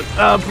out of the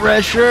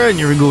pressure. And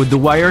here we go with the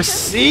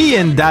YRC.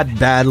 And that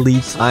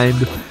badly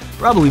timed,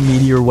 probably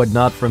meteor or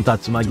whatnot from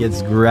Tatsuma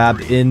gets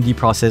grabbed in the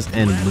process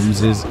and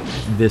loses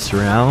this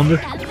round.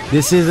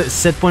 This is a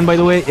set point, by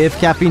the way. If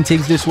Caffeine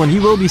takes this one, he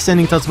will be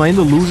sending Tatsuma in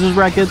the loser's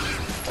bracket.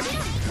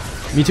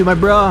 Me too, my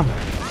bro.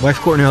 Wife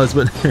corner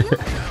husband.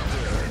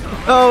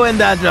 Oh, and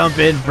that jump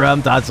in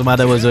from Tatsuma.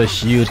 That was a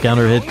huge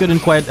counter hit.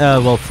 Couldn't quite,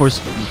 well, force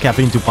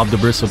Caffeine to pop the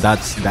burst, so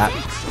that's that.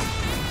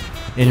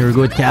 And here we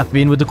go with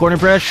Caffeine with the corner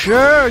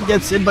pressure.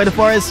 Gets hit by the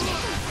forest.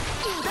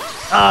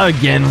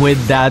 Again with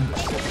that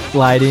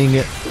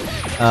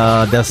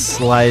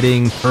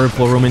sliding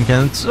purple Roman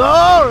cancel.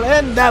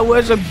 And that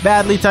was a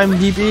badly timed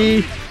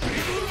DP.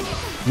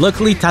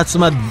 Luckily,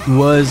 Tatsuma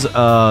was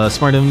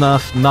smart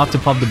enough not to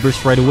pop the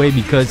burst right away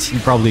because he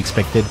probably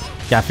expected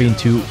Caffeine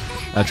to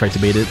try to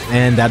bait it.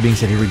 And that being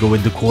said, here we go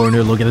with the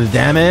corner. Look at the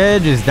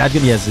damage. Is that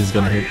good? Yes, it's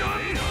gonna hit.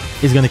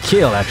 It's gonna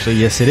kill, actually.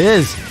 Yes, it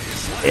is.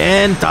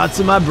 And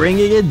Tatsuma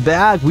bringing it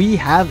back. We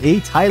have a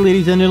tie,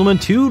 ladies and gentlemen.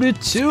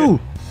 2-2.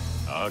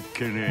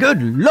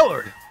 Good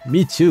Lord.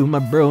 Me too, my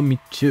bro. Me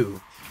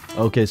too.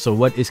 Okay, so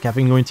what is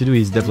Caffeine going to do?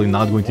 He's definitely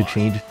not going to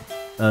change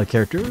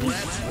characters.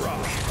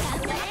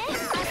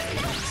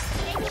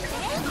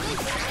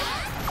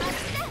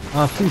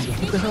 Please,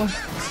 what the hell?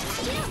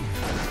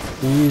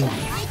 Ooh.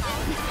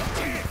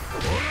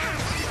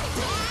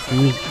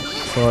 please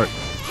start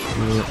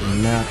your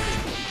match.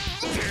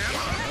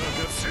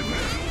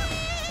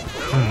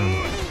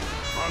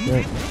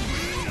 Okay.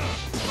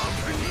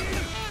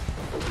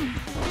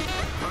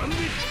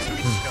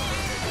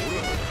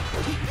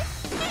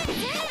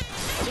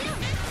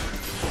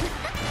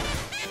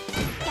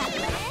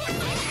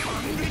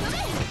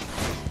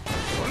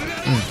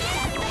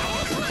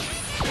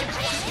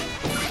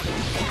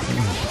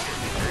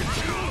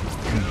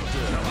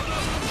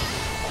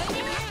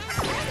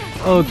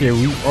 Okay,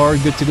 we are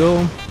good to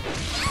go.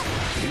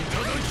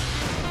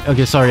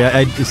 Okay, sorry,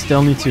 I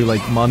still need to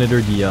like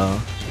monitor the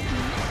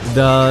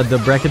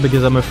bracket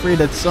because I'm afraid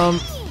that some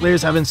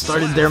players haven't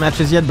started their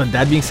matches yet. But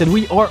that being said,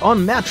 we are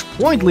on match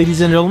point,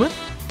 ladies and gentlemen.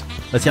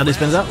 Let's see how this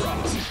pans out.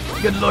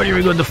 Good lord, here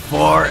we go, the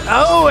 4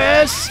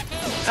 OS.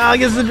 I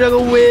guess the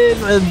juggle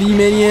with the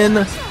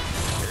minion.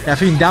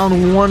 Caffeine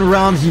down 1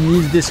 round. He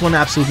needs this one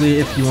absolutely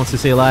if he wants to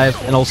stay alive,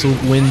 and also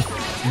win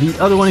the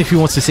other one if he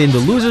wants to stay in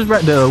the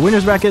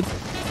winners bracket.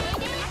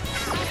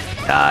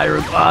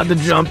 The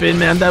jump in,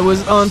 man, that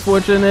was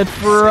unfortunate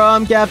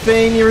from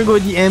Caffeine. Here we go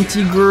with the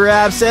empty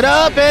grab set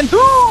up, and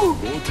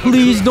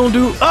please don't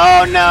do.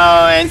 Oh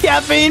no! And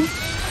Caffeine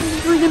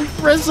freaking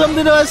press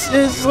something to us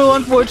is so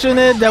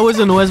unfortunate. That was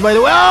an OS, by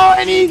the way. Oh,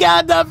 and he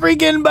got the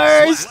freaking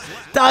burst.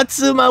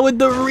 Tatuma with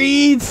the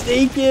reads.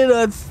 Take it.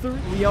 That's 3.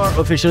 We are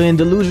officially in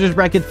the losers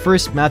bracket.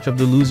 First match of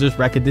the losers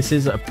bracket. This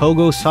is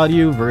Pogo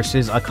Saryu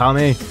versus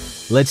Akame.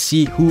 Let's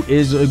see who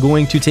is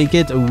going to take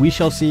it. We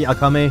shall see.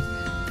 Akame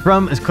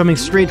is coming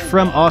straight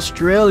from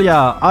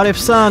Australia.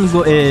 Aref-san,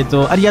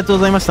 arigatou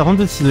gozaimashita.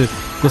 Hontou desu.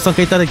 Go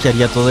sankai itadaki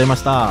arigatou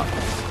gozaimashita.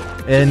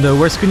 And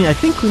where's Kuni? I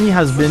think Kuni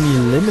has been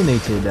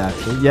eliminated,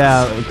 actually.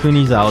 Yeah,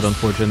 Kuni's out,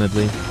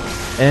 unfortunately.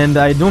 And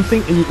I don't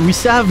think we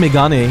still have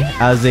Megane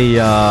as a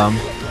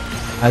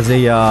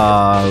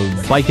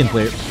Baiken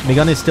player.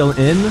 Megane is still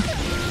in,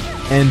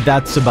 and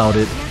that's about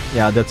it.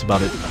 Yeah, that's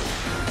about it.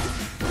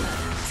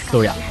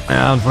 So yeah,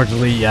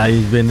 unfortunately, yeah,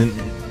 he's been in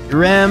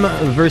Ram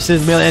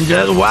versus Millia, and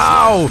just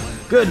wow,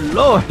 good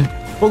lord,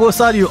 Pogo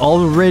Saryu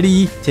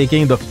already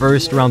taking the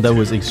first round. That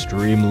was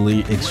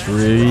extremely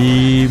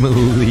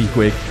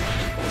quick.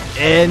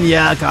 And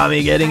yeah,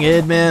 Akame getting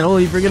hit, man.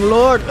 Holy freaking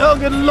lord. Oh,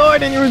 good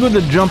lord. And here we go.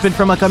 The jump in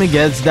from Akame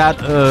gets that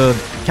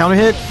counter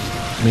hit.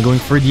 I mean, going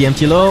for the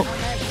empty low.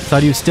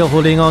 Saryu still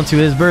holding on to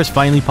his burst.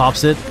 Finally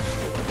pops it.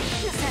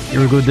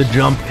 Here we go. The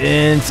jump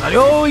in. Saryu,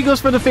 oh, he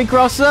goes for the fake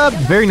cross up.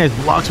 Very nice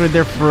blocks right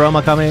there from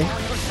Akame.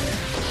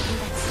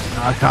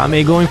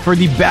 Akame going for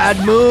the bad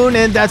moon.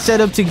 And that's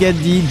set up to get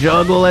the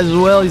juggle as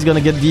well. He's going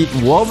to get the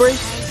wall break.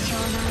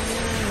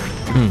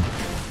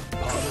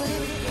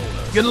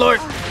 Good lord.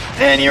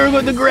 And here we go,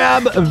 the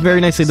grab.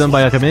 Very nicely done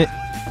by Akame.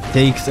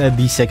 Takes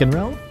the second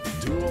round.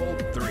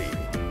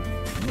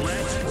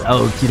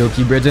 Okie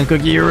dokie, breads and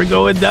cookie. Here we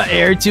go with the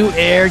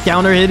air-to-air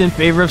counter hit in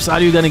favor of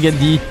Saryu. Gonna get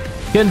the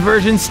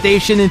conversion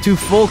station into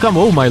full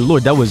combo. Oh my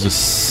lord, that was a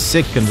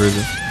sick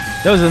conversion.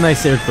 That was a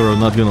nice air throw,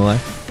 not gonna lie.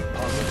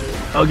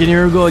 Okay,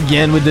 here we go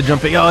again with the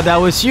jumping. Oh, that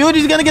was huge.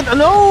 He's gonna get...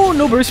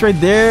 No burst right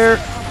there.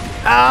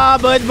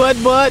 But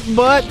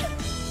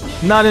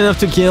not enough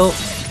to kill.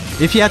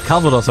 If he had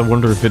Calvados, I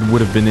wonder if it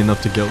would have been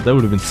enough to kill. That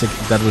would have been sick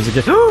if that was a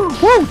kill.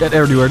 Woo! That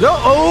air duo.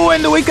 Oh,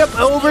 and the wake up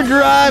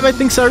overdrive. I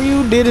think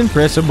Saryu didn't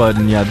press a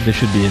button. Yeah, this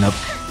should be enough.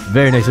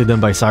 Very nicely done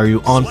by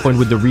Saryu. On point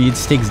with the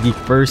reads. Takes the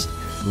first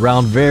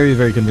round very,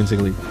 very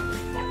convincingly.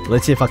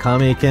 Let's see if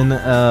Akame can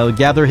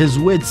gather his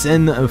wits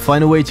and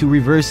find a way to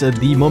reverse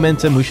the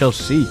momentum. We shall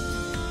see.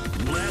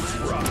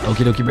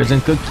 Okie dokie, breads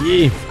and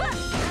cookie.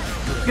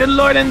 Good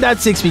lord, and that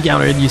 6p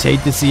counter. You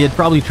hate to see it.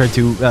 Probably tried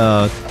to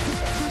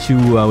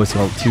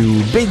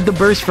bait the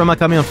burst from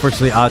Akame.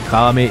 Unfortunately,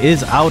 Akame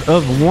is out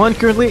of 1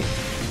 currently.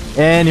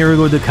 And here we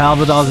go. The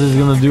Calvados is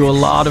going to do a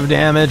lot of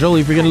damage.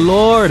 Holy freaking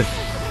lord.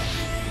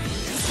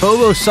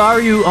 Pogo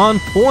Saryu on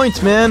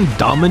point, man.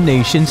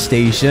 Domination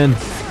station.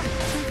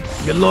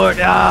 Good lord.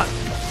 Yeah,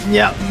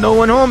 no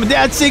one home.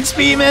 That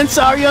 6p, man.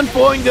 Saryu on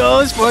point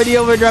goes for the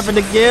overdrive for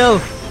the kill.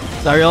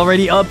 Saryu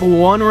already up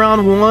 1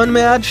 round 1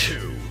 match.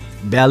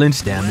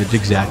 Balanced damage,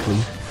 exactly.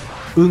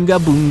 Unga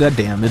boonga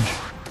damage.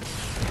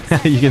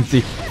 You can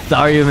see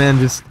Saryu, man,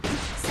 just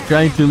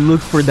trying to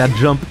look for that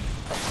jump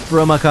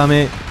from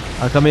Akame.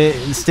 Akame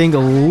staying a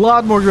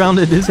lot more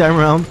grounded this time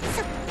around.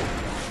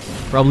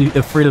 Probably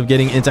afraid of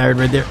getting tired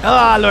right there.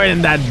 Ah, lord,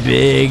 and that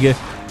big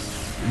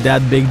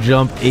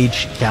jump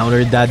H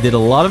counter that did a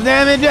lot of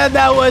damage. And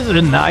that was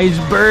a nice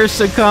burst,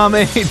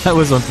 Akame. That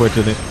was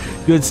unfortunate.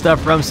 Good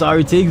stuff from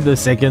Saryu. Takes the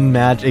second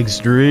match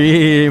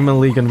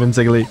extremely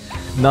convincingly.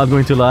 Not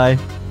going to lie.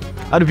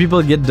 How do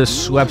people get the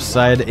swept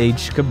side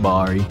H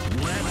Kabari?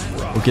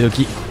 Okay,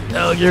 dokie.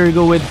 Oh, here we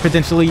go with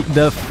potentially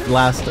the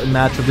last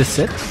match of this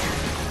set.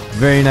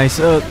 Very nice.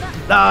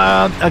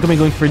 Akame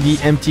going for the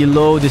empty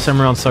low. This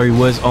time around, Saryu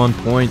was on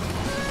point.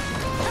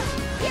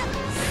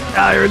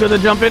 Here we go, the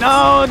jump in.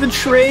 Oh, the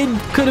trade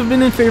could have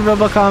been in favor of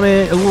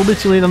Akame. A little bit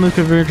too late on the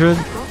conversion.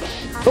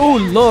 Oh,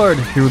 lord.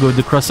 Here we go with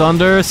the cross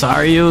under.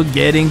 Saryu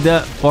getting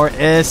the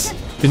 4S.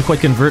 Didn't quite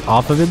convert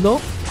off of it, though.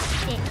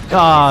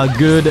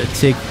 Good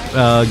tick,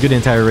 good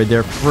entire right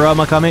there from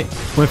Akame.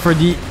 Went for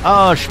the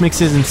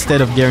schmixes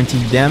instead of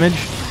guaranteed damage.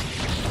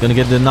 Gonna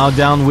get the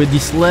knockdown with the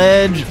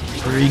sledge.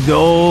 There we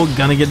go.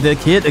 Gonna get the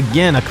hit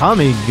again.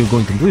 Akame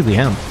going completely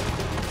ham.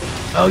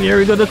 Oh, here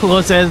we go. The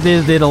closest.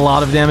 This did a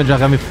lot of damage.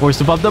 Akame forced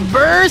to pop the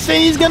burst,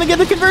 and he's gonna get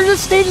the conversion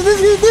stage.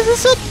 This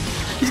is it.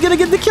 He's gonna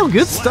get the kill.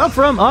 Good stuff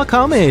from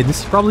Akame. This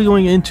is probably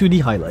going into the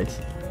highlights.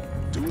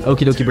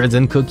 Okie dokie, breads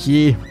and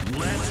cookie.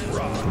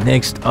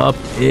 Next up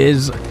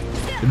is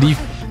the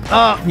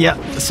yeah,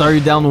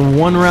 Saryu down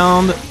 1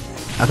 round.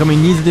 Akame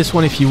needs this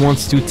one if he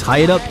wants to tie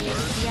it up.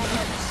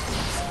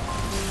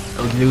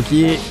 Okie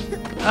dokie.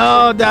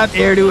 Oh, that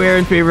air-to-air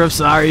in favor of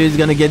Saryu is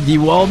gonna get the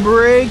wall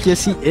break.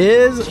 Yes, he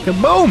is.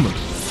 Kaboom!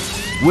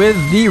 With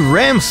the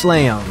Ram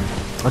Slam.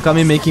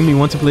 Akame making me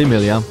want to play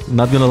Millia.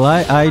 Not gonna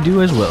lie, I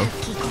do as well.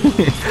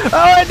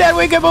 Oh, and that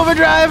wake up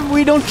overdrive.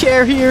 We don't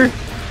care here.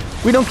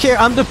 We don't care.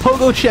 I'm the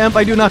Pogo champ.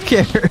 I do not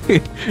care.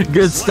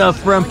 Good stuff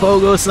from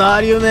Pogo.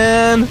 Saryu,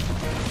 man.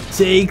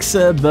 Takes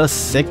the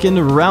second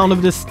round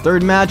of this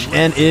third match.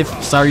 And if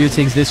Saryu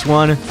takes this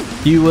one,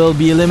 he will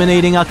be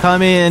eliminating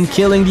Akame and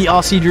killing the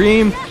Aussie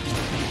Dream.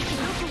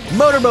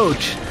 Motorboat.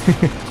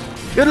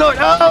 Good lord.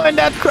 Oh, and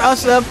that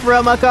cross up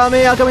from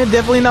Akame. Akame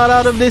definitely not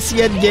out of this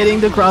yet. Getting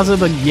the cross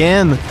up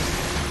again.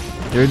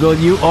 There we go.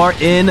 You are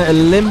in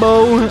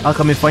limbo.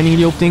 Akame finding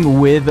the opening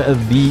with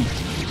the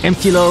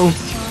empty low.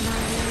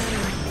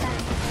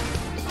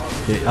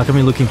 Okay,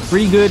 Akame looking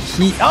pretty good.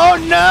 Oh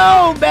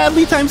no!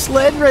 Badly timed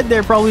sled right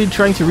there. Probably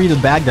trying to read the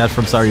bag dash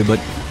from Saryu, but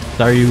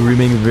Saryu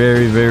remaining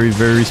very, very,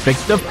 very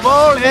respectful.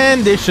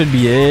 And this should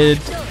be it.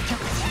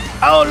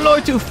 Oh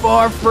lord, too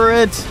far for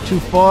it. Too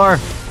far.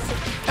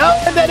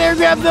 Oh, and that air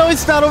grab though.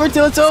 It's not over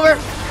till it's over.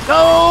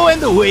 Oh,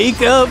 and the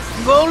wake up.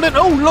 Golden.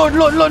 Oh lord,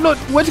 lord, lord, lord.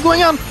 What's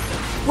going on?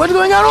 What's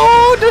going on?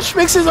 Oh, the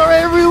schmixes are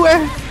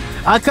everywhere.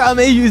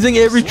 Akame using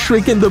every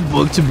trick in the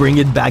book to bring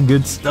it back.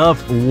 Good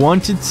stuff.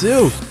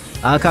 1-2.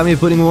 Akame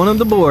putting one on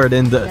the board.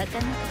 And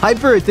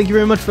Hyper, thank you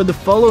very much for the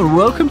follow and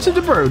welcome to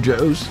the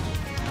Brojos.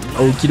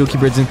 Okie dokie,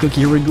 breads and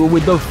cookie. Here we go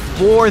with the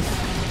 4th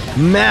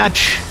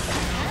match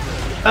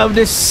of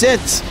this set.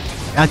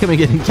 Akame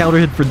getting counter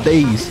hit for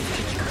days.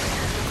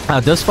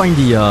 Does find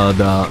the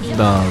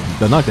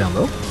knockdown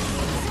though.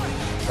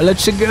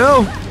 Let's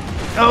go.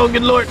 Oh,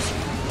 good lord.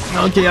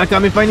 Okay,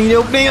 Akame finding the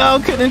opening.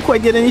 Oh, couldn't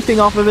quite get anything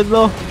off of it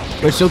though.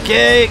 But it's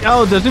okay.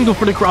 Oh, doesn't go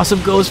for the cross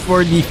up. Goes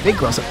for the fake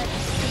cross up.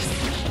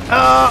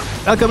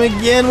 Akame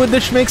again with the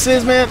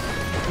schmixes, man.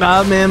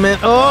 Ah, man.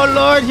 Oh,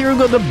 lord. Here we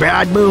go. The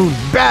bad moon.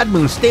 Bad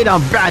moon. Stay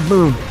down, bad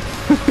moon.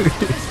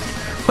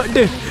 What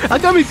the?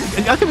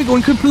 Akame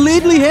going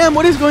completely ham.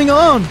 What is going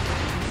on?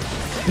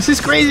 This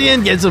is crazy.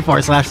 And gets a far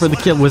slash for the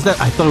kill. Was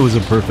that? I thought it was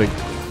a perfect.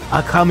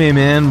 Akame,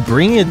 man.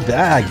 Bring it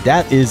back.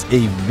 That is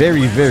a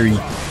very, very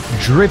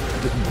drip.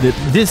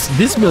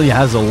 This Millia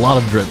has a lot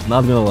of drip.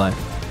 Not gonna lie.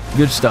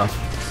 Good stuff.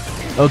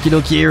 Okie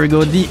dokie, here we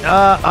go. The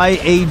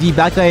IAD,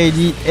 back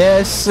IAD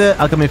S.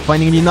 Akame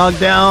finding the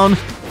knockdown.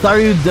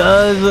 Saryu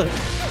does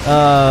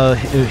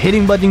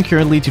hitting button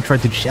currently to try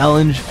to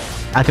challenge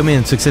Akame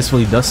and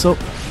successfully does so.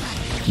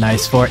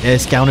 Nice for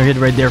S counter hit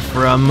right there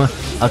from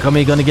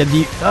Akame. Gonna get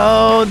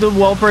the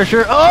wall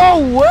pressure.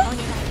 Oh, what?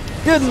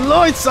 Good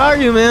lord,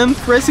 Saryu, man.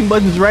 Pressing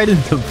buttons right in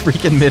the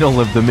freaking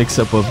middle of the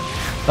mix-up of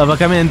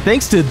Akame. And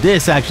thanks to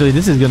this, actually,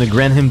 this is gonna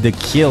grant him the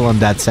kill on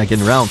that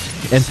second round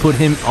and put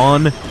him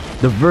on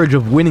the verge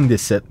of winning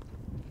this set.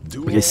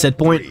 Okay, set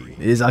point.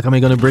 Is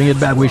Akame gonna bring it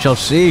back? We shall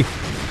see.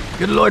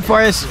 Good lord,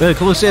 Forest.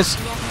 Closest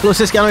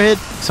counter hit.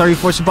 Sorry,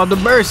 forced to pop the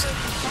burst.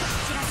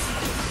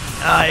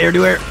 Air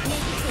to air.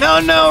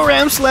 No,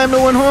 Ram Slam,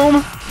 no one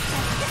home.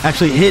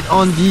 Actually hit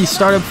on the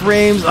startup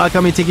frames.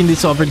 Akame taking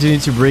this opportunity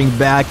to bring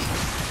back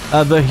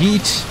the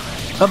heat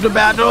of the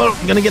battle.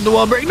 Gonna get the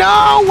wall break.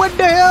 No, what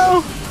the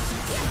hell?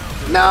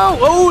 No,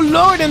 oh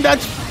lord, and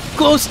that's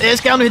close.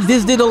 S counter hit.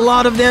 This did a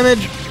lot of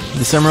damage.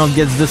 The Emerald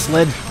gets the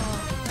sled.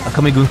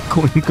 Akame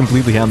going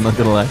completely ham, not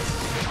gonna lie.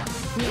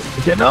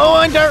 Okay, no,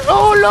 under.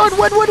 Oh lord,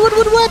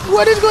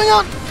 what is going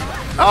on?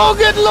 Oh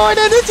good lord,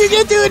 and did you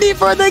get 2D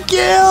for the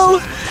kill?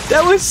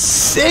 That was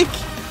sick.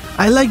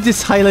 I like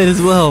this highlight as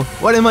well.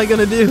 What am I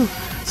gonna do?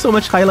 So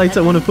much highlights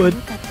I want to put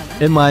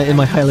in my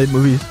highlight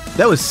movies.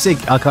 That was sick.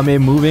 Akame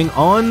moving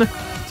on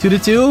to the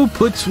 2,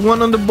 puts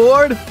one on the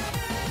board.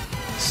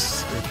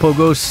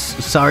 Pogo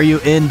Saryu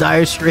in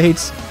dire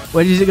straits.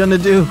 What is he gonna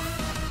do?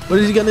 What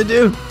is he gonna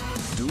do?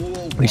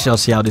 We shall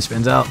see how this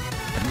pans out.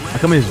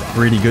 Akame is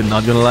pretty good,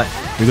 not gonna lie.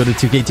 We go to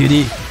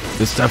 2K2D.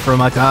 Good stuff from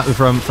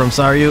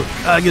Saryu.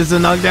 Gets the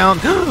knockdown.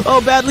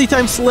 Oh, badly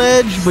timed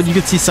sledge, but you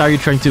could see Saryu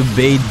trying to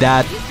evade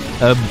that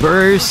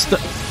burst.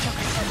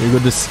 Here we go,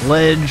 the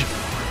sledge.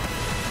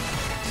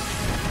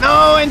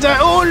 No,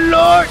 oh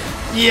lord!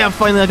 Yeah,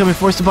 finally Akame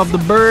forced to pop the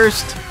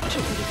burst.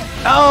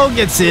 Oh,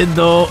 gets it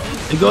though.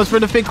 It goes for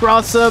the fake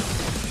cross up.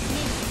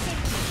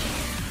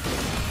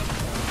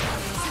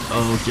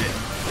 Okay.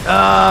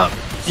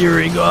 Here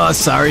we go.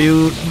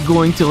 Saryu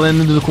going to land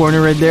into the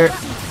corner right there.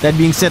 That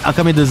being said,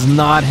 Akame does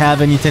not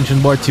have any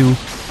tension bar to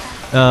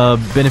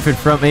benefit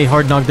from a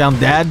hard knockdown.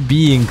 That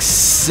being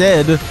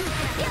said,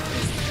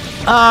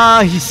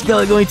 he's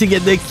still going to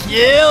get the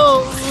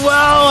kill.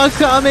 Wow,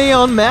 Akame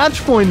on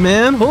match point,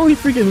 man. Holy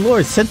freaking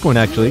lord. Set point,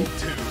 actually.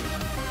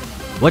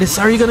 What is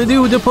Saryu gonna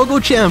do with the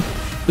Pogo Champ?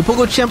 The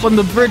Pogo Champ on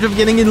the verge of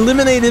getting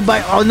eliminated by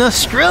an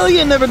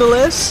Australian,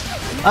 nevertheless.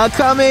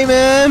 Akame,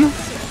 man.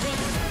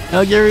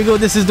 Oh, here we go.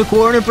 This is the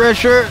corner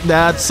pressure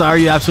that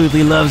Saryu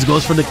absolutely loves.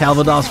 Goes for the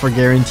Calvados for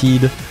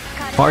guaranteed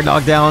hard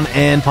knockdown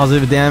and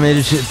positive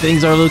damage.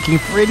 Things are looking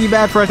pretty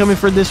bad for Akame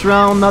for this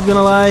round, not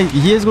gonna lie.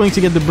 He is going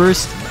to get the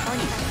burst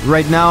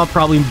right now.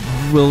 Probably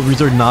will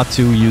resort not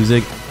to use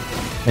it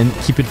and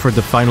keep it for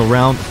the final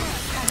round.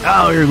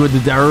 Oh, here we go, the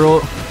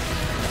Daro.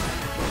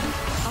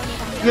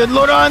 Good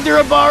lord, under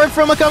a bar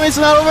from Akame. It's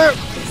not over.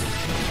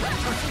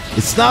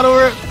 It's not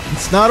over.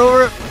 It's not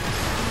over.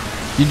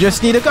 You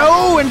just need to go.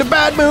 Oh, and the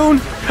bad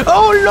moon.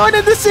 Oh lord,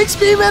 and the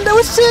 6P, man. That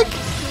was sick.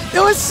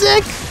 That was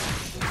sick.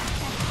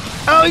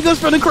 Oh, he goes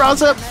for the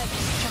cross up.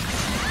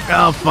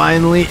 Oh,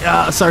 finally.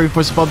 Sorry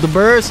for spot the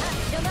burst.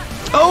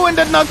 Oh, and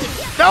that knocked.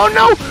 Oh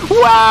no.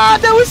 Wow,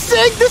 that was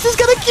sick. This is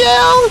gonna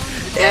kill.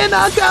 And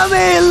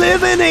Akame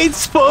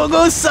eliminates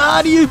Pogo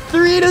Saryu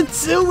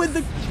 3-2 with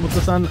the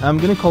Moto-san. I'm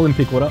gonna call him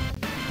Pekora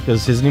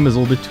because his name is a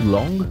little bit too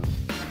long.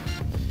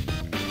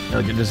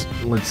 Okay, let's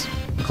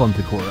call him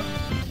Pekora.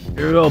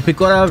 Here we go,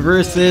 Pekora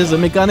versus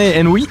Megane,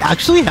 and we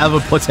actually have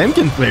a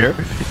Potemkin player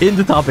in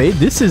the top 8.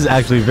 This is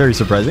actually very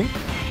surprising.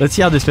 Let's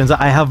see how this pans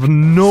out. I have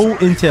no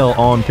intel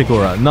on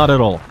Pekora, not at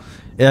all.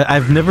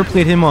 I've never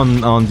played him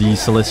on the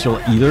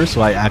Celestial either,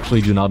 so I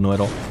actually do not know at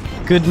all.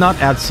 Could not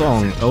add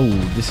song. Oh,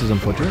 this is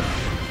unfortunate.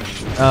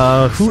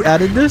 Who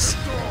added this?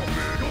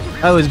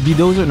 Oh, it's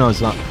Bidozer? No,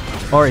 it's not.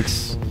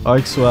 RX.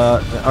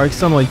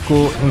 RX-san wa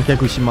ikko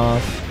henkaku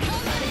shimasu.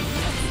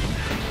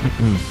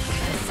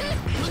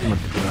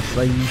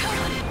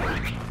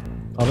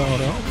 あらあら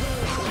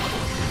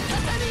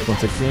 1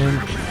 second.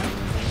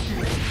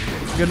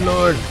 Good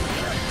lord.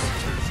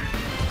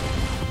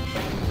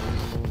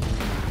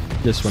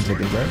 Just 1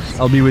 second, guys.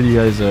 I'll be with you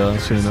guys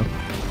soon enough.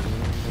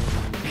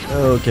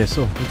 Okay,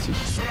 so let's see.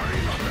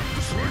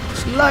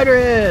 Slider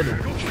head.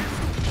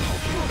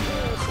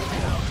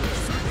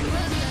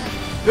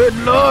 Good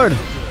lord.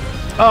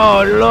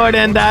 Oh lord,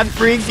 and that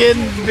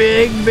freaking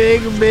big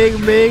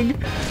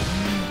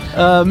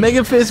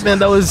Mega Fist, man,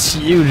 that was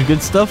huge.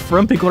 Good stuff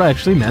from Pekora.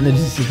 Actually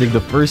manages to take the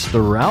first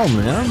round,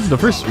 man. The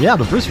first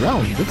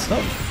round. Good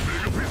stuff.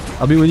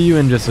 I'll be with you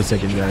in just a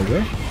second, guys.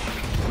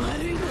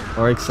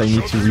 RX, I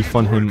need to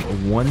refund him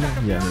 1.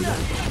 Yeah, there we go.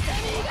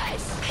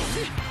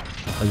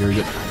 Oh, very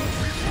good.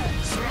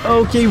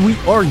 Okay, we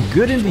are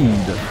good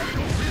indeed.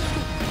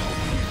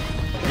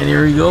 And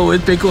here we go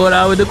with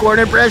Pekora with the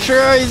corner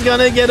pressure. He's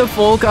gonna get a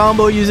full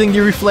combo using the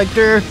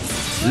reflector.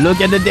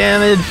 Look at the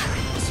damage.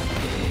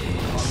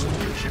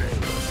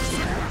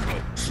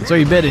 So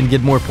you bet and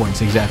get more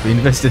points, exactly.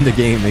 Invest in the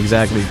game,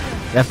 exactly.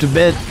 You have to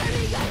bet.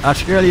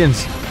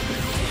 Australians.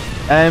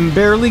 I'm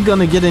barely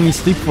gonna get any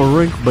sleep for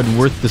work, but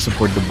worth to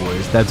support the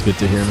boys. That's good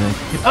to hear, man.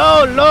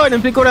 Oh lord,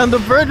 and Pekora on the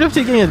verge of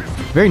taking it.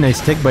 Very nice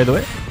tech, by the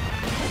way.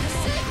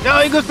 No,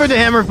 he goes for the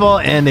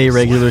hammerfall and a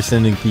regular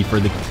sending key for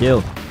the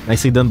kill.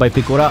 Nicely done by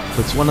Pekora.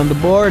 Puts 1 on the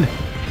board.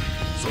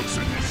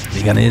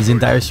 Megane his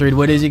entire straight.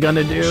 What is he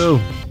gonna do?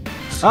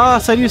 Ah,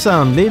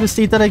 Saryu-san、メールし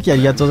ていただきあ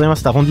りがとうございま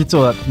した。本日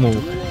はもう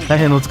大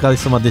変お疲れ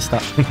様でし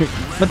た。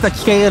また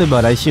機会があれ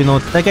ば来週の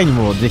大会に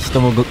もぜひと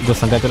もご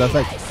参加くだ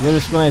さい。よろ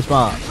しくお願いし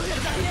ます。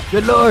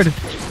Good lord!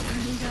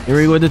 Here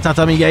we go with the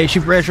Tatami Gaishi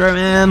pressure,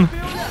 man.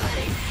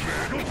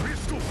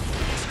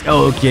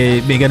 Okay,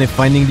 Megane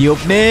finding the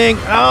opening.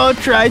 Oh,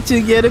 try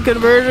to get a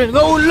conversion.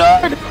 Oh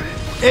lord!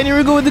 And here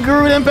we go with the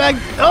Guru Impact.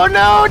 Oh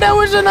no, that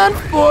was an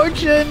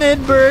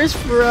unfortunate burst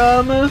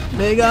from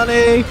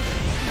Megane.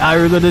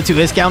 Here we go with the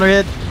 2S counter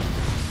hit.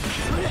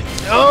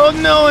 Oh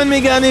no, and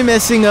Megane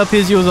messing up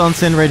his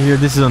Yozan-sen right here.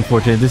 This is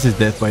unfortunate. This is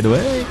death, by the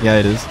way. Yeah,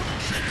 it is.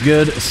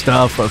 Good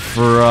stuff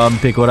from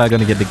Pekora.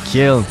 Gonna get the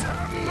kill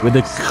with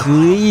a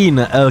clean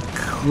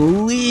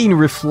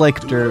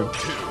reflector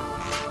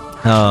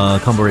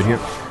combo right here.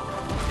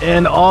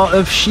 And all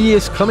of She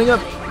is coming up.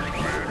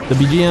 The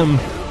BGM.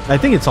 I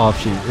think it's all of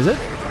She. Is it?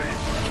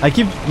 I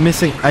keep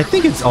missing. I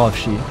think it's all of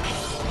She.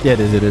 Yeah,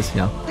 it is.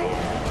 Yeah.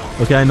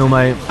 Okay, I know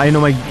my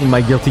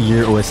Guilty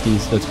Gear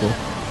OSTs. That's cool.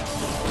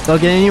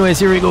 Okay, anyways,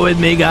 here we go with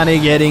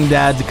Megane getting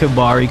that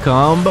Kabari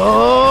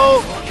combo.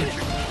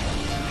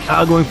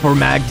 Going for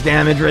max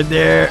damage right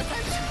there.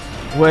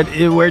 Where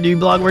do you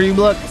block? Where do you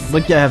block?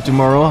 Lucky I have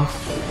tomorrow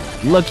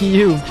off. Lucky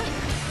you.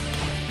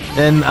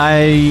 And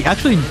I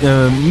actually,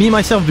 me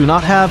myself do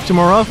not have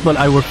tomorrow off, but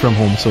I work from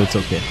home, so it's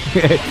okay.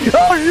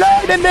 Oh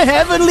lord, and the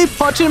heavenly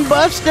punch and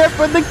buster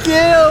for the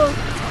kill.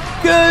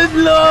 Good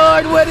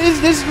lord, what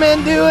is this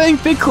man doing?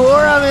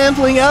 Pekora, man,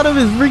 playing out of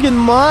his freaking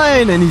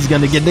mind, and he's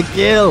gonna get the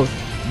kill.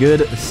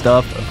 Good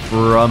stuff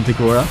from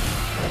Pekora.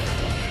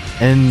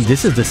 And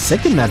this is the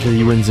second match that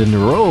he wins in a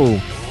row.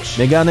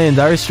 Megane and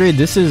Dire Straits,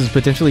 this is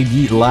potentially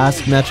the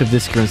last match of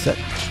this current set.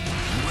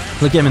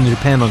 Look at him in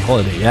Japan on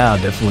holiday. Yeah,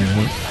 definitely.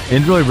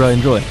 Enjoy, bro,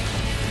 enjoy.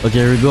 Okay,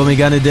 here we go.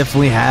 Megane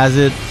definitely has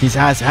it. He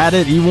has had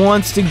it. He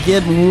wants to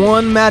get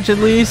one match at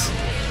least.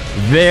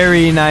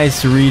 Very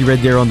nice read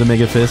right there on the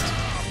Mega Fist.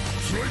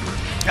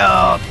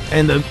 Oh,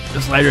 and the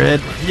slider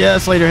head. Yeah,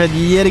 slider head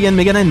yet again.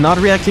 Megane not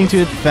reacting to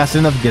it fast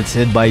enough. Gets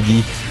hit by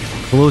the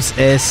close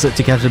S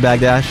to catch the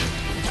backdash.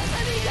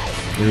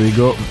 Here we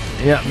go.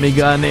 Yeah,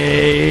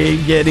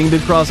 Megane getting the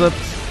cross up.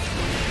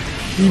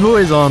 Evo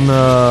is on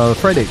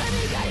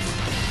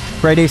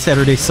Friday,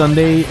 Saturday,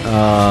 Sunday.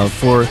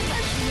 For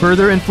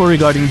further info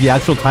regarding the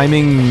actual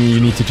timing, you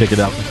need to check it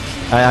out.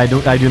 I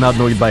do not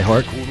know it by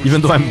heart,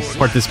 even though I'm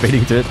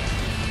participating to it.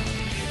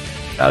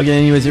 Okay,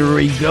 anyways, here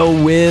we go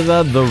with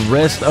the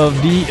rest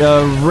of the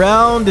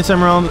round. This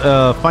time around,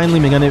 finally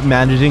Megane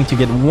managing to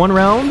get one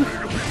round.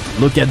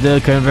 Look at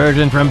the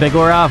conversion from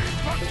Pekora.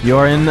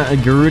 You're in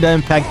Garuda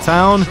Impact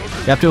Town.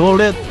 You have to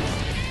hold it.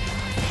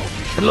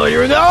 Lord,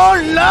 here we go. Oh,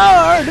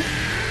 Lord!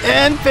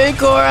 And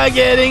Pekora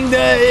getting the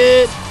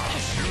hit.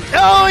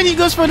 Oh, and he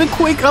goes for the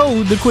quick.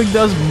 Oh, the quick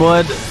does,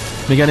 but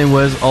Megane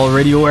was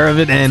already aware of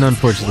it, and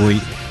unfortunately,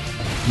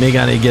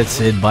 Megane gets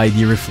hit by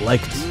the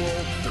reflect.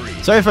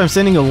 Sorry if I'm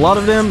sending a lot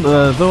of them,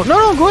 though.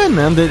 No, go ahead,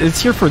 man. It's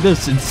here for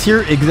this. It's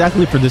here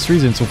exactly for this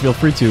reason. So feel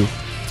free to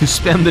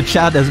spam the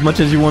chat as much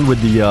as you want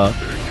with the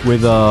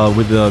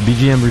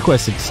BGM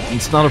requests.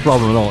 It's not a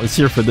problem at all. It's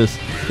here for this.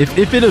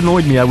 If it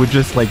annoyed me, I would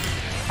just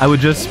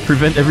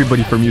prevent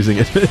everybody from using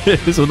it.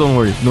 So don't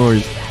worry, no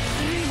worries.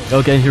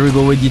 Okay, here we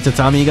go with the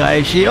Tatami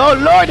Gaishi. Oh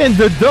lord, and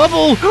the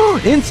double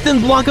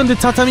instant block on the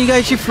Tatami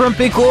Gaishi from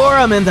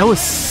Pekora, man. That was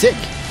sick.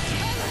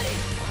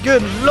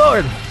 Good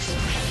lord.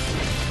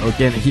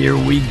 Okay, and here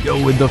we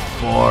go with the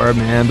 4,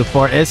 man. The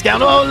 4 S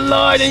count. Oh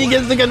lord, and he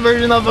gets the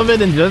conversion off of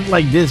it, and just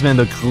like this, man,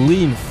 the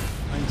clean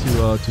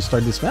to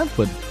start this match.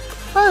 But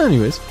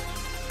anyways,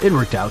 it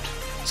worked out.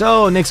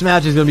 So next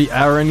match is gonna be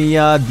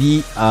Aranea,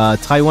 the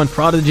Taiwan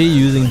prodigy,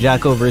 using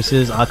Jacko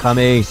versus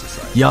Akame,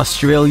 the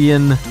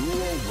Australian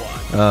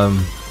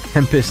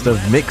Tempest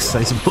of Mix,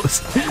 I suppose.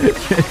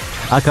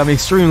 Akame,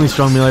 extremely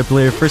strong melee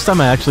player. First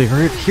time I actually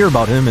hear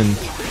about him, and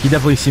he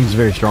definitely seems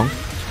very strong.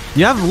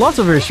 You have lots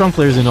of very strong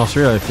players in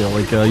Australia, I feel.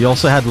 Like, you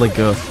also had, like,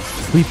 a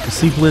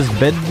Sleepless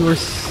Bed or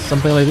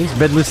something like this.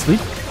 BedlessSleeper,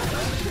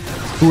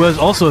 who was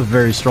also a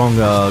very strong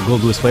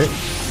Goldlewis player.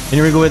 And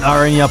here we go with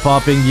Aranea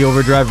popping the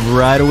overdrive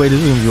right away.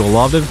 This is going to do a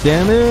lot of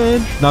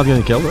damage. Not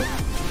going to kill, though.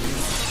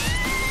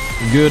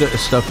 Good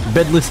stuff.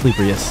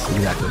 BedlessSleeper, yes,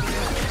 exactly.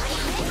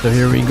 So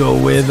here we go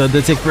with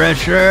the take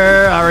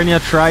pressure.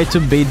 Aranea tried to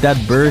bait that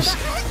burst.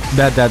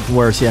 That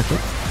was Jacko.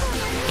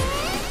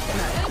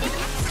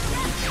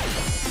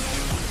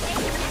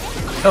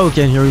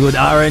 Okay, and here we go with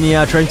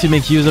Aranea trying to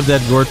make use of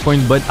that guard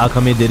point, but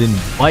Akame didn't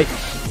bite.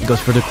 He goes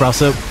for the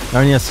cross up.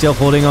 Aranea still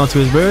holding on to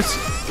his burst.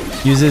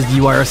 Uses the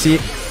YRC.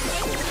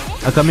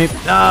 Akame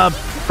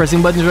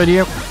pressing buttons right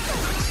here.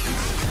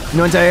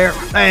 No entire.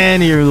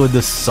 And here we go with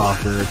the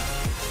soccer.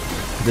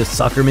 The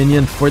soccer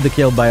minion for the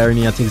kill by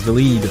Aranea takes the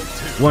lead.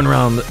 1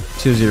 round,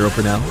 2-0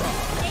 for now.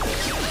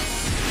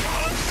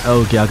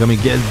 Okay, Akame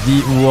gets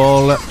the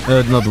wall,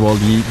 not the wall,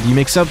 the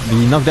mix-up,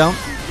 the knockdown.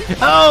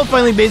 Oh,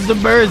 finally baits the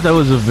burst. That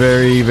was a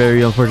very,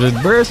 very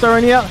unfortunate burst,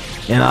 Aranea.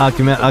 And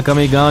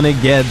Akame gonna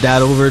get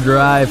that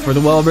overdrive for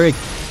the wall break.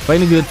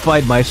 Fighting a good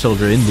fight by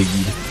Soldier indeed.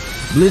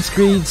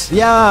 Blitzkrieg's,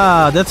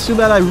 yeah, that's too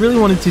bad. I really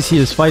wanted to see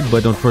this fight,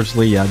 but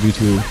unfortunately, yeah, due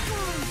to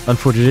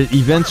unfortunate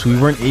events, we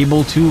weren't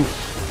able to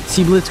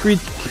see Blitzkrieg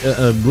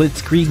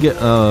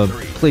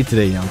play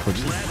today, yeah,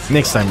 unfortunately.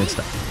 Next time.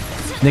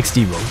 Next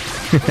Evo.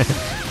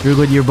 You're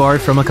good, your bar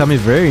from Akame,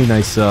 very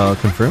nice,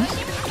 confirmed.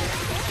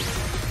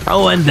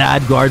 Oh, and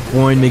that guard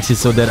point makes it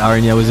so that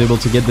Aranea was able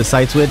to get the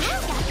side switch.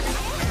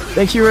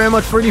 Thank you very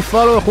much for the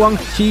follow, Huang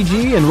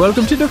Chi, and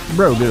welcome to the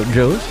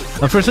Brojo.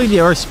 Unfortunately, they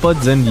are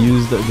spuds and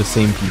use the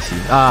same PC.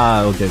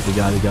 Ah, okay,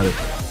 got it.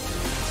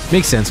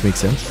 Makes sense.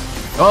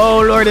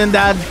 Oh lord, and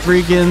that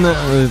freaking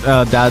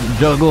that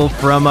juggle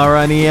from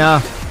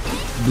Aranea.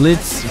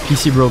 Blitz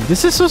PC broke.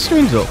 This is so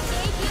strange though.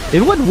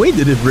 In what way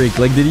did it break?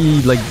 Like, did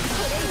he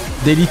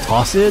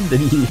toss it? Did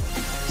his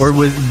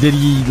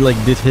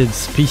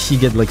PC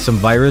get like some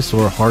virus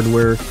or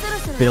hardware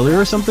failure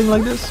or something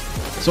like this?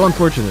 So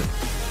unfortunate.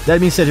 That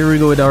being said, here we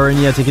go with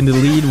Aranea taking the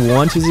lead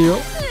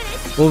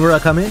 1-0 over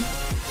Akame.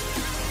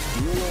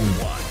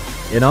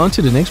 And on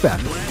to the next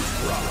battle.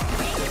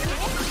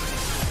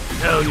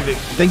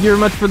 Thank you very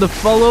much for the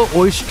follow,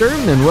 Oyster,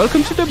 and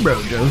welcome to the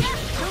Brojo.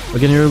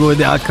 Again, here we go with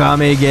the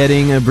Akame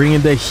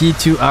bringing the heat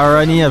to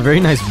Aranea. Very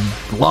nice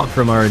block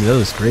from Aranea. That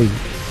was great.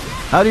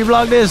 How do you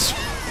block this?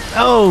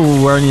 Oh,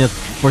 Aranea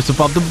forced to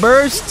pop the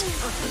burst.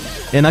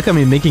 And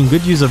Akame making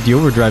good use of the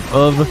overdrive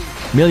of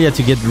Millia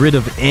to get rid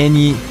of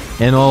any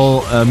and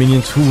all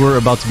minions who were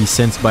about to be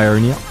sensed by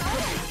Aranea.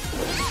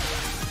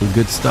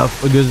 Good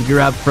stuff. A good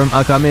grab from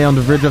Akame on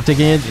the verge of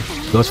taking it.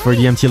 Goes for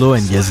the empty low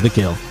and gets the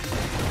kill.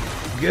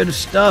 Good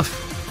stuff.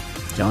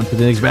 On to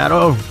the next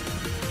battle.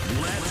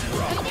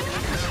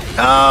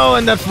 Oh,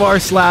 and that far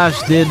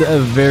slash did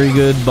very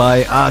good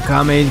by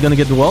Akame. He's gonna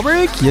get the wall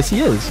break? Yes,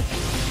 he is.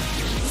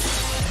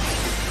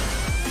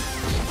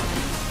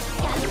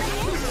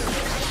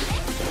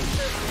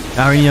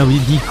 Aranea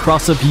with the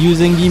cross-up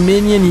using the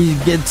minion. He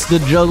gets the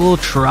juggle,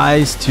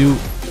 tries to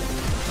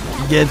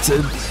get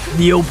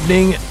the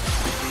opening.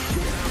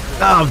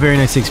 Ah, very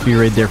nice XP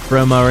right there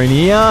from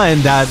Aranea,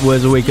 and that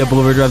was a wake-up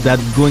overdrive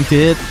that's going to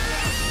hit.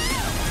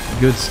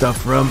 Good stuff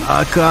from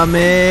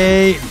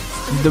Akame.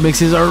 The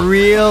mixes are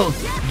real.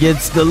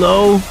 Gets the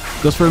low.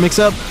 Goes for a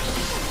mix-up.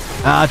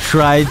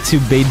 Tried to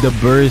bait the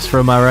burst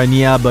from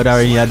Aranea, but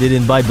Aranea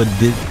didn't bite, but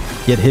did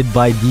get hit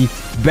by the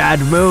bad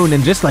moon.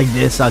 And just like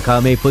this,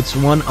 Akame puts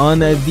one on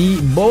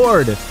the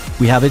board.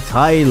 We have a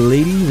tie,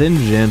 ladies and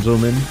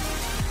gentlemen.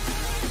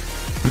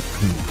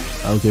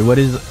 Okay, what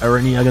is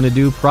Aranea gonna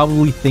do?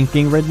 Probably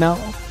thinking right now.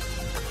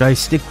 Should I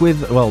stick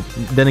with... Well,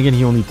 then again,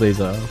 he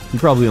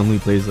probably only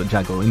plays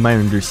Jacko, in my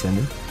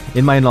understanding.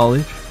 In my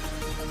knowledge.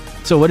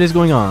 So, what is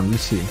going on?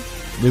 Let's see.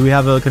 Do we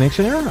have a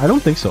connection error? I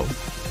don't think so.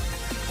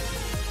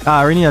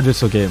 Aranea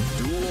just okay.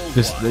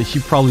 She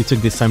probably took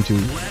this time to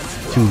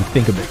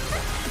think a bit.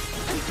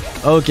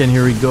 Okay, and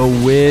here we go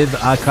with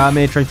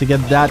Akame trying to get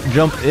that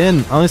jump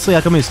in. Honestly,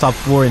 Akame is top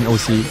 4 in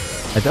OC.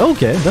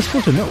 Okay, that's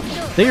cool to know.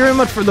 Thank you very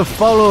much for the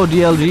follow,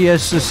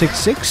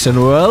 DLGS66,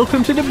 and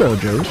welcome to the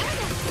Brojo.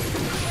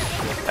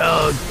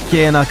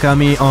 Okay, and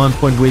Akame on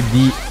point with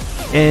the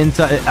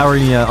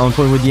Aranea on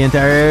point with the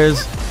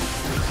anti-airs.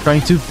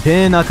 Trying to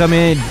pin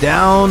Akame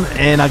down,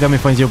 and Akame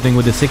finds the opening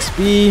with the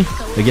 6P.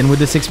 Again with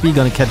the 6P,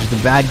 gonna catch the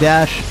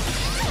backdash.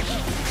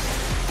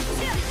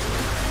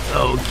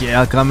 Okay,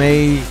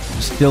 Akame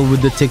still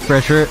with the tick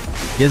pressure.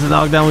 Gets the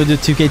knockdown with the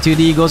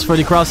 2K2D, goes for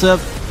the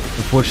cross-up.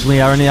 Unfortunately,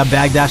 Aranea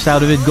backdashed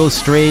out of it, goes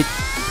straight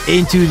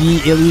into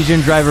the illusion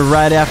driver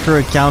right after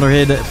a counter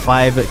hit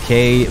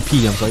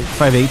 5K-P, I'm sorry,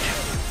 5H.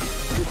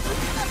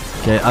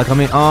 Okay,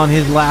 Akame on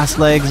his last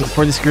legs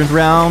for this current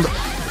round.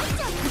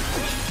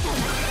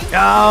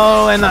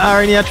 Oh, and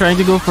Aranea trying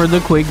to go for the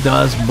quick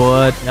dust,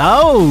 but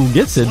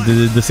gets it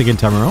the second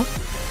time around.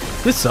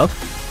 Good stuff.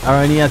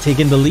 Aranea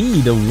taking the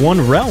lead,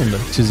 1 round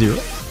to 0.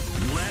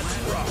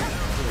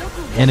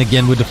 And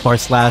again with the far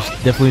slash,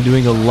 definitely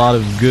doing a lot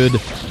of good.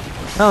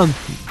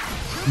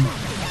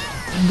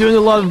 Doing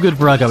a lot of good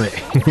for Akame.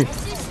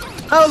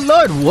 Oh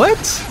lord, what?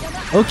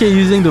 Okay,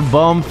 using the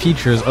bomb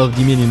features of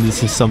the minion,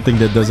 this is something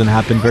that doesn't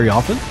happen very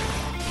often.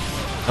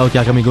 Okay,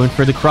 Akame going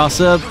for the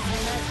cross-up.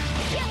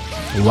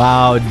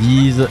 Wow,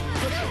 these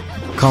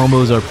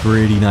combos are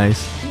pretty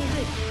nice.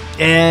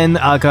 And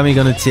Akame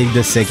gonna take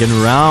the second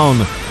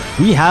round.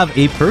 We have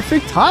a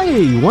perfect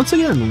tie. Once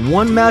again,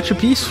 1 match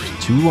apiece,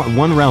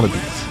 1 round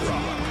apiece.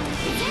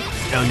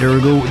 And here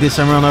we go. This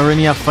time around,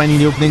 Aranea finding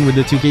the opening with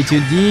the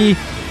 2K2D.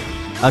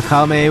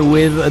 Akame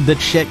with the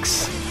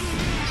checks.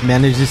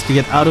 Manages to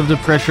get out of the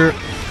pressure.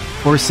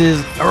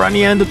 Forces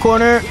Aranea in the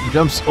corner.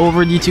 Jumps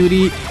over the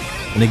 2D.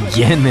 And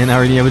again, man,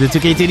 Aranea with the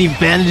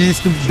 2K2D manages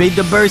to bait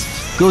the burst.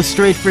 Goes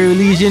straight for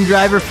Elysian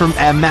Driver from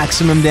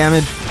maximum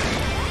damage.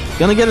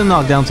 Gonna get a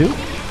knockdown too.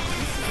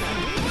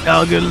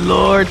 Oh, good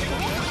lord.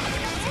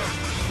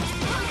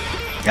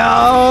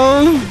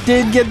 Oh,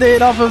 did get the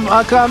hit off of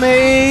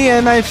Akame,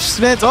 and I've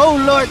spent... Oh,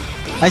 lord.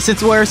 I sent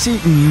to YRC.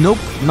 Nope,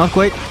 not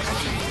quite.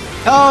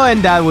 Oh,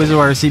 and that was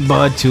YRC,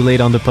 but too late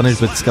on the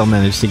punish, but still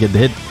managed to get the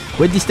hit.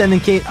 With the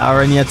standing K,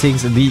 Aranea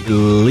takes the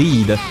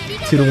lead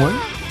 2-1.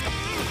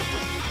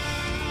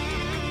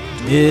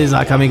 Is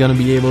Akame going to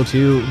be able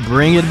to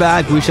bring it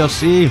back? We shall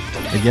see.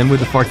 Again with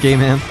the fart game,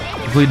 man.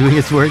 Hopefully doing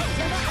its work.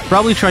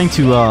 Probably trying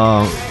to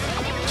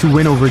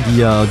win over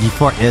the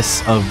far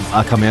S of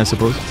Akame, I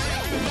suppose.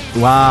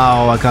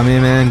 Wow,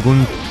 Akame, man,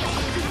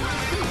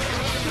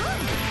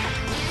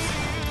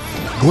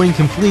 going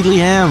completely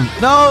ham.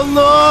 No,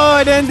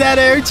 lord, and that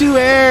air to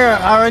air.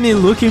 Aranea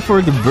looking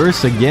for the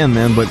burst again,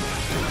 man, but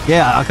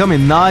yeah, Akame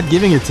not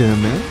giving it to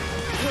him, man.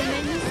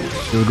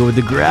 We'll go with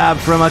the grab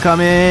from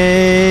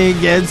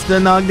Akame. Gets the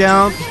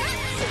knockdown.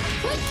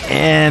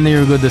 And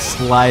here we go, the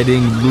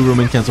sliding blue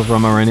Roman cancel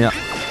from Aranea.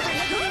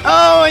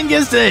 Oh, and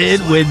gets the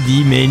hit with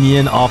the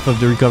minion off of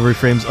the recovery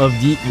frames of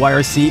the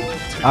YRC.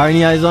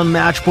 Aranea is on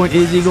match point.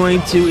 Is he going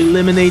to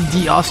eliminate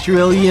the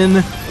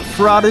Australian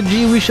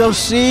prodigy? We shall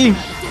see.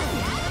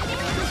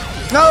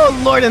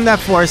 Oh, lord, and that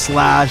force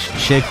slash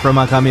chick from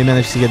Akame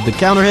managed to get the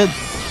counter hit.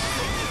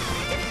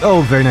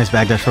 Oh, very nice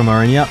backdash from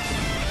Aranea.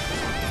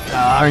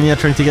 Aranea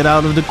trying to get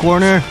out of the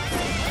corner.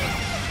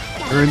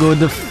 Here we go with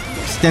the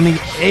standing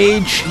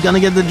H. Gonna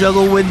get the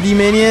juggle with the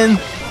minion.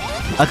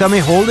 Akame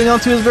holding on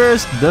to his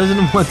burst.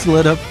 Doesn't want to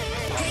let up.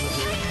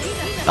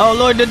 Oh,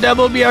 lord, the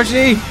double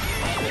BRC.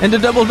 And the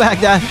double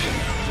backdash.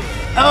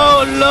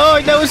 Oh,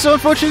 lord, that was so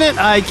unfortunate.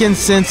 I can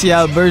sense,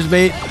 yeah, burst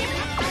bait.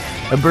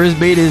 A burst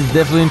bait is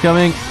definitely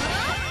incoming.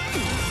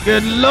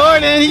 Good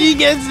lord, and he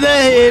gets the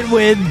hit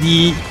with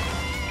the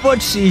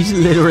footsies,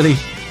 literally.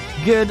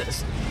 Good.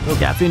 So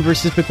Caffeine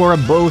versus Pekora,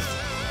 both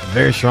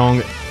very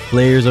strong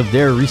players of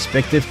their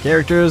respective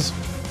characters.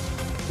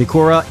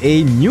 Pekora,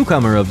 a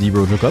newcomer of the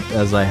Brojo Cup,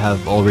 as I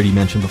have already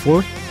mentioned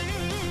before,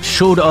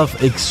 showed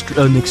off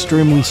an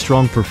extremely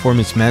strong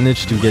performance,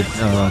 managed to get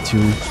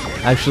to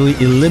actually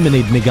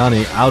eliminate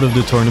Megane out of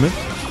the tournament.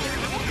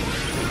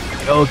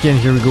 Okay, and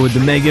here we go with the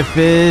Mega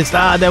Fist.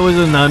 Ah, that was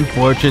an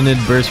unfortunate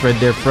burst right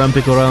there from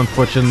Pekora,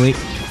 unfortunately.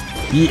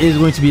 He is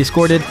going to be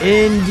escorted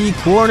in the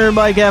corner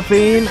by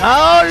Caffeine.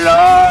 Oh,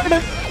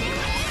 Lord!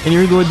 And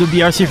here we go with the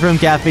BRC from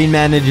Caffeine.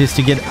 Manages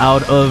to get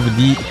out of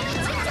the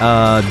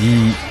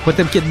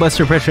Potemkin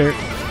Buster pressure.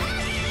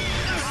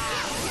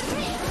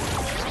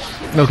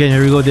 Okay,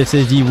 here we go. This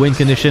is the win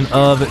condition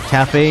of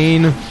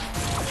Caffeine.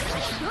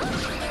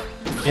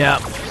 Yeah.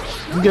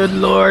 Good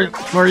Lord.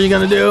 What are you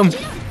gonna do?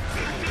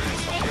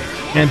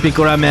 And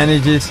Pekora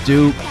manages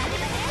to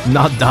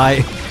not die,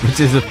 which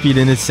is a feat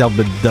in itself,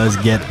 but does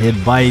get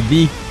hit by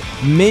the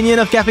minion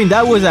of Caffeine.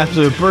 That was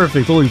actually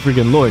perfect. Holy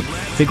freaking Lord.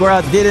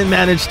 Pekora didn't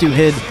manage to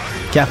hit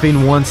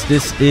Caffeine once.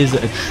 This is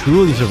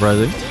truly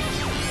surprising.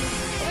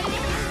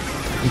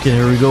 Okay,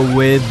 here we go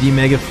with the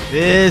Mega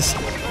Fist.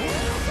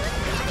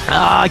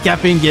 Ah,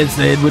 Caffeine gets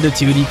hit with the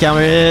 2D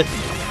counter hit.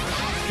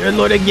 Good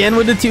Lord, again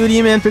with the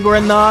 2D, man. Pekora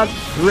not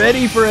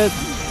ready for it.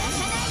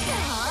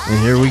 And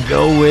here we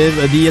go with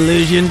the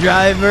Illusion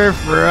Driver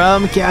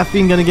from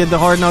Caffeine. Gonna get the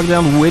hard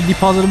knockdown with the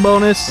positive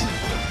bonus.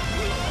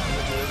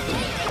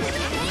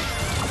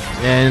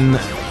 And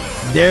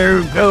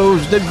there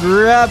goes the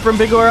grab from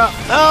Pekora.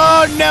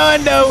 Oh,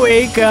 no,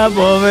 wake up,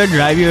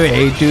 overdrive. You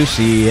hate to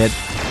see it.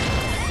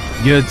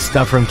 Good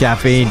stuff from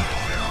Caffeine.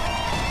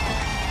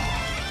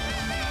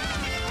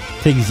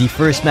 Takes the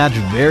first match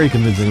very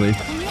convincingly.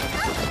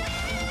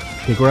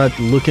 Pekora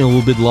looking a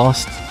little bit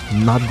lost,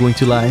 not going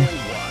to lie.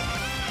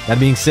 That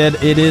being said,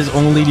 it is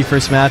only the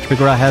first match.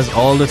 Pekora has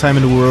all the time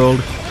in the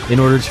world in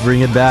order to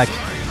bring it back.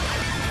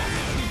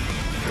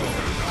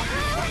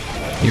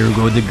 Here we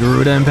go with the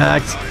Garuda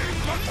Impact.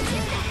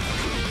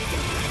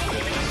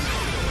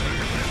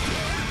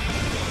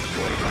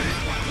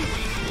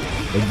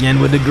 Again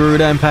with the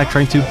Garuda Impact,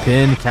 trying to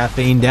pin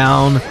Caffeine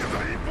down.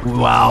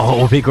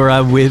 Wow,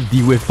 Pekora with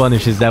the whiff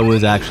punishes. That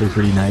was actually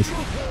pretty nice.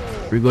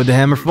 Here we go with the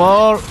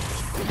Hammerfall.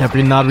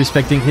 Caffeine not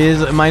respecting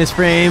his minus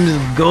frames.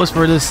 Goes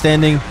for the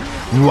standing.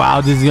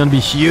 Wow, this is gonna be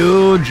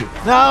huge.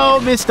 No,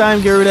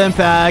 mistime Garuda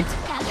Impact.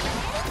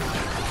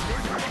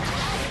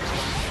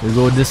 Here we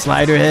go with the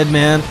slider head,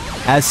 man.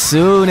 As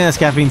soon as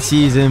Caffeine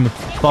sees him,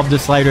 pop the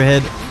slider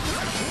head.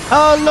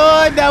 Oh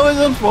Lord, that was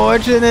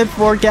unfortunate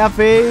for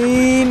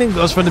Caffeine.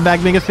 Goes for the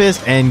back Mega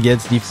Fist and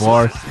gets the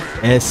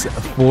 4S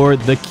for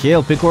the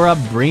kill. Pekora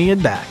bringing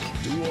it back.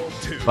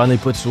 Finally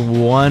puts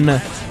one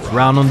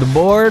round on the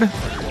board.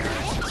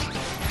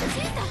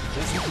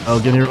 Oh,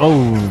 get here.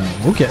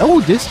 Oh, okay. Oh,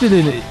 this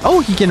didn't.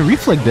 Oh, he can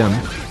reflect them.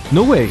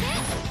 No way.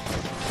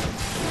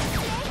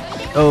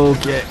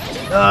 Okay.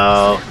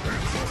 Oh.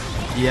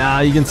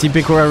 Yeah, you can see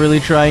Pekora really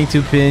trying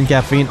to pin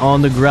Caffeine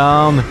on the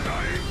ground.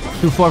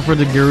 Too far for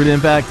the Garuda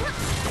Impact.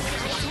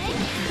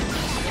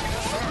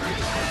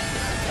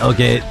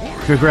 Okay,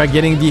 Pekora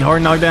getting the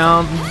hard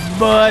knockdown,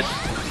 but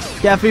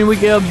Caffeine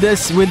we up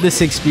this with the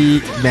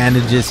 6P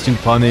manages to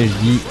punish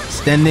the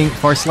standing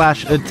far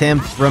slash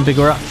attempt from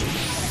Pekora.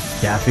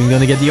 Caffeine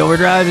gonna get the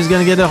overdrive, he's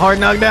gonna get the hard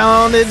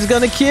knockdown, it's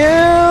gonna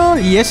kill!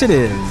 Yes it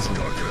is!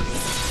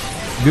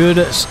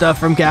 Good stuff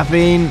from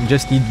Caffeine,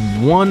 just need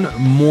one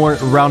more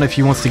round if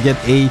he wants to get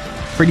a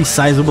pretty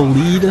sizable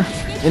lead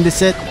in the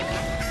set.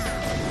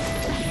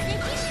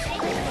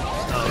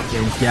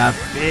 Okay,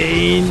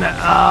 Caffeine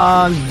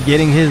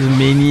getting his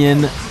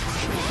minion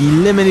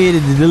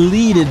eliminated,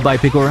 deleted by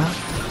Pekora.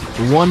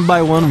 One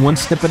by one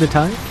step at a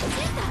time.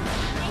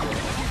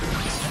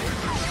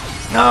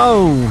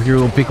 Oh, here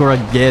will Pekora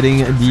getting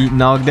the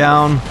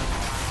knockdown.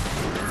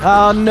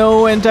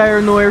 No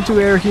entire no air to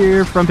air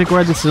here from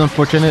Pekora. This is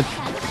unfortunate.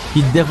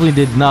 He definitely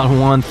did not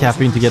want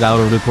Caffeine to get out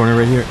of the corner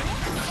right here.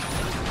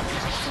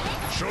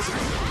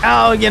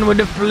 Oh, again with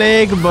the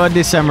flick, but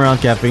this time around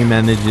Caffeine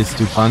manages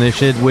to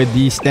punish it with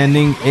the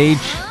standing H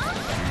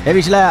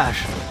heavy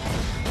slash.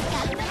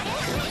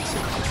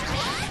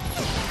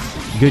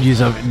 Good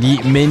use of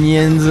the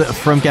minions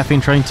from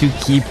Caffeine trying to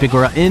keep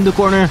Pekora in the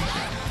corner.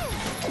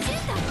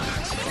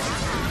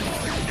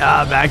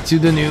 Back to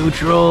the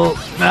neutral.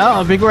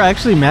 Now, Pekora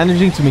actually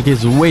managing to make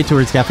his way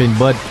towards Caffeine,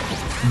 but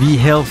the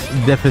health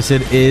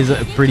deficit is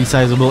pretty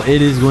sizable.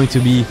 It is going to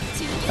be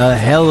a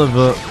hell of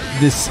a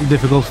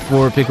difficult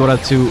for Pekora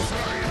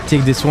to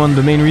take this one.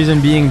 The main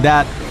reason being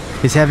that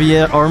his heavy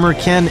armor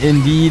can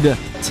indeed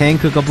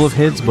tank a couple of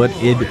hits, but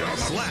it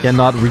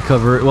cannot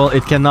recover. Well,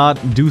 it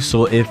cannot do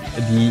so if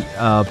the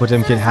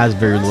Potemkin has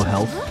very low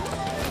health,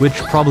 which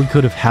probably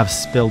could have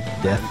spelled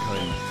death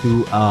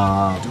to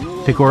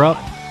Pekora,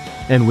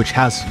 and which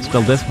has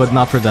spelled death, but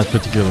not for that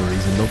particular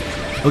reason though.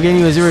 Okay,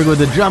 anyways, here we go.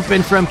 The jump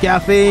in from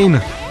Caffeine.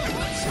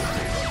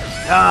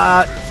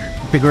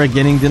 Pekora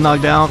getting the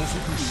knockdown.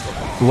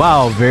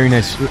 Wow, very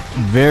nice.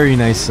 Very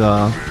nice.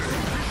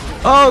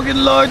 Oh, good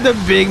lord, the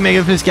big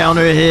Mega Fist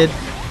counter hit.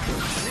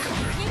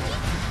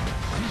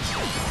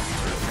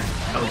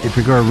 Okay,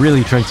 Pekora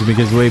really trying to make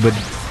his way, but...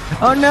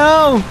 Oh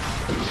no!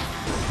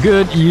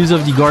 Good use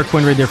of the guard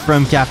point right there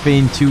from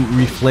Caffeine to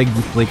reflect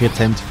the flick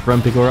attempt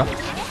from Pekora.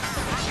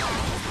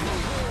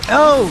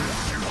 Oh!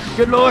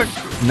 Good lord!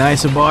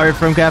 Nice bar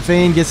from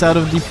Caffeine, gets out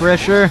of the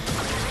pressure.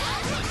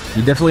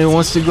 He definitely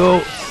wants to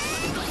go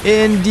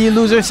in the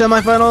loser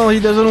semifinal. He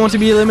doesn't want to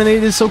be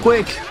eliminated so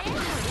quick.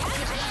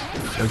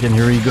 Okay,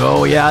 here we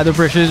go. Yeah, the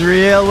pressure is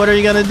real. What are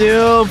you gonna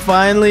do?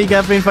 Finally,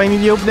 Caffeine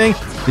finding the opening.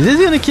 Is this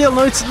gonna kill?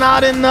 No, it's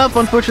not enough,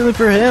 unfortunately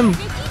for him.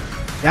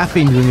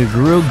 Caffeine doing a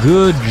real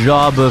good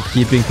job of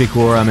keeping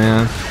Pekora,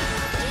 man.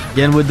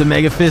 Again with the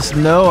Mega Fist.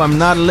 No, I'm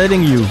not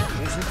letting you.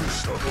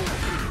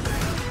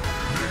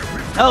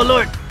 Oh,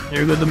 Lord.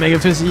 Here goes the Mega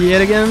Fist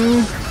yet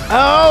again.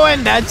 Oh,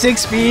 and that's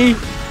XP.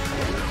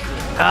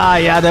 Ah,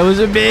 yeah, that was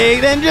a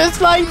big. And just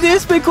like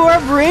this,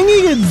 Pekora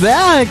bringing it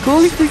back.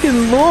 Holy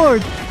freaking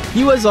Lord.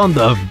 He was on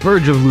the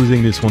verge of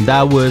losing this one.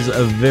 That was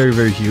a very,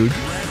 very huge.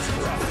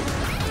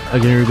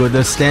 Again, here we go.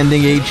 The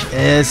standing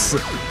HS.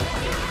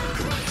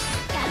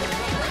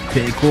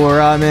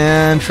 Pekora,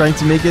 man, trying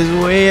to make his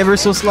way ever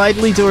so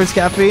slightly towards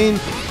Caffeine.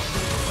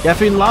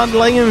 Caffeine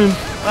landing him.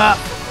 Ah.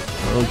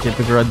 Okay,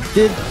 Pekora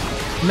did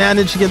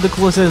manage to get the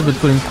closest, but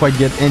couldn't quite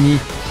get any.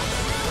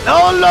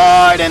 Oh,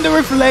 Lord, and the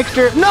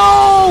reflector.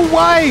 No,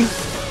 why?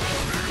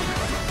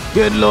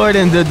 Good Lord,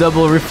 and the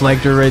double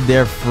reflector right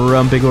there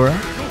from Pekora.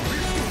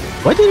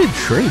 Why did it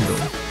trade,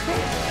 though?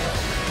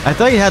 I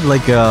thought he had,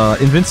 like,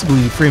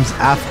 invincibility frames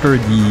after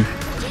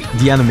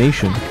the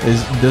animation.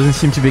 It doesn't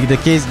seem to be the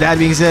case. That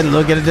being said,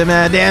 look at the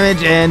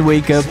damage and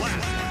wake up.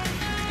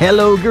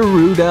 Hello,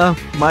 Garuda,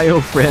 my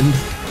old friend.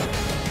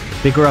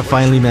 Pekora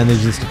finally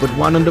manages to put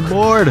one on the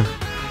board.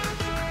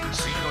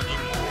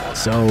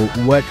 So,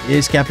 what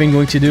is Caffeine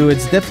going to do?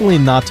 It's definitely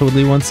not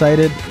totally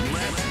one-sided.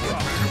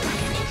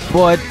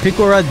 But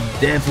Pekora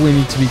definitely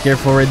needs to be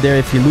careful right there.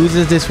 If he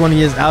loses this one,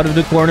 he is out of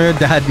the corner.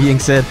 That being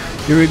said,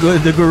 here we go.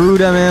 The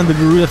Garuda, man. The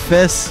Garuda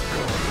Fest.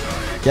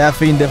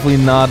 Caffeine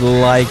definitely not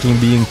liking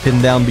being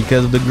pinned down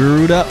because of the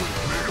Garuda.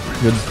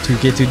 Good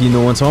 2K2D,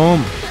 no one's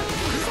home.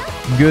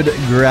 Good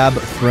grab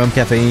from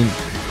Caffeine.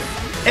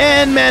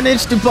 And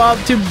managed to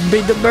pop to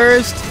bait the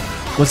burst.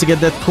 Once you get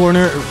that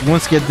corner,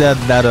 once you get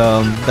that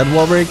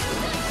wall break,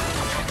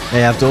 I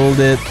have to hold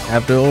it.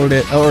 Have to hold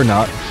it. Or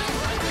not.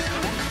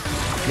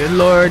 Good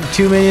Lord,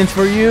 2 minions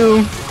for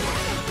you.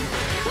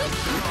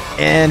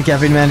 And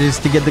Caffeine manages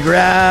to get the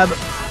grab.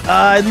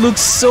 It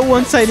looks so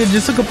one-sided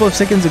just a couple of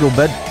seconds ago,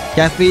 but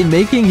Caffeine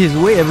making his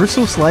way ever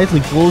so slightly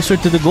closer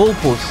to the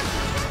goalpost.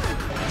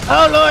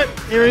 Oh Lord,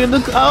 here we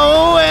go.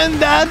 Oh, and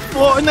that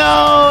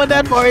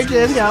forge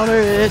just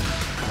countered it.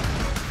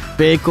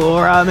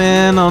 Pekora,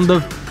 man, on the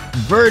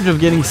verge of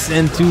getting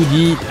sent to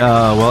the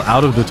well,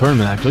 out of the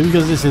tournament actually,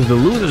 because this is the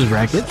losers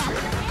bracket.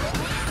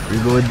 We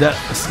go with that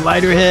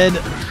slider head.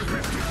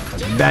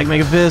 Back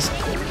Mega Fist.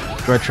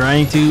 We're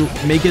trying to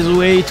make his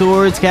way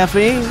towards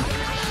Caffeine.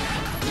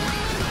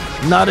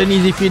 Not an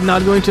easy feat,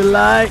 not going to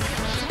lie.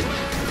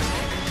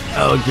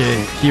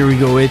 Okay, here we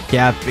go with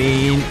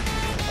Caffeine.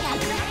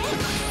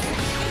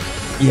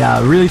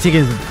 Yeah, really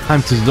taking his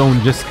time to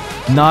zone, just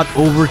not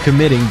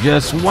overcommitting,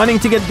 just wanting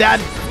to get that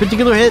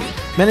particular hit.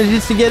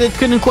 Manages to get it,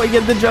 couldn't quite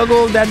get the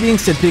juggle. That being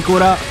said,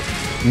 Pekora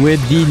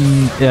with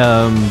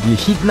the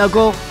heat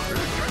knuckle.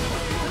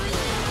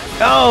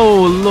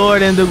 Oh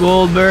Lord, and the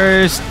gold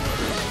burst.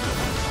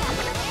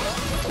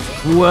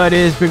 What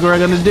is Pekora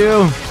gonna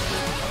do?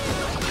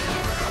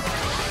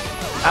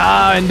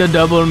 Ah, and the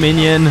double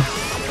minion.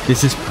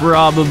 This is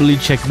probably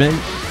checkmate.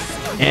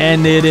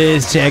 And it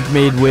is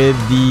checkmate with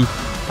the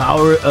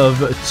power of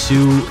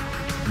 2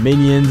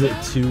 minions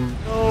to...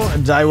 Oh,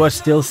 Daiwa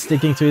still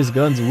sticking to his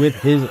guns with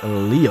his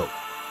Leo.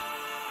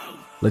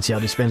 Let's see how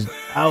this pans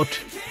out.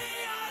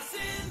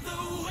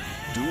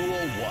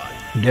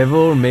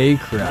 Devil May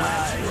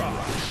Cry.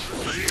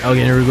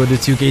 Okay, here we go to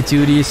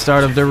 2K2D,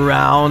 start of the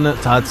round.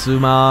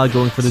 Tatuma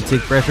going for the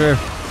tick pressure.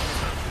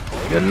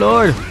 Good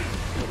Lord.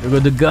 Here we go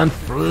to Gun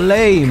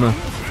Flame.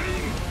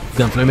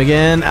 Gun Flame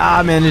again.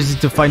 Ah, manages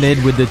to find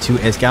it with the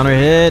 2S counter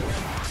hit.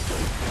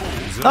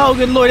 Oh,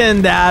 good Lord,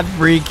 and that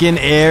freaking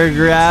air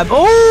grab.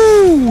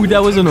 Oh,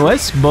 that was an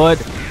OS, but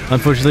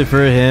unfortunately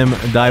for him,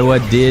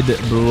 Daiwa did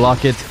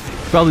block it.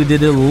 Probably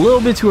did it a little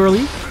bit too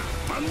early.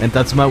 And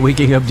Tatsuma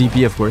waking up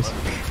DP, of course,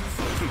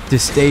 to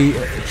stay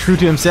true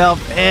to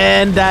himself.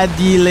 And that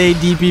delayed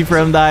DP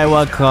from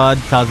Daiwa caught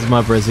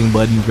Tatsuma pressing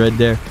buttons right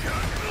there.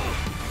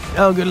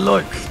 Oh, good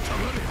Lord.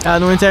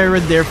 No entire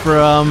red there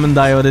from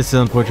Daiwa. This is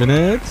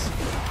unfortunate.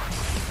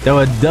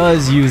 Daiwa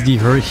does use the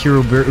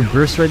hero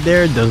burst right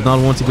there. Does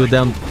not want to go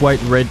down quite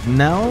right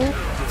now.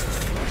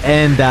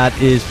 And that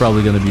is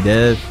probably going to be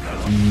dead.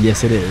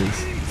 Yes, it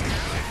is.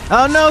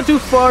 Oh no, too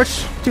far.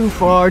 Too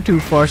far, too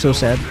far. So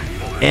sad.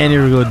 And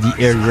here we go, the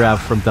air grab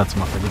from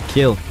Tatsuma for the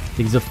kill.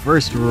 Takes the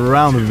first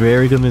round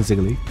very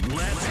convincingly.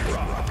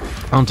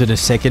 On to the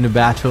second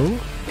battle.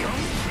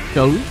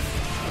 Shall we?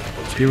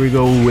 Here we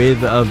go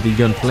with the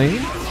gun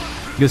flame.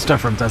 Good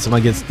start from Tatsuma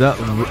against the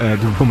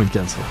Roman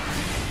cancel.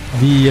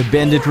 The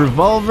bandit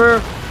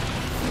revolver.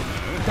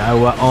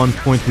 Daiwa on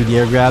point with the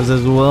air grabs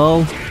as well.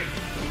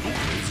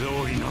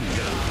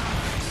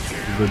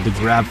 With the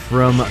grab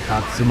from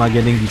Tatsuma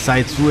getting the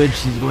side switch.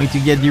 He's going to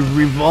get the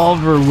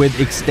revolver with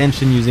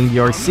extension using the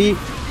RC.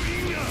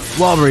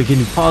 Wall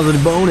breaking,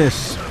 positive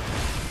bonus.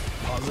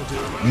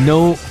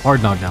 No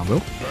hard knockdown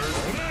though.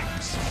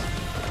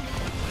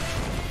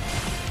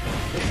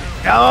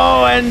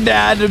 Oh, and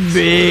that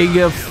big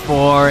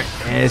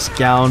 4S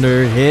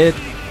counter hit.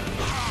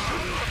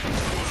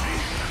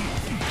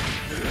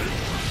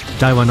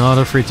 Daiwa not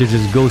afraid to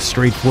just go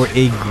straight for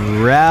a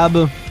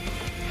grab.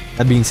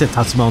 That being said,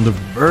 Tatuma on the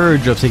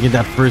verge of taking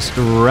that first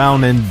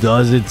round and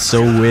does it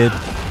so with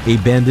a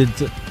bandit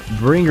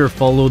bringer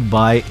followed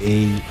by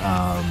a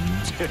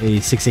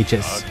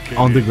 6HS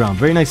on the ground.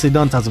 Very nicely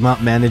done.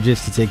 Tatuma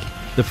manages to take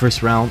the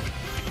first round,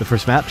 the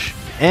first match,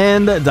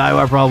 and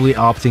Daiwa probably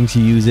opting to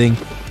using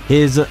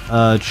his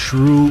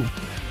true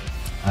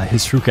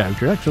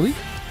character actually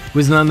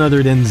was none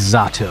other than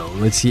Zato.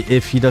 Let's see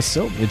if he does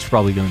so. It's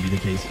probably going to be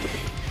the case,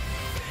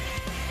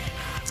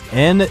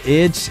 and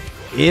it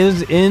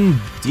is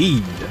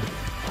indeed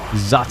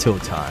Zato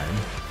time.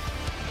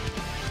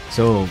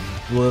 So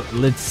well,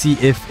 let's see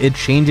if it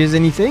changes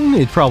anything.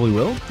 It probably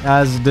will,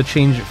 as the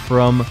change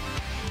from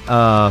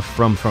Zato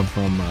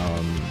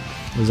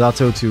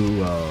to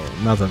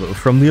not Zato,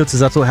 from Leo to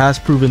Zato has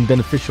proven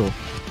beneficial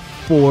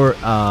for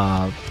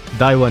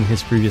Daiwa in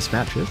his previous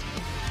matches.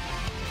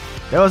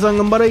 Daiwa-san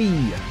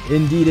gambarai!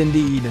 Indeed,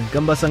 indeed.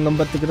 Gamba-san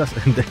gambatte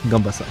kudasai.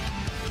 Gamba-san.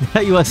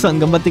 Daiwa-san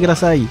gambatte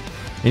kudasai.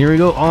 And here we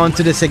go on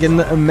to the second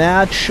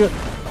match.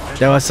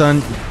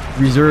 Daiwa-san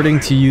resorting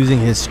to using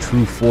his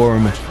true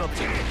form.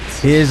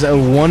 His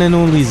one and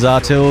only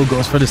Zato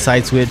goes for the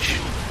side switch.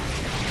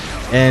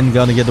 And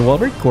gonna get the wall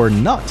break or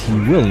not? He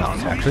will not,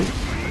 actually.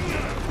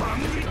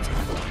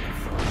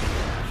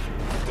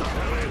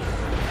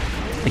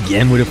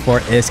 Again with a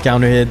 4S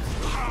counter hit.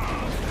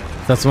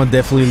 Tatuma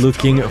definitely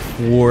looking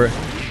for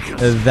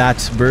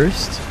that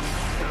burst.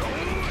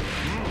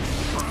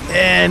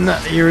 And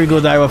here we go,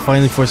 Daiwa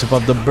finally forces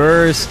up the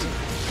burst.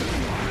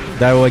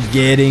 Daiwa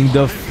getting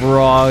the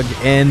frog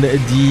and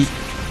the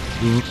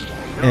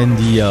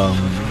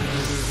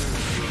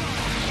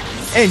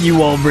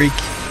wall break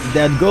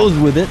that goes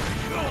with it.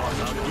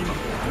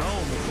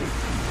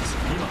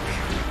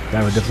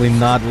 Daiwa definitely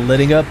not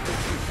letting up.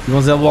 He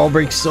wants that wall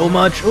break so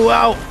much.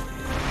 Wow!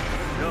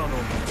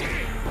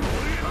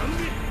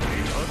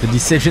 The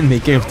decision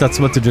making of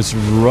Tatuma to just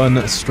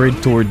run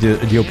straight toward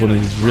the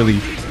opponent is really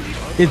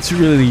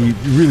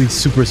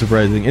super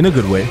surprising in a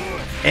good way.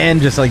 And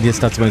just like this,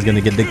 Tatuma is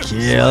gonna get the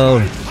kill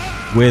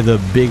with a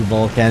big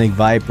volcanic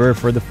viper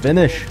for the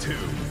finish.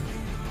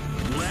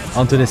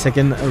 On to the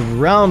second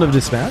round of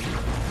this match.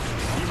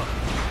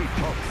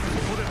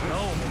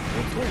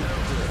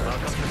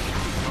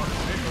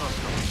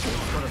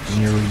 And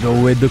here we go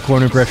with the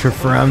corner pressure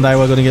from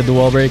Daiwa, gonna get the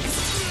wall break.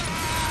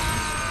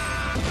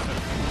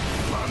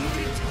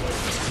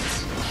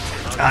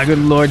 Ah, good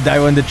lord,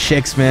 Daiwa and the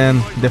checks, man.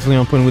 Definitely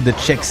on point with the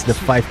checks, the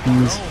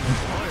 5Ps.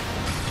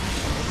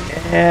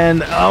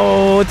 And,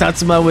 oh,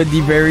 Tatuma with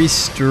the very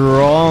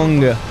strong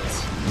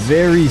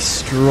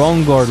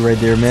guard right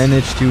there.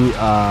 Managed to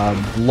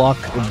block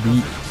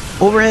the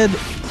overhead.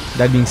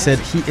 That being said,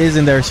 he is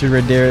in there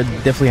right there.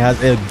 Definitely has,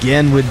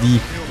 again, with the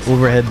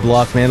overhead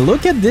block, man.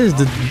 Look at this.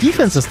 The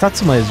defense of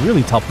Tatuma is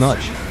really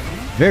top-notch.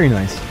 Very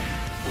nice.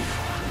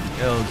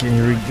 Okay,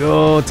 here we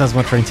go.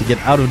 Tatuma trying to get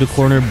out of the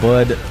corner,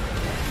 but...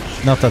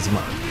 not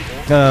Tatuma.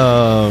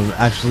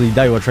 Actually,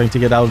 Daiwa trying to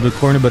get out of the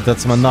corner, but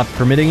Tatuma not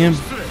permitting him.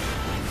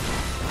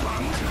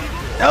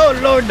 Oh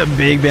lord, the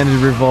big banded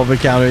revolver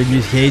counter.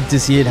 You hate to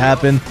see it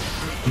happen.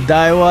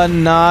 Daiwa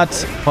not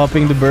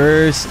popping the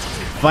burst.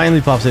 Finally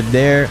pops it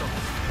there.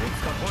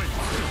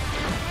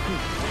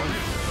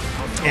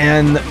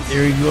 And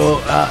here we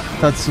go.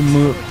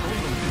 Tatuma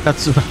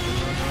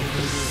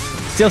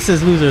still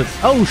says loser.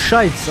 Oh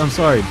shites, I'm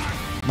sorry.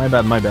 My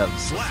bad.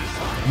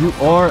 You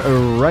are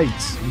right.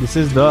 This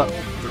is the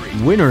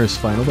winner's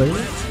final, by the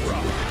way.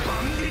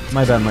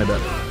 My bad.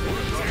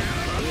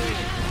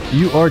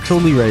 You are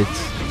totally right.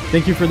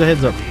 Thank you for the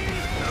heads up.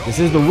 This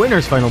is the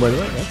winner's final, by the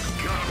way. Yes.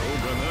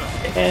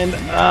 And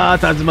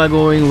Tatuma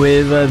going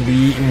with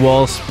the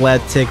wall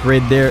splat tech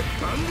right there.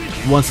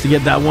 Wants to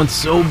get that one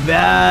so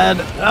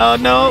bad. Oh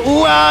no!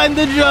 Ooh, in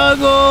the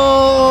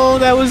jungle!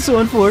 That was so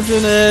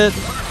unfortunate.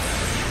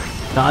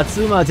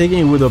 Tatuma taking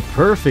it with a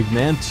perfect,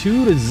 man.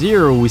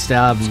 2-0. We still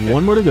have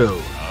one more to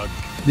go.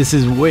 This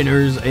is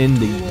winners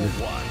indeed.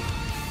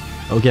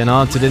 Okay, now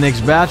on to the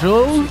next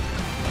battle.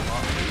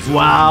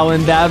 Wow,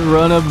 and that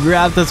run-up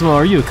grab. Tatuma,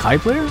 are you a Kai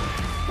player?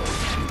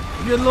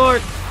 Good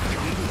lord.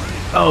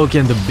 Oh, okay,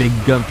 and the big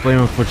gun player,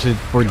 unfortunately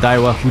for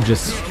Daiwa, who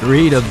just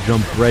straight up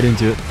jumped right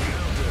into it.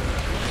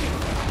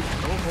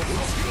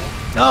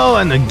 Oh,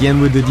 and again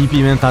with the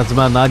DP, man.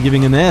 Tatuma not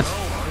giving an F.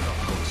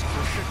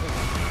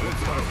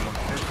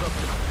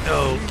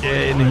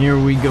 Okay, and here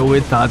we go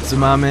with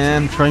Tatuma,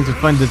 man. Trying to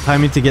find the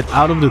timing to get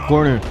out of the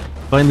corner.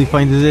 Finally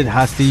finds it.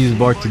 Has to use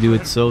Bart to do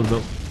it so,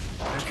 though.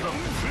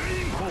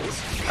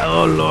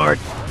 Oh, lord.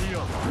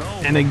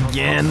 And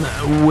again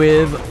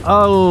with...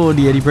 oh,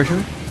 the eddy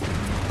pressure.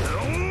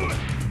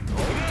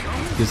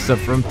 Good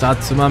stuff from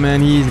Tatuma,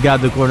 man. He's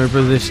got the corner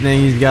positioning.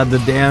 He's got the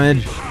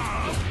damage.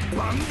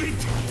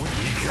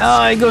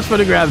 Oh, he goes for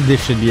the grab.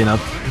 This should be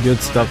enough. Good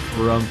stuff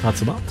from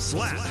Tatuma.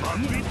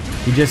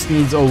 He just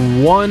needs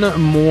one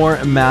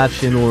more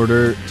match in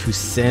order to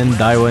send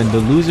Daiwa in the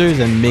losers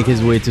and make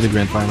his way to the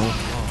grand final.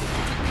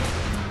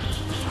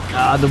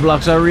 Ah, the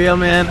blocks are real,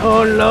 man.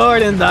 Oh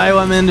lord, and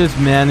Daiwa, man, just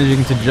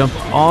managing to jump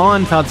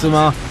on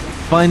Tatuma.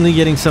 Finally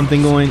getting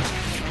something going.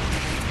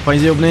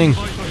 Finds the opening.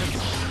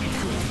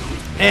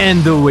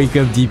 And the wake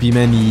up DP,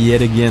 man,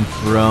 yet again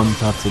from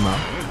Tatuma.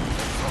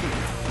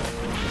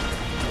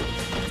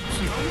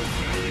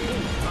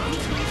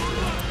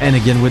 And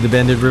again with the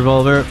banded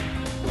revolver.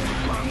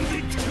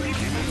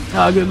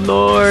 Oh, good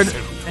lord.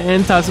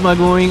 And Tatuma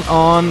going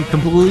on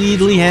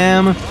completely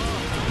ham.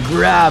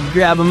 Grab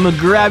him,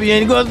 grab you,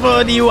 and he goes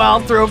for the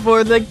wild throw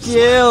for the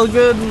kill.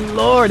 Good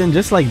lord. And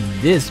just like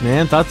this,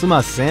 man,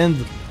 Tatuma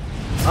sends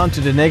on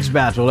to the next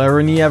battle.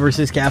 Aranea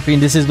versus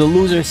Caffeine. This is the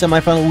loser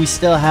semifinal. We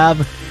still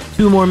have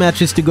 2 more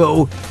matches to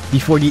go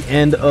before the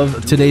end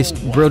of today's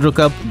Brojo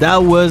Cup.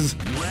 That was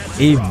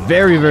a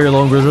very, very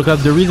long Brojo Cup.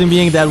 The reason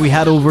being that we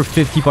had over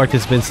 50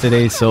 participants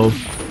today. So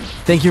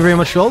thank you very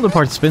much to all the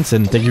participants,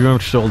 and thank you very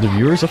much to all the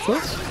viewers, of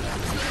course.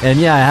 And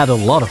yeah, I had a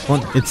lot of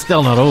fun. It's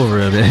still not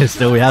over.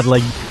 Still, we had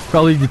like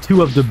probably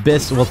 3 of the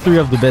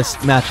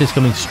best matches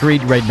coming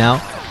straight right now.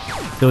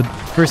 So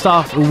first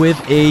off with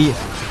a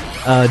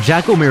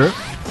Jacko mirror.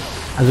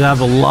 As we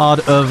have a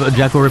lot of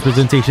Jacko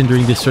representation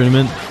during this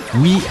tournament.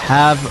 We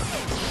have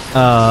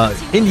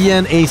in the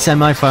end a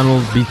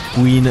semi-final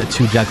between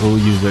 2 Jacko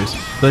users.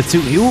 But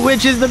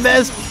which is the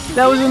best?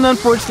 That was an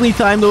unfortunately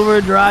timed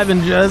overdrive,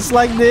 and just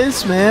like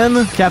this,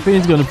 man, Caffeine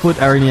is going to put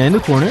Aranea in the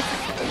corner.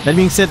 That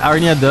being said,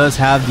 Aranea does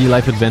have the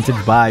life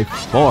advantage by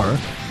far.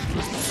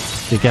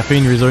 The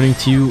Caffeine resorting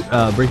to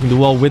breaking the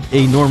wall with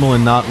a normal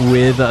and not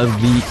with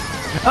the...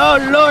 Oh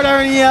lord,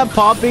 Aranea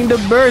popping the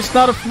burst,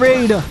 not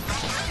afraid.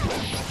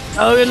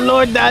 Oh good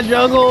lord, that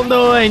juggle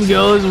though, and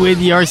goes with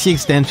the RC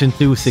extension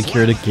to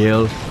secure the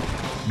kill.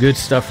 Good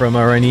stuff from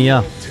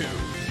Aranea.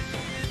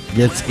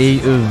 Gets a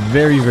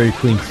very, very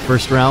clean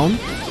first round.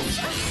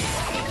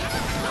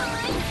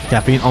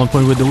 Caffeine on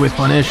point with the whip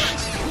punish.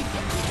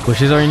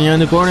 Pushes Aranea in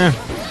the corner.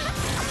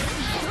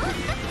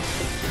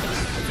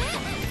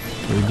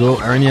 There we go,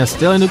 Aranea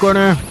still in the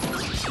corner.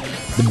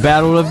 The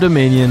battle of the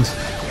minions.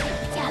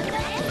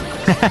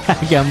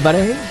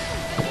 Gambare.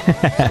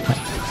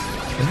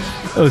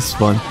 That was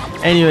fun.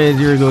 Anyways,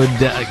 here we go with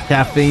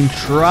Caffeine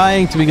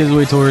trying to make his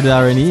way toward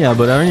Aranea,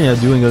 but Aranea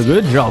doing a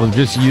good job of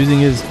just using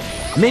his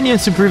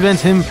minions to prevent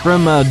him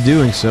from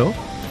doing so.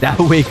 That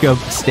wake up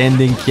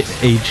standing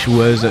H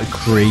was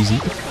crazy.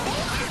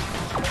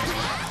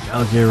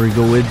 Okay, here we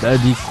go with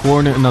the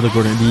corner, another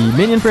corner, the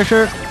minion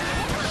pressure.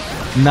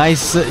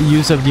 Nice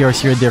use of the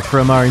RC right there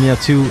from Aranea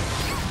to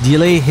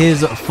delay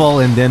his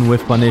fall and then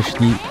whiff punish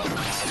the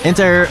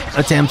entire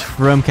attempt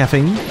from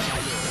Caffeine.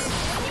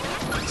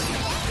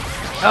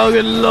 Oh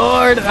good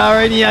lord,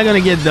 Aranea gonna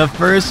get the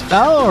first,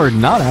 oh, or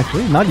not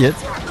actually, not yet.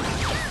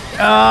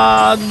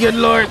 Ah, good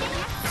lord.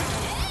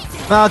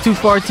 Too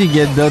far to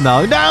get the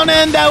knockdown,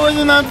 and that was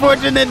an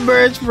unfortunate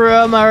burst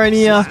from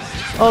Aranea.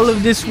 All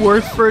of this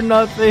work for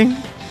nothing.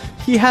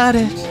 He had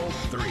it.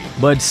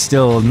 But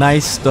still,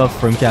 nice stuff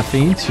from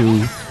Caffeine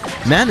to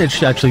manage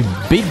to actually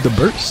beat the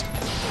burst.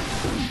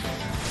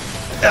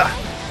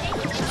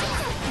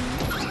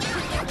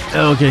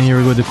 Okay, here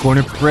we go, the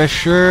corner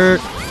pressure.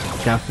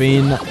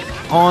 Caffeine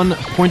on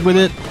point with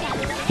it.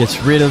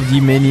 Gets rid of the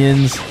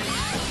minions.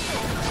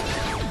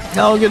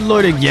 Oh, good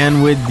lord,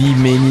 again with the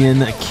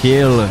minion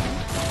kill.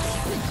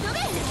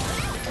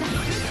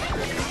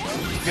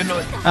 Good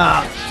lord.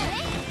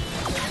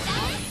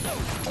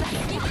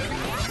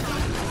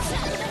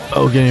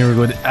 Okay, here we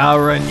go.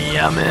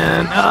 Aranea,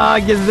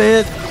 man. Gets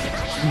it.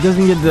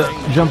 Doesn't get the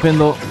jump in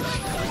though.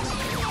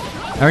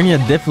 Aranea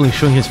definitely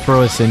showing his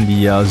prowess in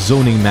the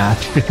zoning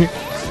match.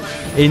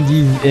 in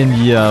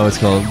the what's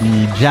called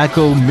the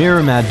Jacko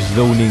mirror match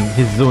zoning,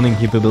 his zoning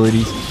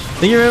capabilities.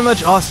 Thank you very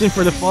much, Austin,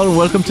 for the follow.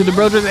 Welcome to the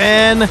Brothers,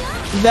 and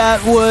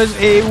that was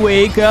a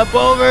wake up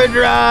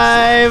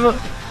overdrive.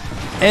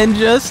 And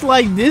just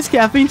like this,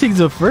 Caffeine takes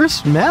the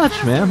first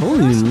match, man.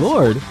 Holy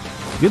lord,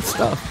 good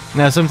stuff.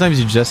 Now sometimes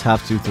you just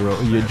have to throw,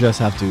 you just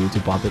have to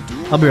pop it.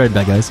 I'll be right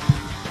back, guys.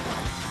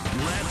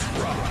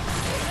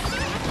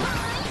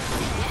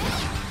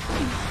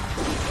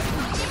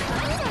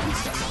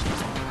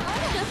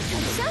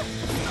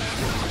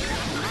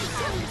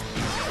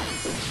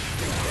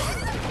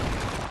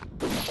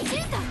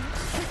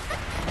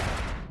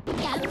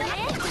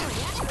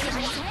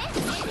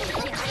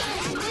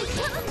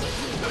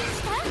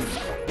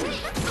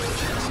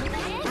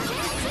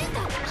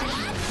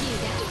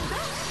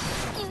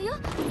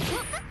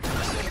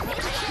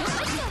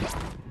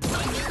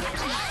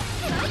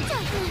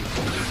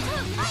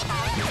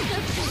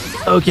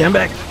 Okay, I'm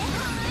back.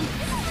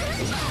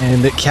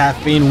 And the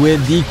Caffeine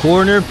with the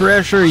corner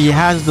pressure. He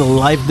has the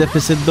life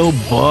deficit though,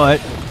 but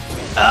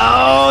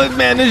oh, it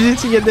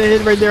manages to get the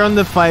hit right there on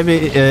the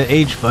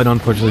 5H, but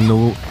unfortunately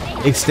no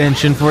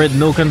extension for it,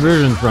 no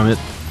conversion from it.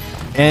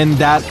 And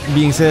that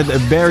being said,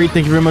 Barry,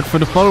 thank you very much for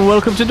the follow.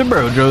 Welcome to the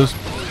Brojos.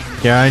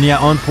 Aranea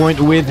on point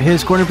with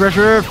his corner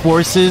pressure.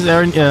 Forces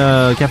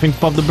Caffeine to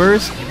pop the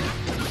burst.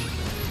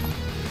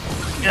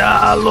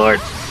 Ah, Lord.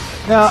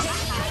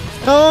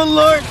 Oh,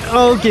 Lord.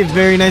 Okay,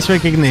 very nice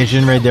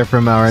recognition right there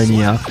from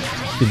Aranea.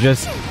 To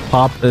just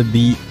pop the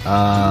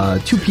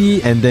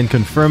 2P and then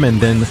confirm and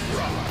then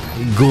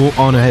go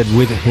on ahead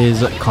with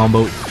his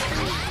combo.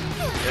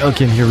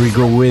 Okay, and here we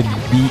go with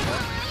the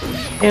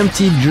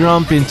empty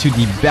jump into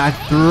the back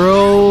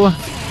throw.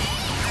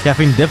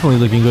 Caffeine definitely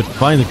looking good.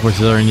 Finally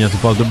forces Aranea to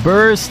pop the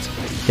burst.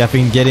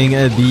 Caffeine getting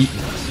the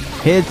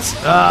hit.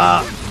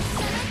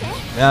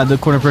 The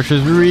corner pressure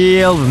is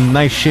real.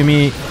 Nice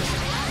shimmy.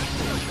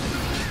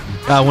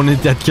 I wanted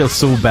that kill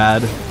so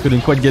bad.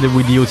 Couldn't quite get it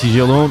with the OTG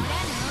alone.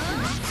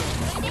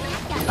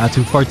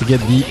 Too far to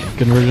get the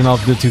conversion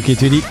off the 2K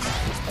 2D.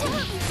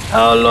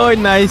 Oh lord,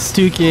 nice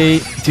 2K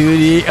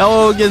 2D.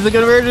 Oh, gets the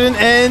conversion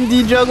and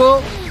the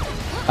juggle.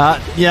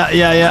 Yeah.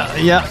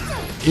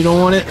 You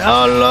don't want it.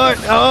 Oh lord.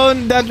 Oh,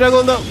 that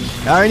juggle though.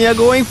 Aranea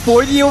going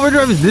for the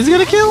overdrive. Is this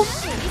gonna kill?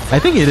 I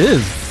think it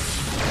is.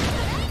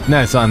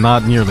 No, it's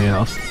not nearly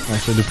enough.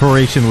 Actually, the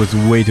proration was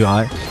way too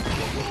high.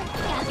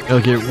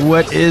 Okay,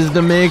 what is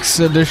the mix?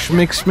 The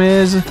schmix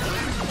schmiz?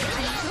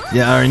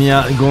 Yeah,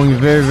 Aranea going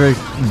very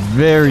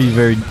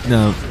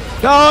no.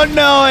 Oh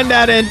no, and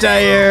that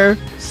entire.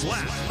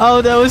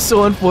 Oh, that was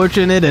so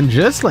unfortunate. And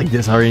just like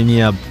this,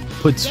 Aranea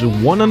puts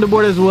one on the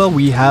board as well.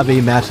 We have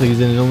a match, ladies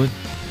and gentlemen.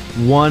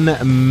 One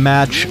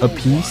match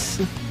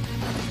apiece.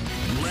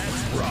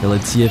 Okay,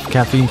 let's see if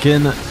Caffeine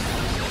can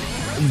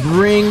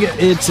bring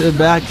it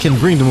back, can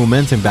bring the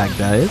momentum back,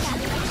 guys.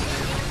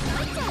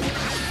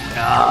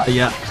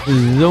 Yeah,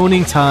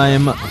 zoning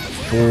time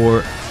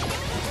for...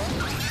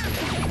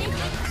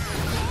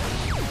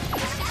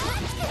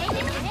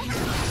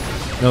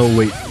 Oh,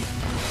 wait.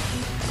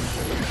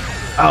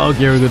 Oh,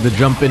 here we go. The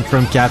jump in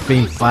from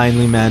Caffeine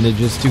finally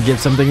manages to get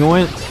something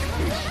going.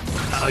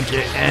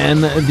 Okay,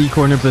 and the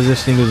corner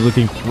positioning is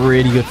looking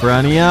pretty good for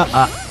Aranea.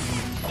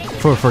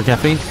 For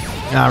Caffeine.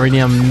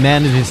 Aranea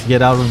manages to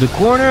get out of the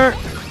corner.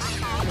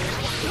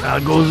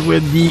 Goes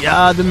with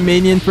the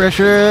minion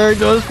pressure.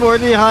 Goes for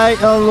the high.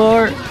 Oh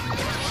lord.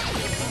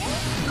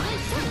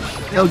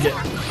 Okay.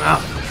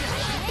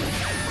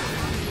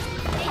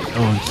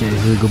 Okay,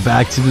 here we go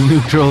back to the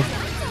neutral.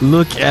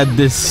 Look at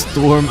this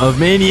storm of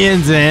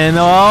minions and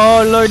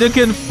oh lord, the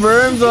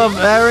confirms of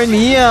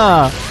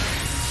Aranea.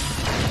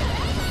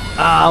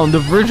 On the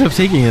verge of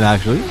taking it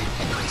actually.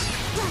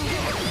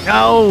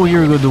 Oh,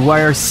 here we go. The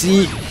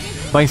YRC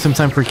buying some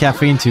time for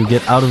Caffeine to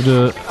get out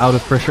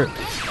of pressure.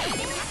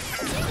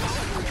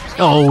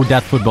 Oh,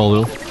 that football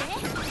though.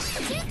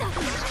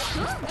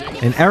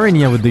 And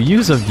Aranea with the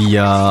use of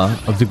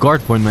the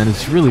guard point, man,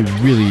 it's really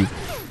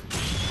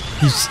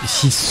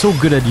he's so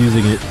good at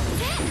using it.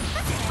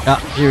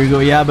 Here we go.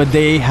 Yeah, but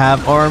they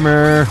have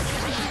armor.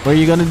 What are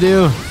you gonna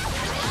do?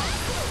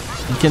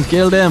 You can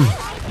kill them.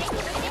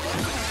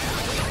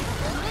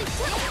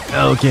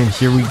 Okay,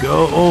 here we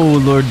go.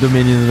 Oh lord,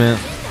 Dominions, man.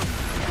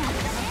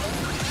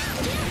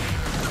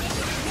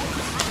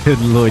 Good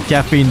lord,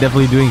 Caffeine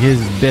definitely doing his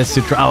best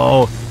to try.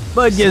 Oh,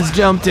 but gets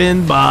jumped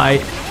in by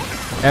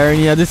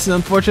Aranea. This is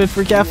unfortunate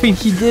for Caffeine.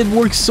 He did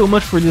work so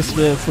much for this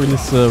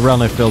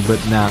round, I felt, but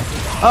nah.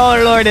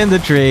 Oh lord, and the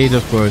trade,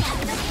 of course.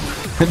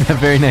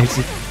 Very nice.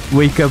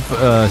 Wake up,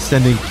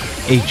 sending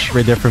H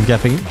right there from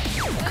Caffeine.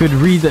 Could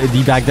read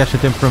the backdash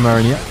attempt from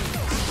Aranea.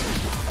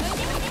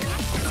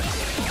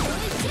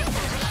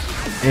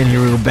 And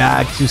here we go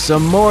back to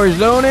some more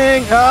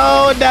zoning.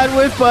 Oh, that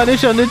was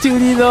punish on the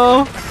 2D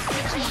though.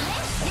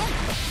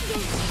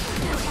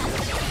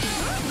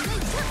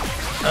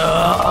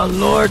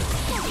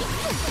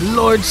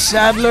 Lord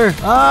Sadler.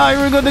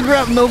 Here we go, the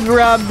grab. No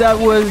grab, that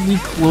was the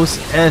close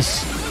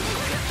S.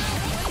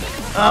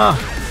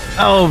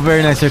 Oh,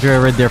 very nice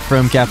circular right there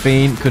from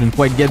Caffeine. Couldn't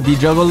quite get the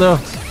juggle though.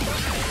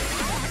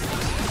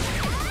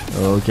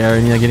 Oh,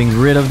 Aranea getting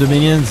rid of the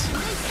minions.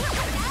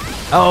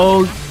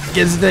 Oh,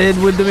 gets the hit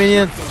with the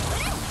minion.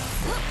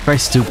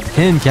 Tries to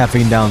pin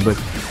Caffeine down, but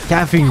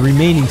Caffeine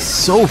remaining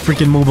so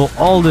freaking mobile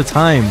all the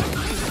time.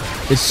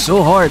 It's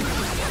so hard.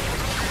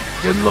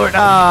 Good lord.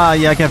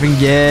 Yeah, Caffeine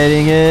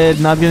getting it.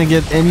 Not gonna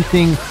get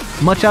anything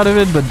much out of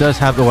it, but does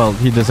have the, well,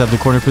 he does have the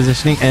corner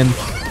positioning and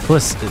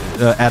plus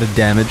added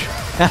damage.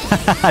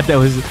 that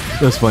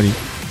was funny.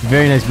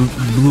 Very nice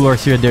blue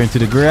RC right there into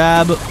the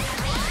grab.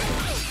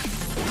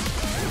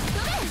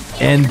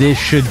 And this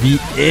should be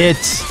it.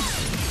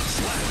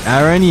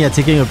 Aranea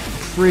taking a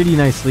pretty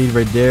nice lead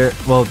right there.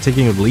 Well,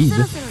 taking a lead.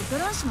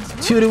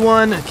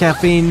 2-1.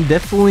 Caffeine,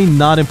 definitely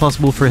not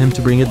impossible for him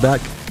to bring it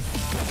back.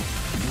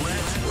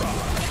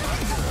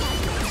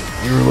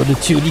 Here we go, the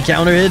 2D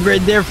counter hit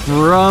right there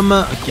from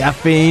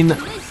Caffeine.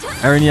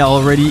 Aranea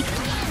already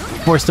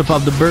forced to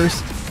pop the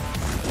burst.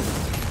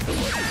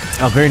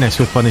 Oh, very nice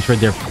with punish right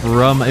there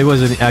from... It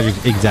wasn't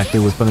exactly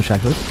with punish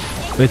actually,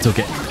 but it's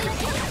okay.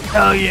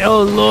 Oh yeah,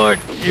 oh lord,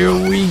 here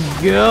we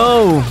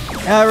go.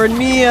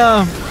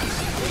 Aranea.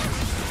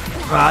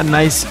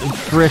 Nice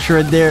pressure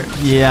right there.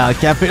 Yeah,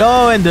 Caffeine.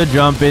 Oh, and the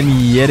jump in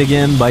yet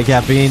again by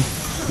Caffeine.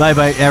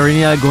 Bye-bye,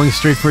 Aranea going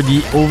straight for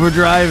the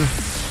overdrive.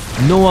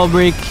 No wall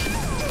break.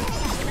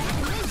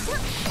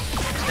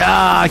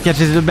 Ah,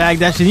 catches the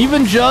backdash and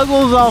even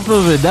juggles off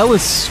of it. That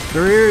was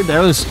scary.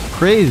 That was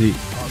crazy.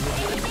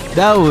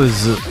 That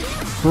was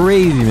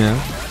crazy, man.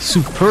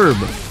 Superb.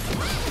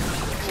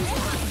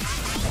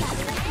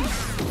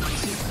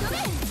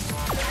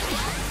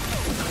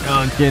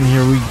 Again,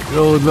 here we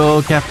go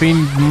though.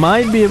 Caffeine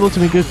might be able to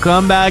make a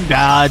comeback.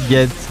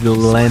 Gets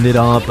landed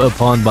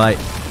upon by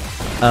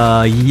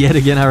yet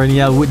again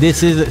Aranea.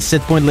 This is a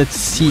set point. Let's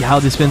see how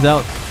this spins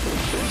out.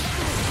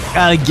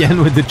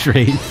 Again with the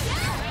trade.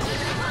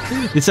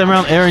 This time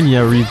around,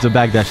 Aranea reads the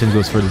backdash and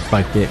goes for the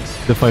 5K,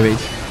 the 5-8.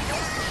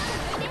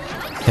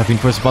 Caffeine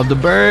forces to pop the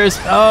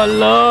burst. Oh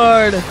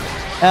lord,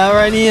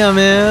 Aranea,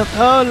 man.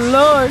 Oh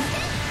lord,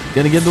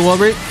 gonna get the wall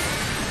break.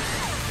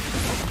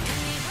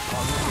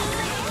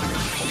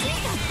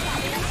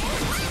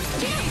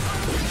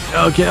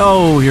 Okay,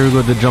 oh, here we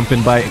go, the jump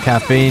in by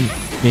Caffeine.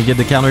 Can get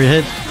the counter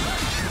hit?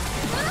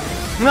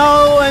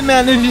 No, and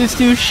manages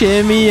to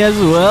shimmy as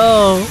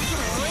well.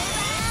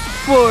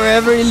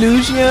 Forever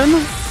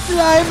illusion.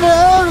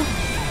 Driver.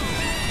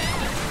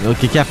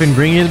 Okay, Caffeine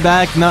bringing it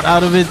back, not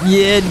out of it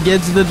yet.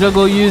 Gets the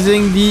juggle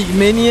using the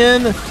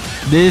minion.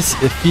 This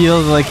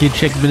feels like a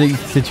checkmate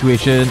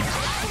situation.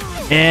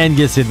 And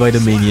gets hit by the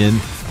minion.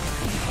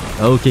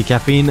 Okay,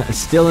 Caffeine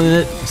still in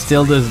it.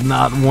 Still does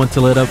not want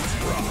to let up.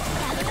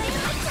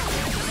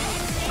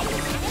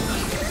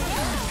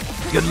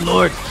 Good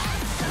lord.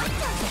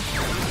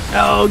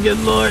 Oh, good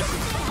lord.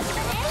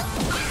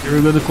 Here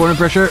we go, the corner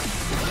pressure.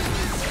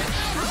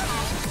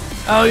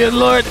 Oh, good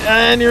lord.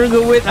 And here we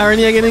go with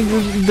Aranea getting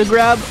the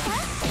grab.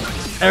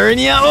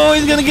 Aranea, oh,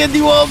 he's gonna get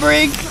the wall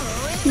break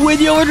with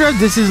the overdrive.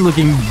 This is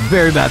looking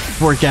very bad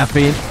for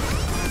Caffeine.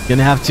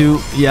 Gonna have to,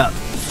 yeah,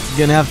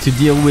 gonna have to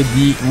deal with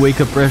the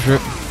wake up pressure.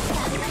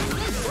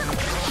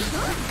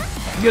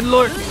 Good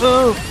lord.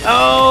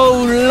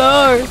 Oh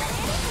lord.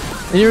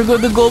 And here we go,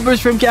 the gold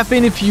burst from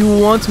Caffeine. If you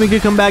want to make a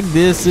comeback,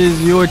 this is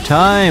your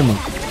time.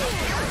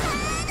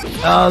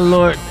 Oh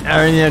lord,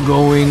 Aranea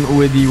going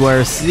with the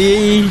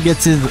YRC.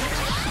 Gets his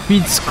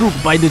feet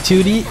scooped by the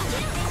 2D.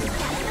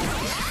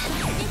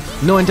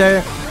 No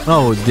entire.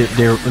 Oh,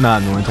 they're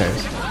not no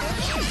entires.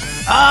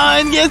 Ah,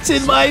 and gets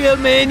hit by a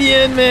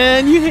minion,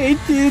 man. You hate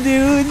to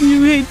do it.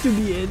 You hate to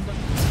be it.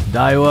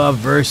 Daiwa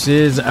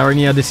versus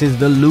Aranea. This is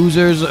the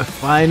losers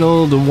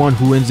final. The one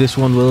who wins this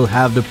one will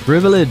have the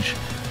privilege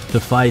to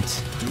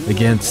fight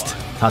against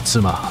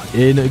Tatuma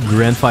in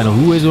grand final.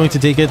 Who is going to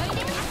take it?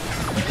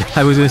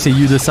 I was going to say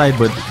you decide,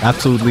 but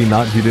absolutely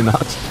not. You do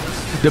not.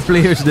 The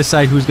players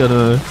decide who's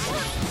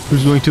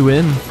going to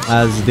win,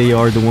 as they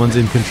are the ones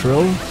in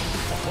control.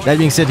 That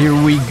being said, here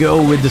we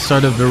go with the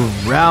start of the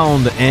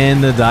round,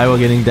 and the Daiwa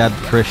getting that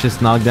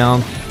precious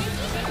knockdown.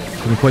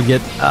 Couldn't quite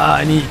get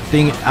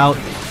anything out.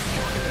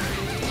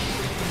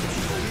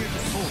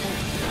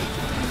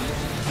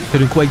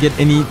 Couldn't quite get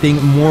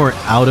anything more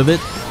out of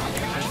it.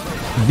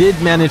 Did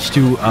manage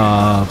to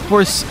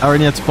force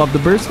Aranea to pop the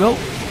burst though.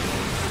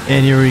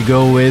 And here we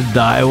go with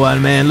Daiwa,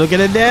 man. Look at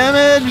the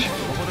damage.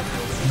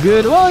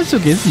 Good. Well, it's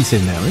okay. It's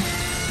decent damage.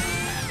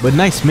 But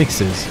nice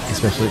mixes,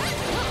 especially.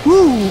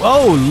 Woo!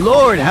 Oh,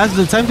 lord. Has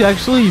the time to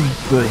actually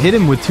hit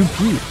him with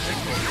 2P.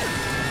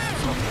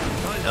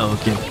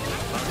 Okay.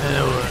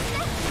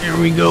 Here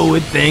we go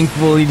with,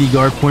 thankfully, the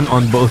guard point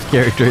on both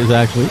characters,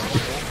 actually.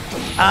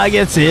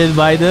 Gets hit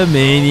by the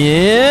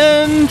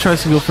minion.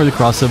 Tries to go for the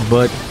cross-up,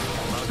 but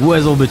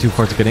was a little bit too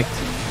far to connect.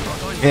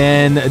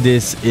 And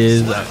this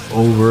is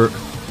over.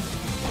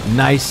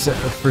 Nice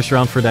first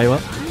round for Daiwa.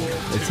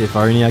 Let's see if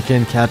Aranea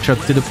can catch up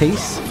to the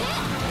pace.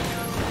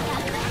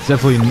 It's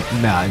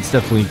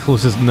definitely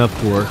closest enough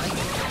for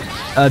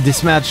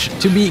this match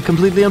to be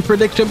completely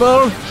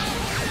unpredictable.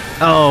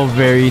 Oh,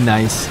 very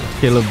nice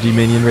kill of the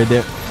minion right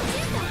there.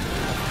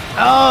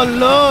 Oh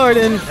lord,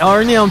 and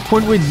Aranea on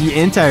point with the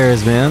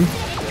entires, man.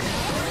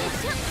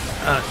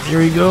 Here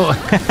we go.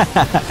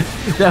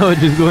 That was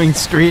just going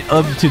straight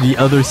up to the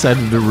other side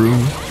of the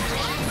room.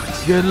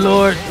 Good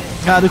lord.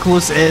 Got a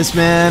close S,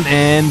 man.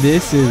 And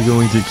this is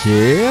going to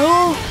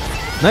kill.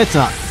 No, it's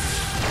not.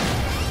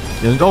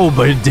 Oh,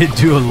 but it did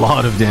do a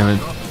lot of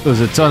damage. It was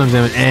a ton of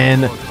damage.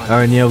 And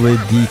Aranea with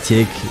the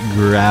tick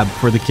grab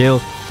for the kill.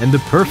 And the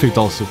perfect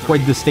also.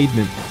 Quite the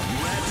statement.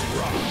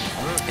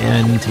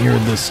 And here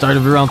at the start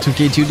of the round,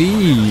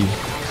 2K2D.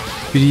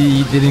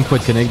 2D didn't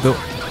quite connect though.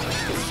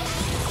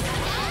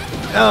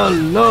 Oh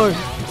lord.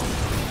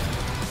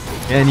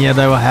 And yeah,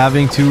 they were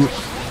having to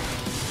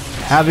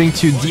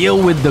deal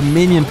with the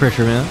minion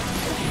pressure, man.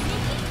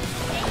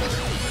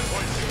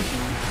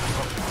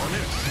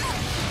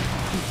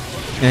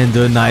 And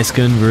a nice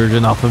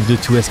conversion off of the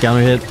 2S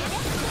counter hit.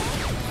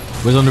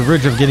 Was on the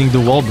verge of getting the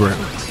wall break,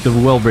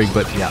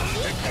 but yeah.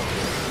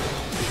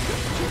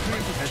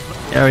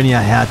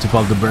 Aranea had to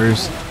pop the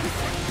burst.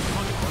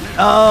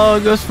 Oh,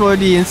 goes for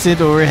the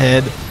instant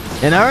overhead.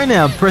 And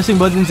Aranea pressing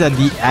buttons at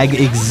the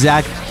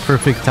exact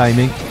perfect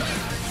timing.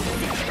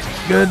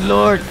 Good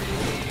lord.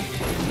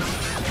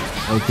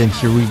 Okay,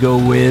 here we go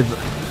with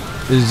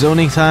the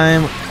zoning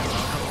time.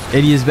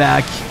 Eddie is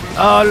back.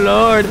 Oh,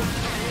 Lord.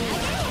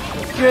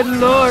 Good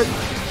Lord.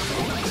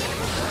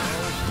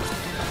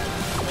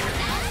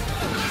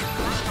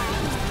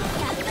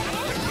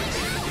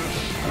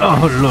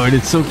 Oh, Lord,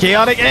 it's so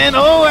chaotic. And,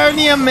 oh,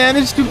 Aranea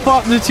managed to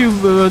pop the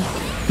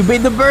to bait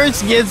the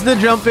burst, gets the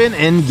jump in,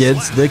 and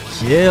gets the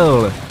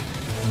kill.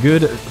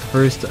 Good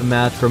first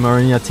match from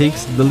Aranea.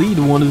 Takes the lead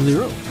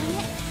 1-0.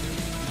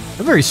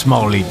 A very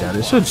small lead, that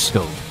is. So it's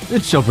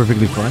still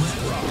perfectly fine.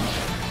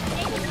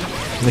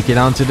 Let's get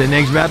on to the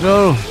next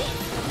battle.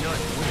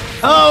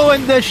 Oh,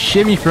 and the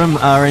shimmy from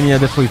Aranea,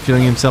 definitely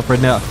feeling himself right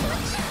now.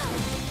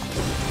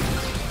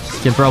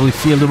 Can probably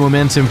feel the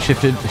momentum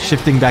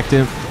shifting back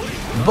to him.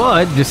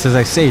 But, just as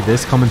I say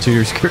this,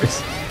 commentator's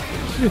curse.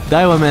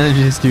 Daiwa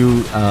manages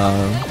to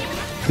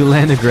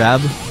land a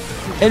grab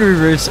and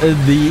reverse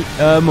the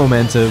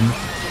momentum.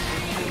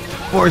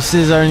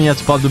 Forces Aranea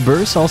to pop the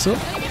burst also.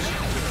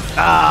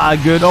 Ah,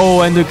 good.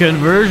 Oh, and the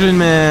conversion,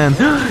 man.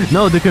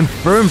 No, the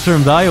confirms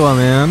from Daiwa,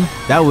 man.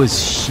 That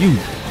was huge.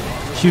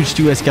 Huge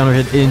 2S counter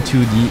hit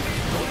into the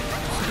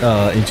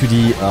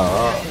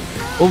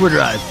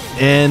overdrive.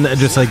 And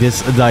just like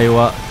this,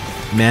 Daiwa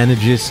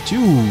manages to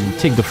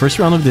take the first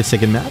round of the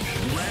second match.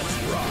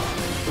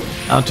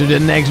 On to the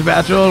next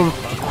battle.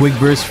 Quick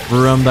burst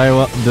from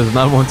Daiwa. Does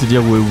not want to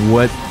deal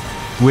with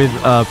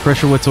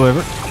pressure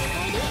whatsoever.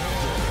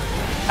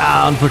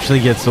 Unfortunately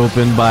gets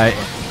opened by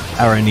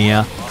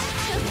Aranea.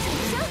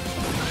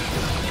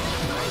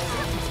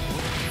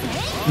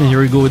 And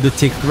here we go with the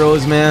tick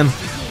throws, man.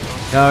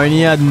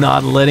 Aranea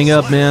not letting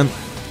up, man.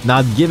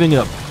 Not giving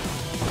up.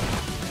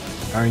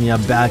 Aranea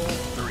back.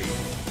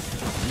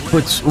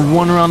 Puts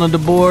one round on the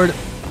board.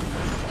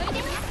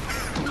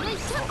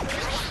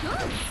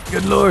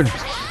 Good Lord.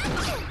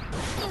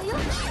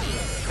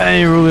 And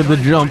here with the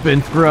jump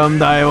in from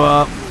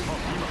Daiwa.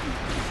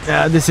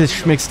 Yeah, this is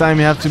Schmick's time.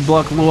 You have to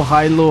block low,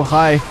 high, low,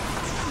 high.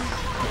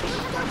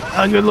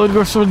 Good Lord,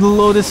 goes for the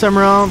low this time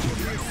around.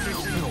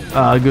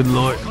 Good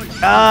Lord.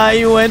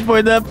 He went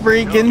for the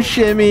freaking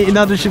shimmy.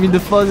 Not the shimmy, the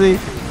fuzzy.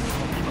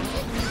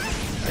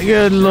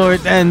 Good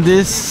Lord. And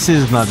this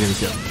is not gonna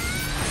kill.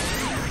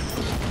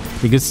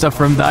 The good stuff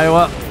from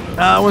Daiwa.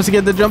 Wants to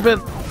get the jump in.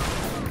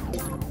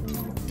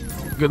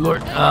 Good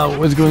Lord.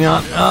 What's going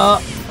on?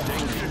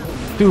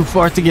 Too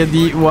far to get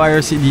the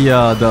wire. See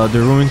the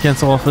ruin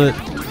cancel off of it.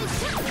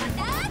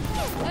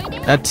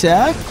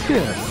 Attack.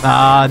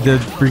 The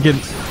freaking.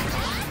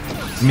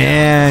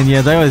 Man,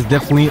 yeah, that was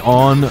definitely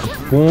on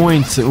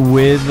point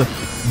with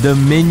the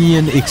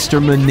minion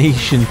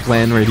extermination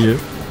plan right here.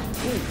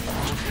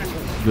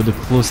 Go to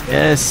close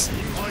S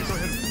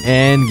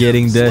and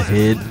getting the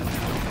hit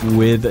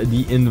with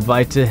the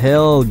invite to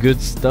hell.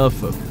 Good stuff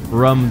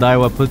from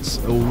Daiwa. Puts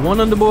one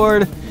on the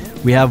board.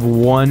 We have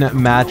one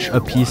match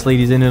apiece,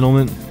 ladies and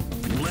gentlemen.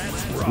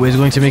 Who is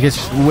going to make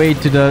its way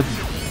to the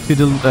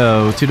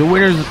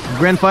winners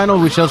grand final?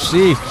 We shall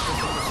see.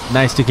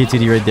 Nice to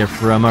KTD right there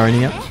from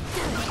Aranea.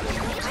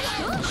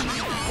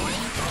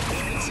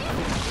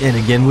 And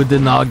again with the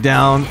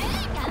knockdown.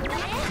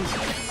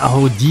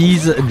 Oh,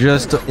 these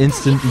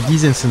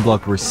instant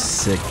block were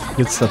sick.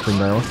 Good stuff from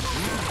Daiwa.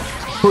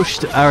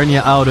 Pushed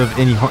Aranea out of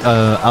any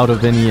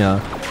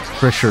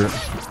pressure.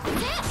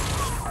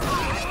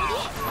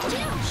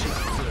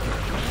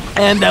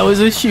 And that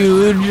was a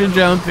huge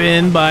jump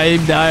in by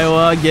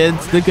Daiwa.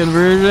 Gets the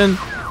conversion.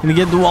 Gonna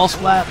get the wall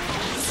splat.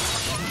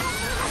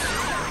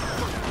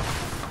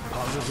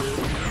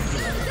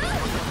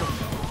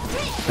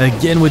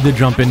 Again with the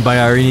jump in by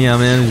Aranea,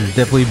 man. It's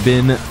definitely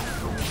been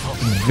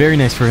very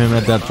nice for him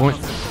at that point.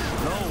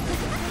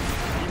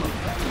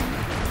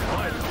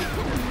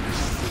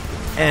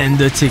 And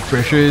the tick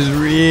pressure is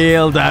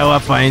real. Daiwa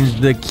finds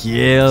the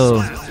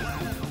kill.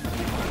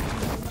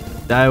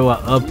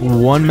 Daiwa up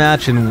one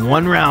match in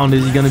one round.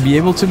 Is he going to be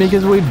able to make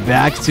his way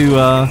back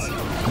to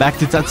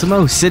Tatuma,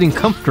 who's sitting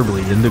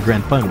comfortably in the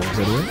grand final? Is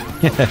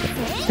that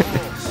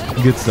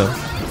right? Good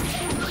stuff.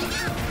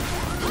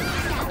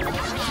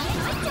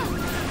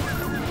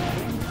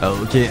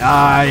 Okay,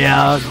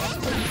 yeah.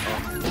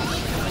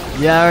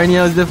 Yeah,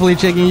 Aranea is definitely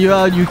checking you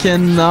out. You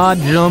cannot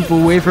jump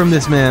away from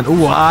this man.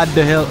 Ooh, what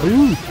the hell?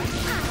 Ooh.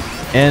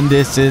 And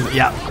this is,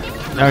 yeah.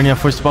 Aranea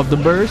forced to pop the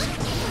burst.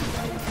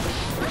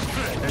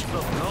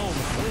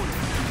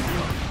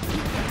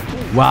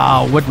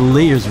 Wow, what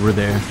layers were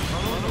there?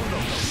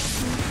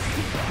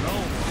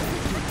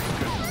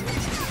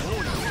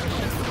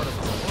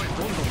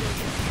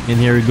 And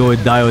here we go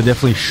with Daiwa,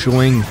 definitely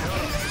showing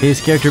his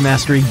character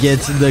mastery.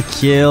 Gets the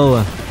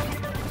kill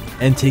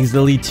and takes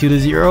the lead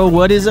 2-0.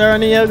 What is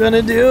Aranea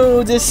gonna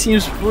do? This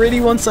seems pretty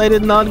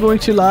one-sided, not going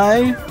to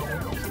lie.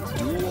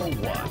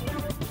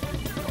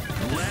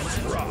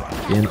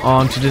 And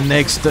on to the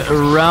next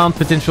round,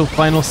 potential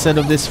final set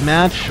of this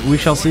match. We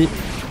shall see.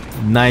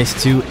 Nice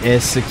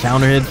 2S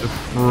counter hit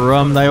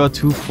from Daiwa.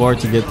 Too far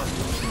to get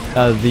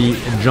the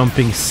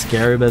jumping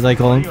scarab, as I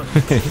call him.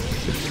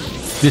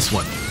 This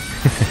one.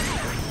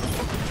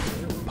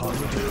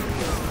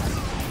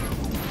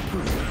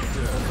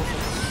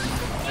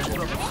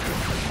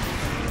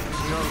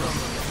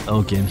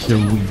 Okay, and here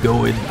we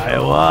go with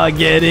Daiwa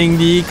getting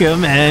the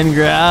command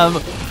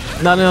grab.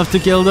 Not enough to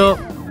kill though.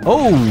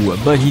 Oh,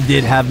 but he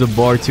did have the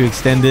bar to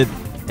extend it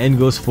and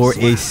goes for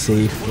a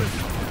safe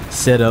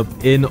setup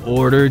in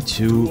order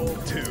to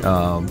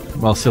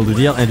well, seal the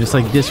deal. And just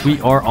like this, we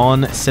are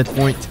on set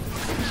point.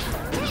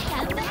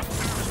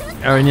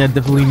 Aranea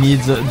definitely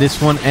needs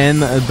this one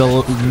and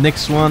the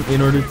next one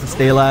in order to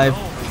stay alive.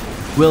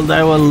 Will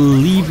Daiwa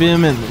leave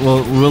him and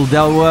will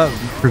Daiwa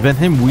prevent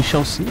him? We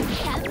shall see.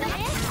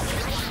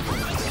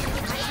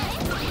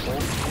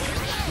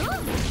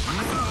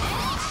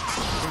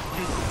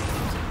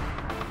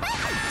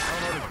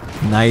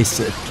 Nice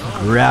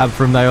grab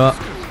from Daiwa.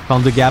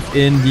 Found the gap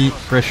in the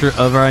pressure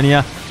of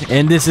Aranea.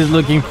 And this is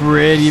looking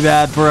pretty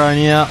bad for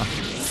Aranea.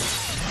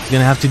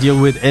 Gonna have to deal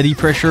with eddy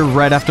pressure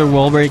right after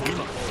wall break.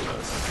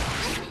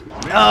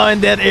 Oh,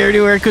 and that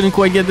air-to-air couldn't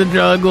quite get the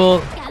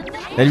juggle.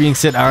 That being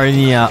said,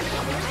 Aranea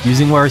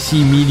using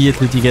YRC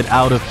immediately to get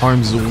out of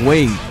harm's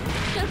way.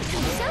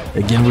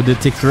 Again with the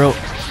tick throw.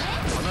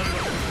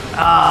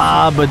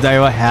 Ah, but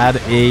Daiwa had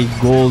a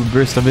gold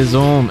burst of his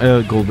own.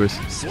 Gold burst.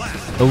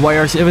 A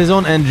YRC of his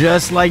own, and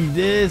just like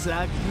this,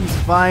 actually,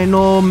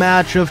 final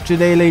match of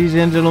today, ladies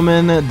and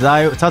gentlemen.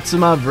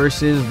 Tatuma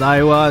versus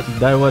Daiwa.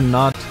 Daiwa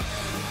not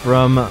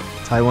from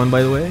Taiwan,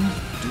 by the way,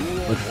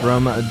 but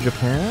from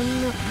Japan.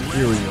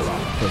 Here we go.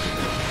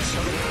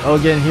 Perfect.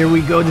 Again, here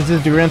we go. This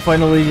is the grand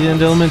final, ladies and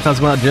gentlemen.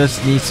 Tatuma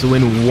just needs to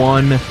win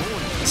one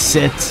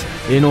set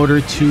in order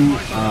to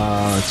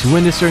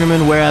win this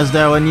tournament, whereas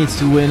Daiwa needs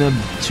to win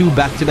two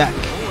back-to-back.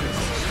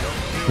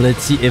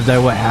 Let's see if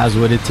Daiwa has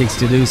what it takes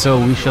to do so.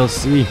 We shall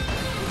see.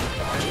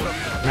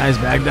 Nice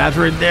backdash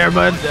right there,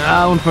 but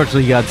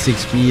unfortunately got 6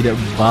 speed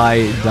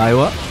by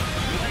Daiwa.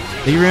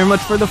 Thank you very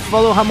much for the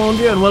follow,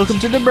 Hamondia, and welcome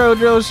to the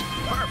Brojos.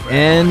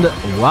 And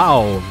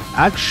wow,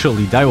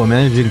 actually Daiwa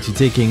managing to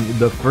taking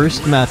the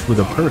first match with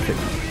a perfect.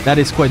 That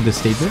is quite the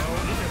statement.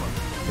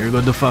 Here we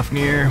go, the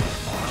Fafnir.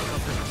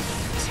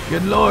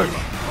 Good lord.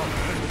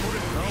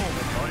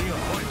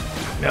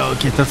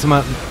 Okay,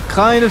 Tatuma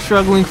kind of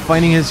struggling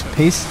finding his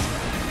pace.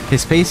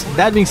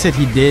 That being said,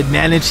 he did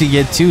manage to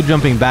get 2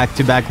 jumping back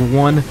to back.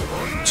 One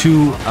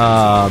to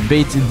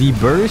bait the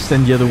burst,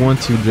 and the other one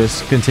to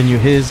just continue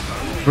his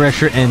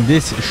pressure. And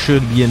this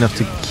should be enough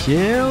to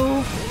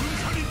kill.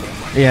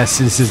 Yes,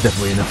 this is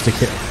definitely enough to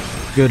kill.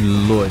 Good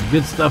lord,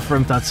 good stuff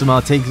from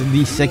Tatuma. Takes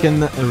the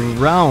second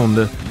round.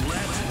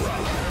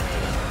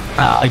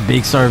 A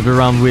big start of the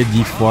round with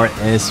the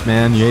 4S,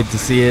 man. You hate to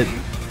see it.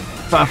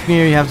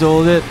 Fafnir, you have to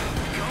hold it.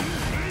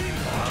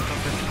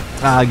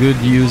 Good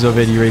use of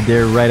Eddie right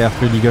there, right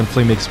after the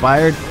gunflame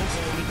expired.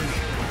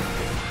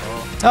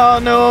 Oh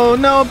no,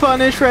 no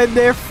punish right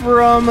there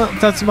from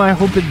Tatuma. I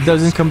hope it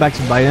doesn't come back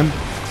to bite him.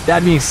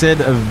 That being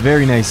said, a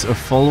very nice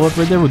follow-up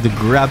right there with the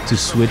grab to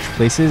switch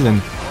places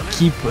and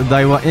keep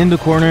Daiwa in the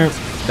corner.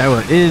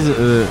 Daiwa is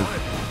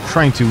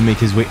trying to make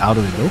his way out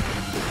of it though,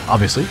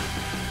 obviously.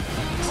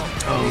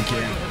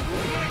 Okay.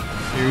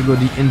 Here we go,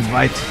 the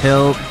invite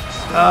help.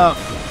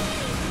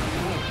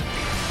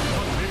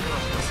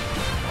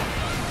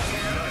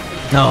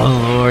 Oh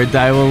lord,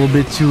 Daiwa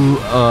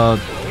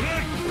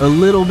a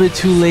little bit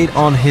too late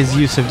on his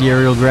use of the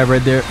aerial grab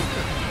right there.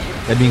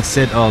 That being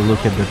said, oh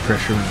look at the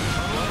pressure.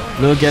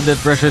 Look at that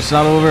pressure, it's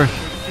not over.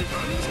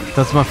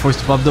 Tatuma forced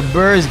to pop the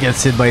burst,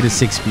 gets hit by the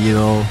 6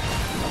 though.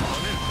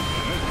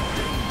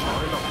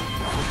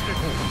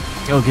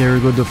 Okay, here we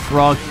go, the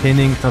frog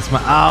pinning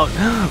Tatuma out.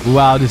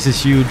 Wow, this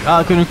is huge.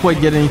 I couldn't quite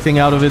get anything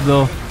out of it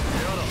though.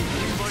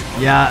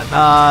 Yeah,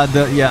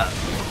 yeah.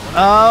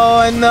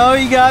 Oh, and no,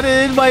 he got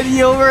it by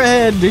the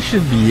overhead. This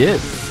should be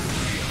it.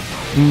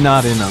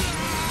 Not enough.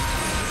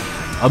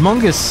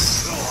 Among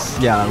Us,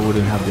 yeah,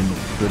 wouldn't have been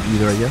good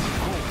either, I guess.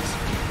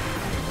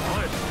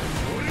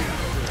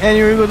 And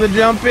here we go, the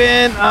jump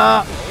in.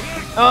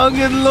 Oh,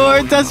 good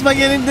lord, Tatuma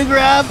getting the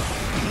grab.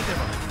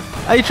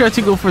 I tried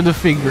to go for the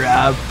fig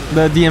grab,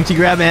 the DMT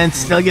grab, and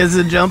still gets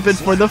the jump in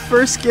for the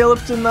first skill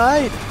of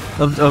tonight.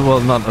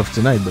 Well, not of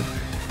tonight,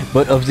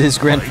 but of this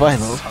grand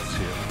final.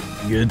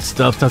 Good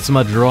stuff,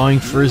 Tatuma drawing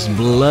first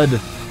blood.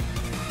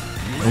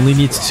 Only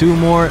needs 2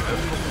 more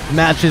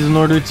matches in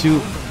order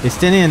to... Is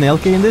Tenny and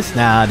LK in this?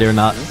 Nah, they're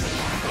not.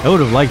 I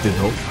would have liked it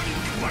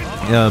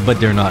though. But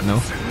they're not,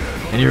 no.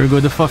 And here we go,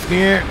 the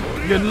Fafnir.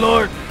 Good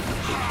lord.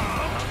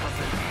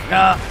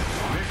 Here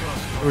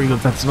we go,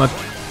 Tatuma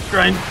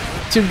trying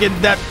to get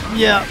that.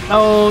 Yeah,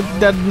 oh,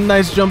 that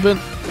nice jump in.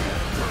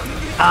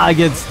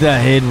 Gets the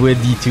hit with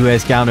the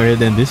 2S counter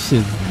hit, and this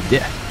is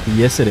death.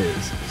 Yes, it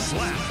is.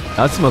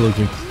 Tatuma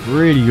looking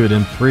pretty good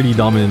and pretty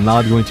dominant,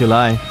 not going to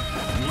lie.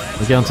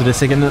 Okay, on to the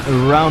second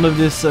round of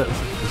this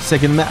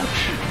second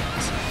match.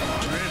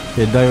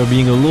 Okay, Daiwa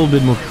being a little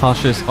bit more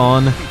cautious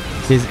on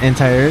his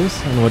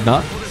anti-airs and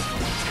whatnot.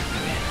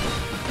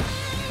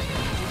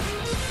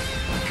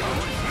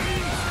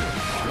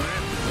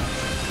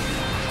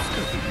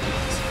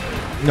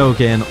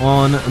 Okay, and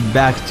on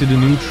back to the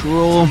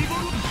neutral.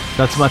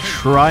 Tatuma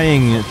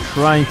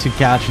trying to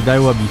catch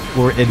Daiwa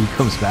before Eddie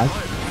comes back.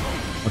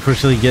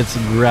 Unfortunately gets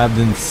grabbed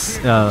and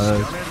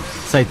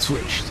side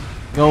switched.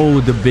 Oh,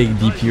 the big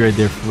DP right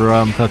there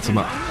from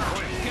Tatuma.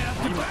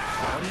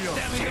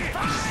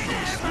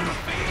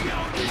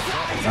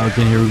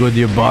 Okay, here we go.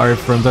 The bar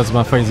from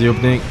Tatuma finds the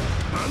opening.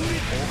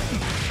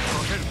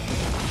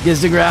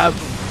 Gets the grab.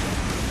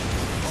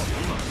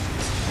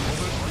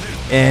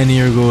 And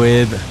here we go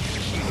with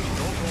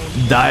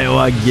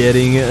Daiwa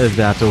getting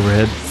that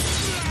overhead.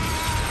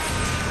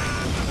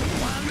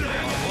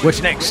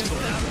 What's next?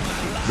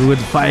 With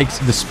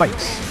the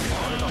spikes.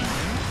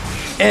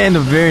 And a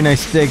very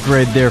nice stick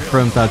right there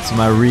from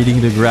Tatuma,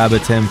 reading the grab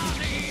attempt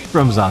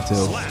from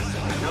Zato.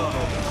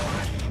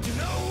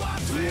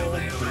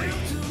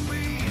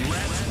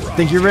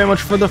 Thank you very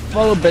much for the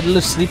follow,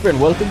 BedlessSleeper, and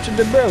welcome to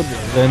the Brojo.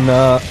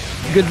 And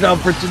good job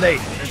for today.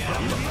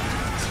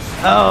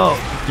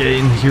 Okay,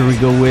 and here we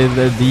go with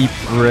the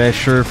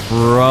pressure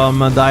from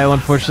Daiwa.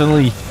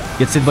 Unfortunately,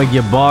 gets hit by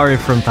Hagyarra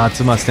from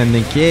Tatuma,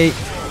 standing K.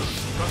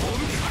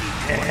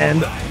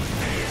 And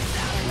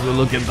we'll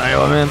look at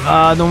Daiwa,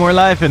 man. No more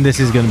life, and this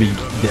is gonna be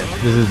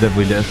death. This is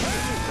definitely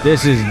death.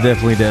 This is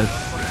definitely death.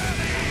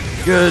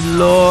 Good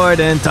lord,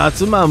 and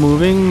Tatuma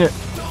moving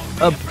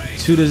up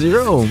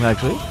 2-0,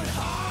 actually.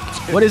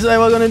 What is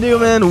Daiwa gonna do,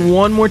 man?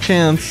 One more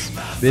chance.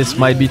 This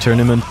might be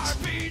tournament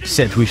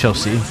set, we shall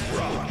see.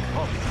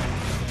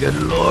 Good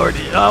lord.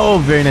 Oh,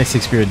 very nice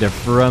experience there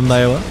from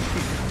Daiwa.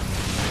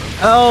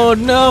 Oh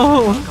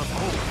no!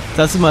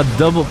 Tatuma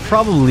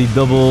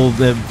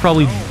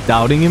probably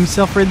doubting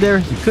himself right there.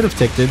 He could have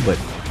ticked it, but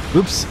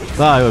oops.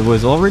 It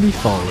was already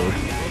followed.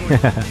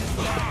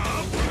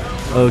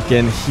 Okay,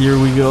 and here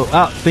we go.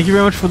 Thank you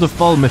very much for the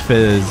follow,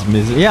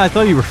 Miz. Yeah, I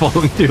thought you were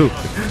following too.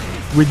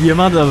 With the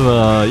amount of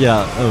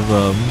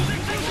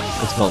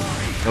what's it called,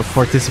 of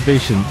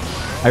participation,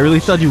 I really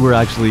thought you were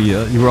actually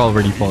you were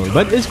already following.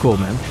 But it's cool,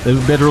 man.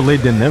 Better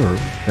late than never,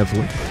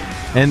 definitely.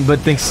 But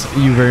thanks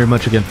you very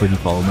much again for the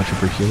follow, much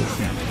appreciated.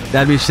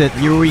 That being said,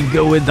 here we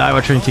go with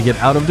Daiwa trying to get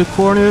out of the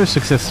corner,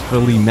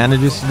 successfully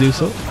manages to do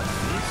so.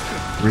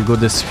 Here we go,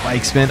 the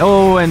spikes, man.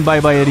 Oh, and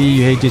bye-bye, Eddie,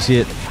 you hate to see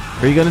it.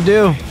 What are you gonna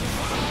do?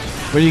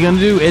 What are you gonna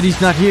do? Eddie's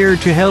not here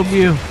to help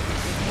you.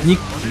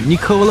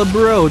 Nicola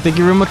Bro, thank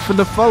you very much for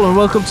the follow, and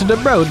welcome to the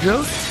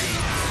Brojo.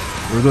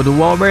 Here we go, the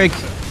wall break.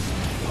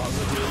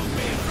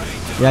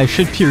 Yeah, I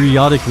should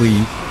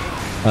periodically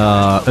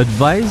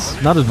advise,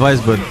 not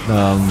advise, but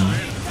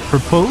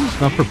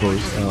propose, not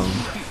propose,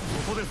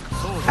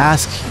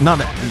 ask, not,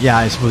 yeah,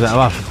 I suppose,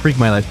 freak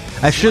my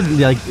life. I should,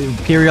 like,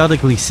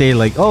 periodically say,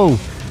 like, oh,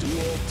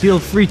 feel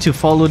free to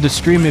follow the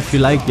stream if you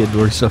like it,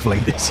 or stuff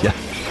like this, yeah.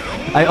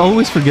 I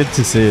always forget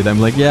to say it. I'm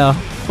like, yeah,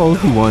 follow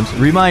who wants.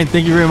 Remind,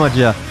 thank you very much,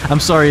 yeah. I'm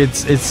sorry,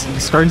 it's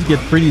starting to get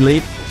pretty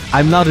late.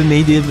 I'm not a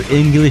native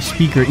English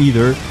speaker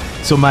either,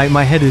 so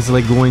my head is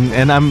like going,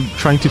 and I'm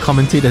trying to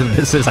commentate as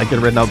best as I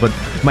can right now, but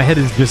my head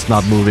is just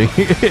not moving.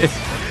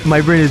 My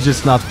brain is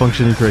just not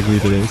functioning correctly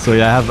today, so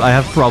yeah, I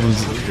have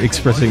problems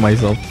expressing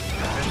myself.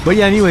 But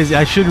yeah, anyways,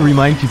 I should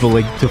remind people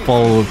like to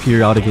follow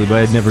periodically,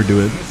 but I never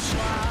do it.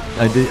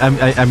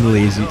 I'm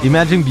lazy.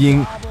 Imagine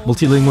being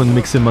multilingual and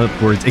mix them up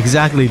words.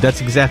 Exactly,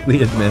 that's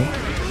exactly it, man.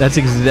 That's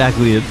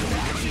exactly it.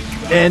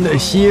 And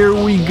here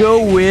we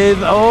go with,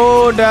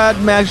 oh, that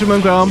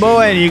maximum combo,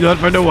 and he goes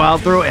for the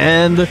wild throw,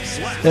 and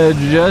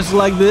just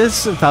like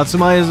this,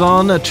 Tatuma is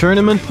on a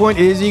tournament point.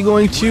 Is he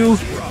going to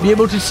be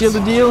able to seal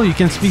the deal? You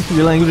can speak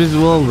 3 languages as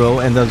well,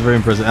 though, and that's very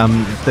impressive.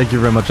 Thank you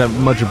very much. I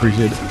much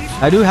appreciate it.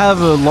 I do have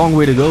a long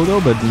way to go,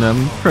 though, but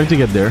I'm trying to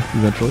get there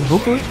eventually,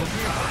 hopefully.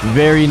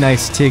 Very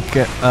nice tick,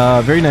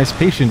 very nice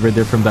patient right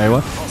there from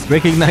Daiwa,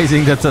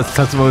 recognizing that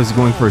Tatuma is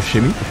going for a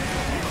shimmy.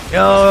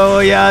 Oh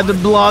yeah, the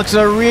blocks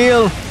are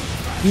real.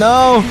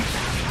 No,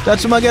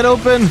 Tatuma get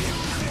open.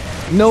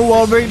 No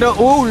wall break though.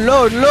 Oh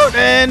lord,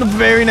 and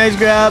very nice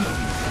grab.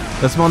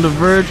 Tatuma on the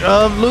verge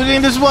of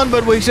losing this one,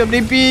 but wakes up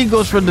DP,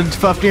 goes for the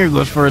Fafnir,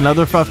 goes for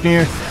another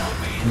Fafnir,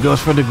 goes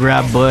for the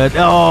grab, but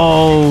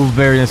oh,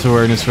 very nice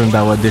awareness from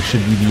Daiwa. This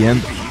should be the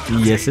end.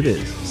 Yes, it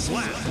is.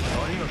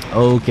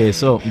 Okay,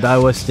 so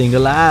Daiwa staying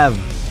alive,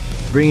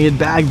 bringing it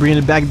back,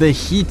 the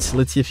heat.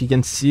 Let's see if he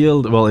can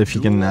seal, well, if he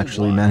can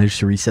actually manage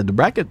to reset the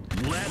bracket,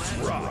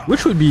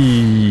 which would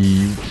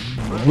be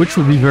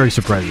very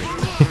surprising.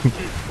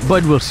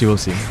 But we'll see.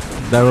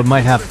 Daiwa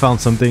might have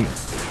found something.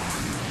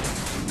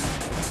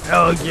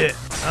 Okay.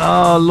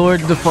 Oh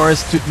lord, the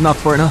forest not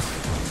far enough.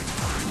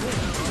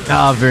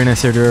 Very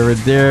nice air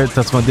right there.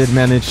 Tatuma did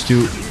manage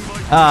to,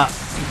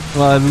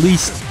 well, at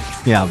least,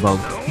 yeah, well.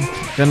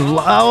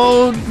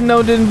 Oh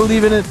no, didn't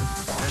believe in it.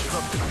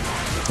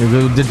 Here we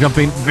go, the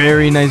jumping,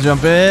 very nice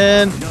jump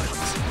in.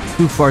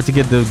 Too far to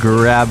get the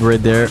grab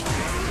right there.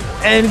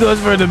 And goes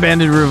for the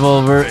banded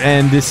revolver,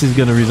 and this is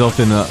gonna result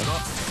in a...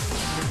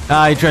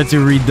 I tried to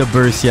read the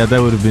burst, yeah, that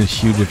would have been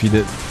huge if he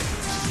did.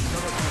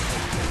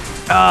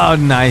 Oh,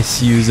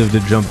 nice use of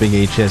the jumping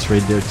HS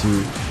right there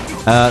too.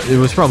 It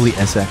was probably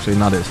S actually,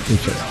 not S,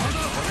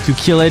 HS. To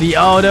kill Eddie.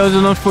 Oh, that was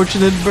an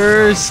unfortunate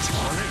burst.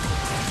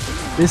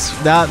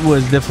 That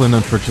was definitely an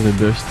unfortunate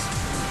burst.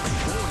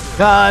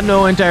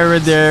 No entire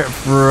red there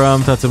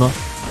from Tatuma.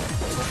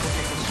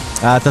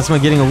 Tatuma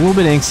getting a little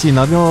bit angsty,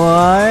 not gonna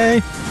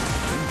lie.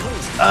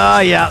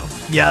 Yeah.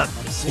 Yeah.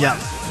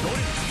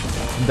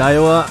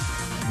 Daiwa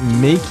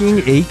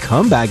making a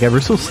comeback ever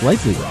so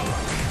slightly.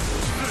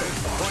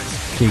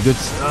 Okay, good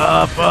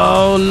stuff.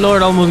 Oh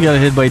lord, almost got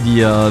hit by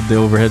the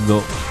overhead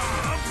though.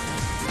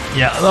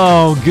 Yeah,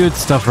 oh, good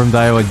stuff from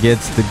Daiwa.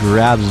 Gets the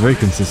grabs very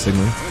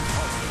consistently.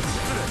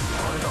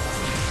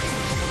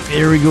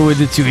 Here we go with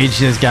the 2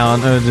 HS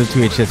count. The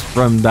 2 HS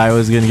from Daiwa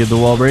is gonna get the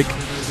wall break.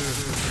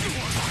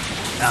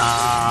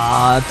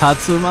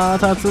 Tatuma.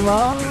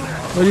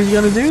 What is he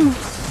gonna do?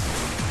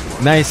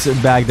 Nice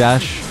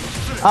backdash.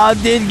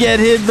 Did get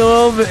hit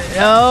though.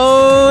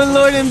 Oh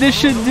lord, and this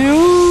should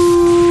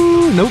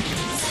do. Nope.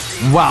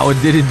 Wow,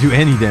 it didn't do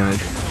any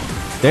damage.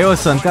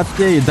 Daiwa-san,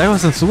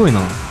 Daiwa-san, sugoi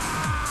na.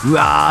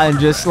 And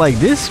just like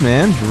this,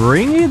 man,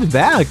 bring it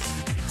back.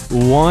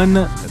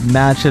 One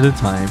match at a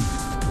time.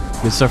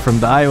 Good stuff from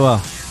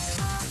Daiwa.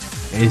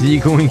 Is he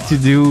going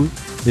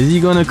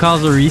to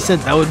cause a reset?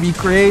 That would be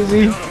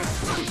crazy.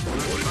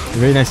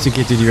 Very nice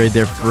 2K2D right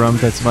there from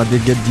Tatuma.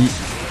 Did get the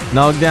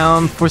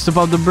knockdown. Forced to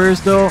pop the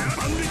burst though.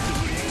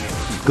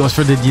 Goes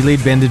for the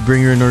delayed bandit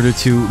bringer in order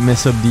to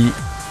mess up the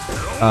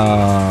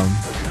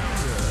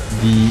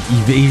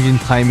evasion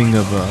timing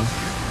of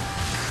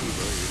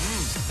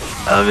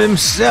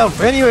himself.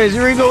 Anyways,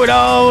 here we go with,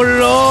 oh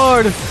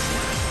lord,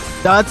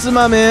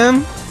 Tatuma,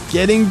 man,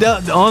 getting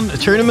on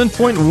tournament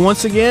point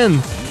once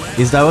again.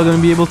 Is Daiwa going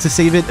to be able to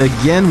save it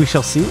again? We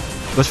shall see.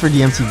 Goes for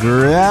the empty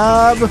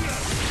grab.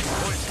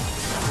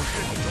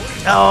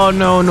 Oh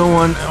no, no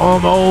one.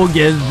 Oh,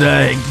 gets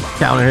the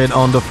counter hit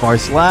on the far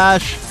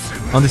slash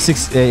on the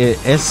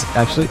 6S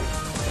actually.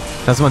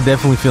 Tatuma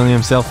definitely feeling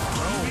himself.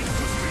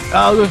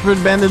 Oh, goes for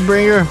the bandit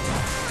bringer.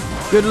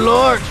 Good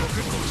lord.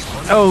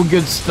 Oh,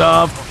 good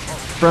stuff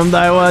from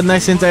Daiwa.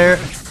 Nice entire.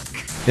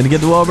 Gonna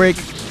get the wall break.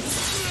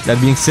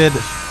 That being said,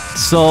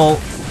 Sol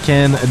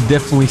can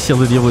definitely seal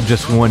the deal with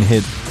just one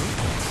hit.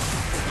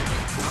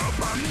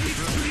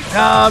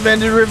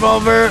 Bandit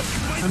revolver.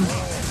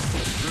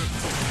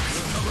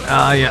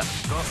 Yeah.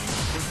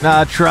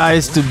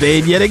 Tries to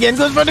bait yet again.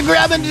 Goes for the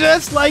grab, and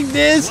just like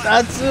this,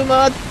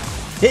 Tatuma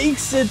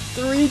takes it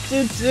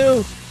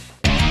 3-2.